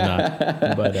probably not.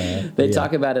 But They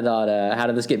talk about it on How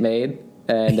Did This Get Made?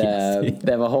 And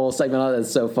they have a whole segment on it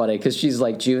that's so funny because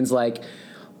June's like,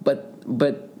 but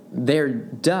they're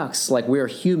ducks, like we're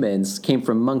humans, came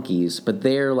from monkeys, but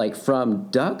they're like from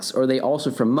ducks, or are they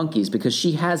also from monkeys? Because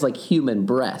she has like human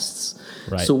breasts.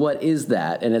 Right. So what is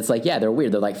that? And it's like, yeah, they're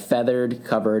weird. They're like feathered,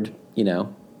 covered,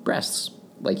 breasts,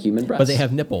 like human breasts. But they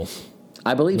have nipples.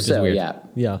 I believe Which is so, weird. yeah.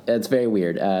 Yeah. It's very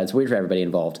weird. It's weird for everybody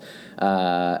involved.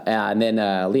 And then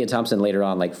Leah Thompson later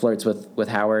on like flirts with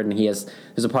Howard, and there's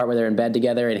a part where they're in bed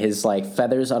together, and his like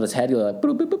feathers on his head go like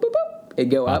boop, boop, boop, boop, boop, and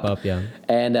go up. Yeah.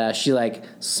 And she like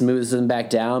smooths them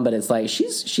back down, but it's like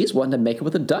she's wanting to make it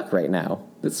with a duck right now.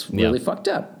 It's really fucked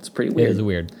up. It's pretty weird. It is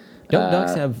weird. Don't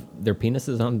ducks have their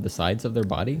penises on the sides of their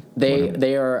body?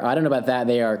 They are. I don't know about that.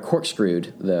 They are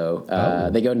corkscrewed though.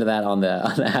 They go into that on the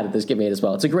How Did This Get Made as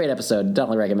well. It's a great episode.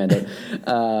 Definitely recommend it.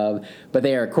 But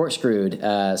they are corkscrewed,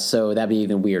 so that'd be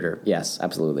even weirder. Yes,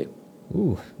 absolutely.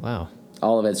 Ooh, wow.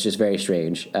 All of it's just very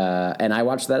strange. And I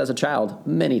watched that as a child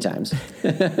many times.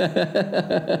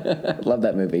 Love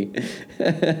that movie.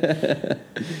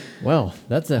 Well,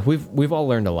 that's we've all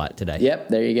learned a lot today. Yep,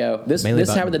 there you go. This Mainly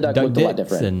about Howard the Duck duck looked a lot dicks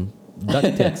different. and duck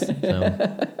tits.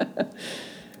 So.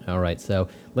 All right, so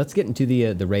let's get into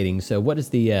the ratings. So what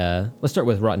is let's start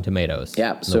with Rotten Tomatoes.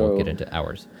 Yeah, and then so we'll get into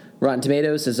ours. Rotten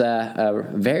Tomatoes is a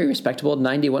very respectable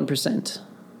 91%.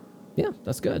 Yeah,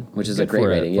 that's good. Which is Good a great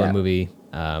rating, for yeah. a movie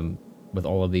with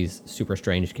all of these super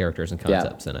strange characters and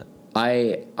concepts in it.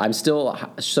 I'm still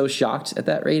so shocked at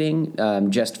that rating,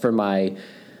 just for my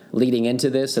leading into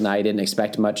this, and I didn't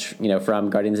expect much,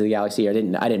 from Guardians of the Galaxy. I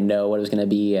didn't know what it was going to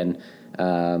be, and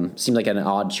seemed like an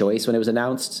odd choice when it was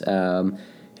announced. Man,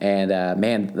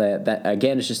 that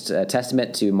again is just a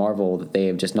testament to Marvel that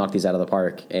they've just knocked these out of the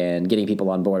park and getting people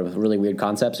on board with really weird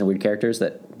concepts and weird characters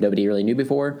that nobody really knew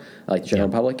before, like the general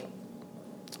public.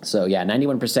 So yeah,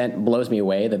 91% blows me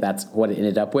away that that's what it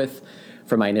ended up with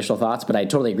for my initial thoughts, but I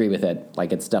totally agree with it.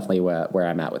 Like it's definitely where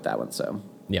I'm at with that one. So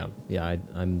Yeah,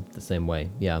 I'm the same way.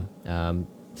 Yeah,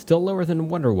 still lower than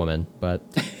Wonder Woman, but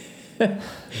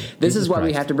This is why we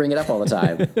Christ. have to bring it up all the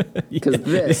time. Because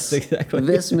yes, exactly.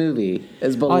 this movie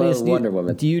is below Audience, Wonder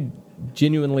Woman. Do you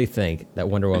genuinely think that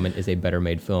Wonder Woman is a better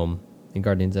made film than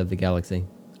Guardians of the Galaxy?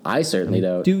 I certainly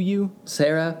don't. Do you?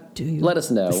 Sarah, Do you? let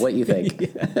us know what you think.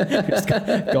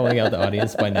 Calling out the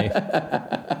audience by name.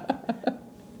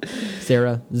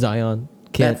 Sarah, Zion,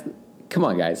 Kent, Come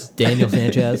on, guys. Daniel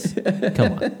Sanchez.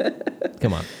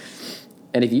 Come on.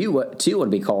 And if you too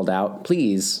want to be called out,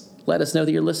 please let us know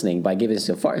that you're listening by giving us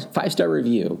a 5-star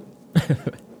review.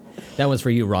 That one's for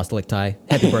you, Ross Lichtai.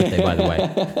 Happy birthday, by the way.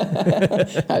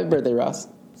 Happy birthday, Ross.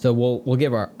 So we'll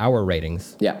give our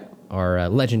ratings. Yeah. Our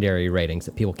legendary ratings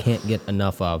that people can't get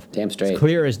enough of. Damn straight. It's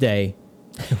clear as day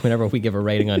whenever we give a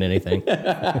rating on anything.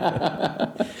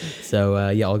 So,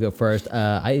 I'll go first.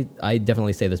 I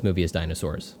definitely say this movie is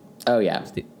dinosaurs. Oh, yeah.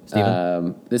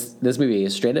 Steven? This movie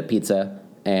is straight up pizza,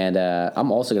 and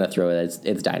I'm also going to throw it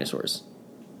it's dinosaurs.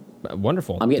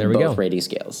 Wonderful. I'm getting there we both go. rating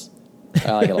scales.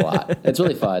 I like it a lot. It's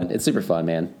really fun. It's super fun,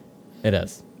 man. It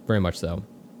is. Very much so.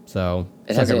 So, It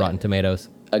it's has like a a- Rotten Tomatoes.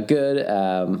 A good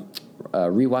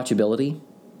rewatchability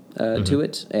to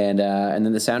it, and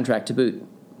then the soundtrack to boot.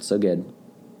 So good.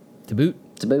 To boot,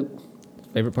 To boot.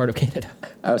 favorite part of Canada.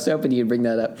 I was hoping you'd bring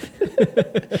that up.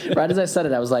 Right as I said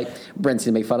it, I was like, Brent's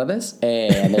going to make fun of this.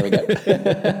 And there we go.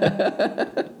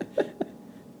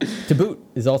 To boot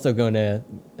is also going to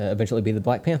eventually be the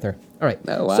Black Panther. All right.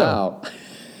 Oh, So, wow.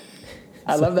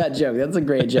 I love that joke. That's a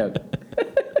great joke.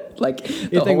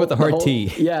 Like Your thing with the hard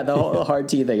T. Yeah, the whole hard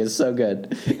T thing is so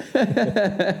good.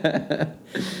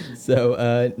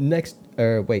 next,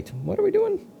 or wait, what are we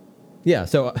doing? Yeah,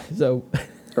 so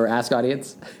Or ask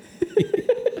audience.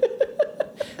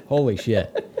 holy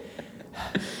shit.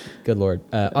 Good Lord.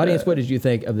 Audience, what did you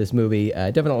think of this movie?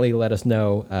 Definitely let us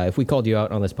know. If we called you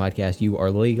out on this podcast, you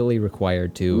are legally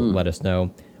required to let us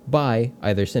know by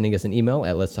either sending us an email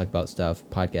at let's talk about stuff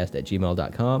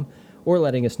podcast@gmail.com or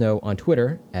letting us know on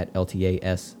Twitter at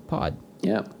LTASpod.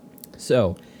 Yeah.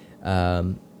 So,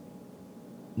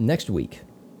 next week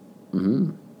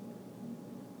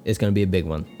is going to be a big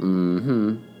one.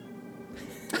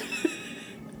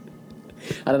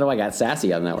 I don't know why I got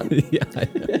sassy on that one. Yeah,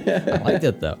 I liked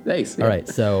it though. Thanks. All right,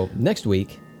 so next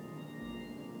week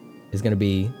is going to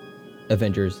be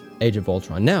Avengers: Age of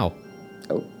Ultron. Now,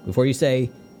 Oh, before you say,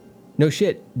 "No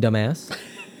shit, dumbass," I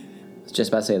was just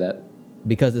about to say that.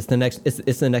 because it's the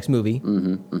next movie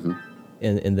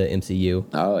in the MCU.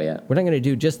 Oh, yeah. We're not going to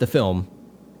do just the film.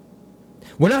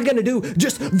 We're not going to do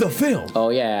just the film. Oh,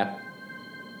 yeah.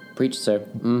 Preach, sir.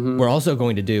 We're also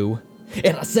going to do,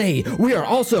 and I say we are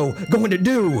also going to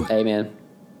do Amen.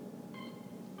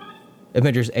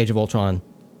 Avengers: Age of Ultron,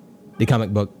 the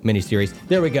comic book miniseries.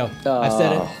 There we go. I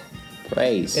said it.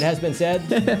 Praise. It has been said.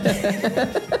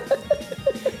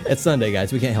 It's Sunday,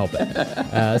 guys. We can't help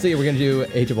it. So yeah, we're going to do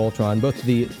Age of Ultron, both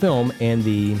the film and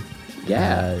the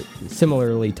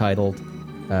similarly titled,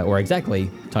 or exactly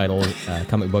titled,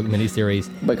 comic book miniseries.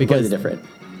 But completely different.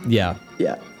 Yeah.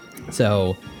 Yeah.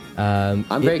 So I'm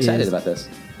very excited about this.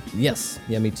 Yes.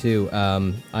 Yeah, me too.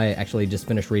 I actually just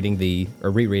finished reading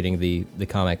rereading the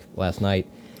comic last night.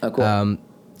 Oh, cool.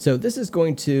 So this is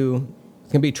going to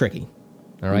be tricky.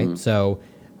 All right. So,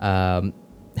 I'm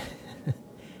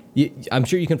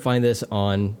sure you can find this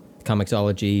on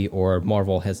Comixology, or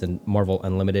Marvel has a Marvel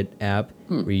Unlimited app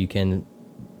where you can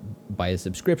buy a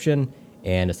subscription,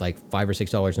 and it's like $5 or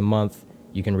 $6 a month.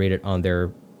 You can read it on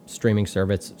their streaming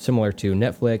service, similar to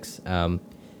Netflix,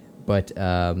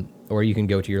 or you can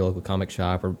go to your local comic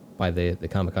shop or buy the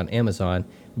comic on Amazon.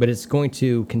 But it's going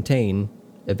to contain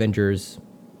Avengers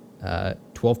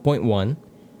 12.1.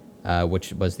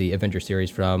 Which was the Avengers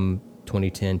series from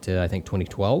 2010 to, I think,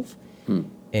 2012.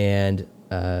 And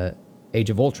Age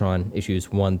of Ultron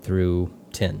issues 1 through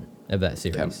 10 of that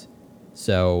series. Okay.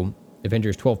 So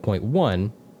Avengers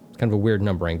 12.1, it's kind of a weird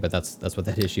numbering, but that's what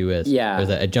that issue is. Yeah. There's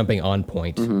a jumping on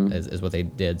point is what they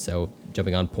did. So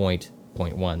jumping on point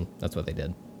 1, that's what they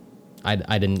did. I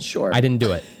didn't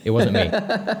do it. It wasn't me.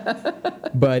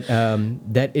 But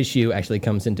that issue actually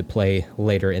comes into play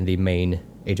later in the main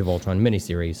Age of Ultron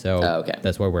miniseries, so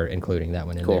that's why we're including that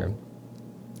one in there.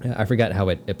 I forgot how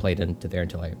it played into there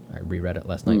until I reread it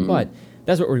last night, but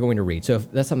that's what we're going to read. So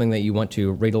if that's something that you want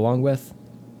to read along with,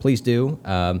 please do.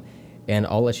 And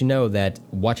I'll let you know that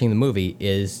watching the movie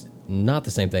is not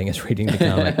the same thing as reading the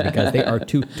comic, because they are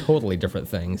two totally different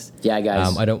things. Yeah,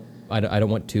 guys. I don't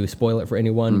want to spoil it for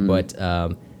anyone, but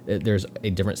there's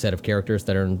a different set of characters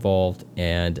that are involved,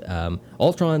 and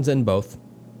Ultron's in both.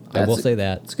 I will say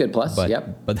that. It's a good plus. But,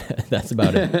 Yep. But that's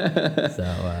about it.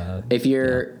 So If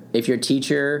your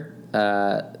teacher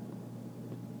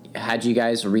had you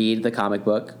guys read the comic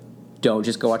book don't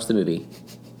just go watch the movie.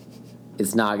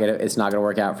 It's not gonna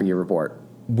work out for your report.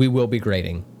 We will be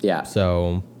grading. Yeah.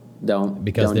 So Don't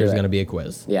there's going to be a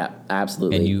quiz. Yeah,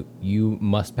 absolutely. And you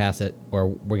must pass it, or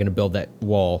we're going to build that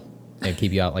wall and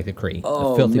keep you out like the Cree.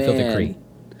 Oh, the filthy, man. filthy Cree.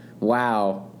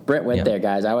 Wow. Brent went there,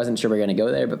 guys. I wasn't sure we were going to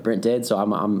go there, but Brent did, so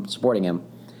I'm supporting him.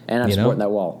 And I'm supporting that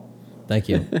wall. Thank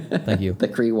you. Thank you. The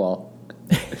Cree wall.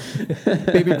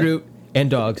 Baby Groot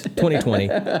and dogs 2020.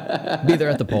 Be there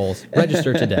at the polls.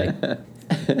 Register today.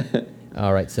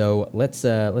 All right, so let's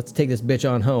take this bitch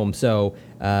on home. So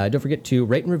don't forget to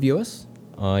rate and review us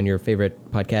on your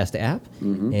favorite podcast app,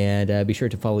 and be sure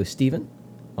to follow Steven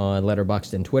on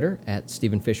Letterboxd and Twitter at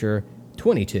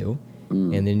StephenFisher22,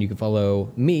 and then you can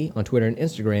follow me on Twitter and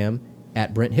Instagram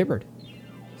at Brent Hibbard.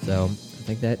 So I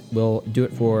think that will do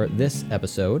it for this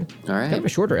episode. All right. Kind of a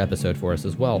shorter episode for us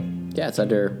as well. Yeah, it's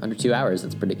under 2 hours.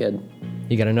 That's pretty good.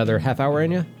 You got another half hour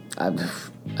in you?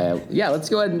 Yeah, let's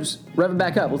go ahead and just rev it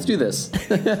back up. Let's do this.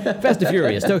 Fast and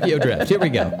Furious, Tokyo Drift. Here we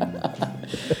go.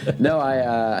 No,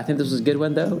 I think this was a good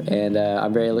one though, and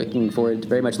I'm very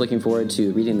much looking forward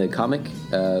to reading the comic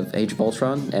of Age of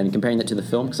Ultron and comparing that to the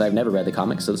film, because I've never read the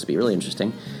comic, so this will be really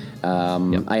interesting. I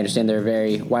understand they're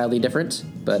very wildly different,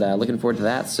 but looking forward to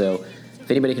that. So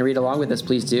if anybody can read along with us,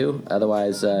 please do.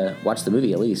 Otherwise, watch the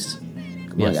movie at least.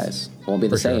 Come on, guys. It won't be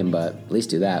the same, but at least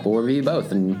do that. We'll review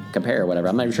both and compare or whatever.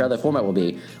 I'm not even sure how the format will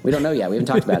be. We don't know yet. We haven't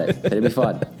talked about it, but it'll be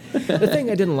fun. The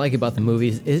thing I didn't like about the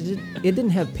movies is it didn't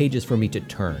have pages for me to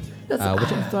turn, which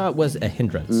I thought was a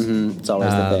hindrance. It's always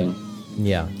the thing.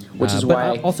 Yeah. Which is but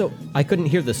why... Also, I couldn't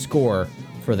hear the score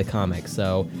for the comic,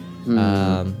 so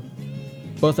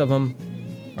both of them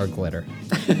are glitter.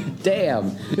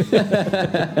 Damn.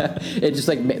 It just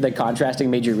like the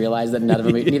contrasting made you realize that neither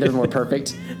of them were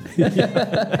perfect. But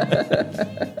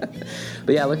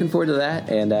yeah, looking forward to that.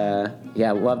 And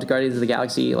loved Guardians of the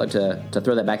Galaxy. I'd like to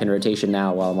throw that back in rotation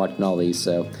now while I'm watching all these.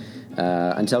 So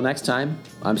until next time,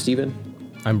 I'm Steven.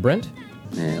 I'm Brent.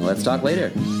 And let's talk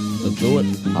later. Let's do it.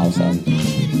 Awesome.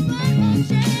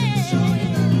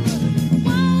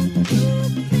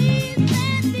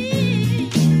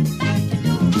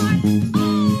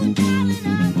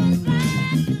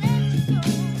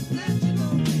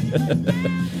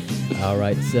 All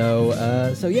right, so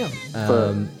yeah. Let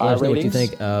us know what you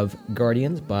think of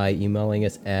Guardians by emailing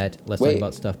us at Let's Talk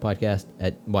About Stuff podcast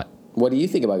at what? What do you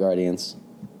think about Guardians?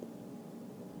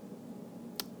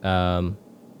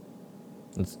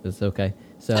 It's okay.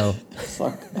 So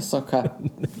It's okay.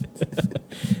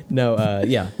 no,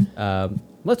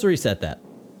 let's reset that.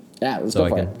 Yeah, let's so go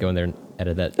for I can go in there and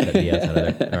edit that BS out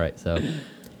of there. All right, so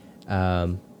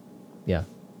yeah,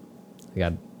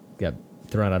 I got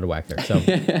thrown out of whack there. So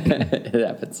it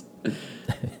happens.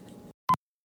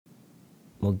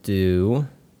 We'll do.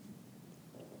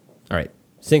 All right,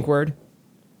 sync word.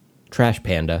 Trash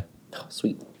Panda. Oh,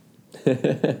 sweet.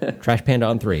 Trash Panda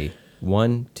on 3.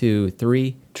 1, 2,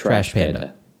 3. Trash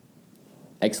Panda.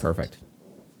 Excellent. Perfect.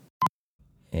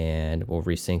 And we'll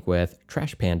resync with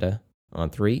Trash Panda on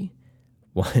 3.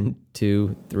 1,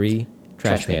 2, 3.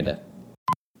 Trash Panda.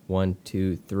 1,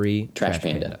 2, 3. Trash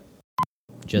Panda.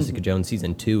 Jessica Jones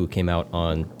season 2 came out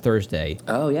on Thursday.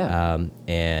 Oh yeah.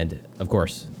 And of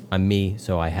course, I'm me,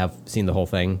 so I have seen the whole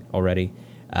thing already.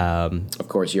 Of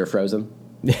course, you're Frozen.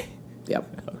 Yep.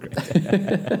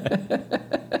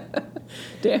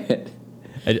 Damn it.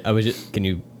 I was just. Can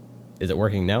you? Is it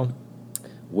working now?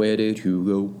 Where did you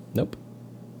go? Nope.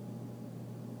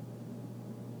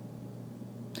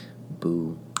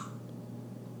 Boo.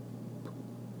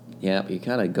 Yep, you're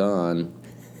kind of gone.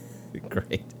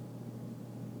 Great.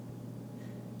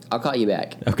 I'll call you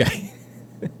back. Okay.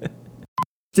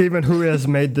 Steven, who has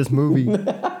made this movie?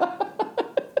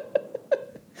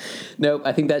 Nope,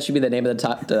 I think that should be the name of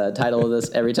the title of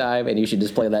this every time, and you should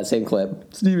just play that same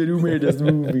clip. Steven, who made this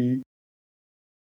movie?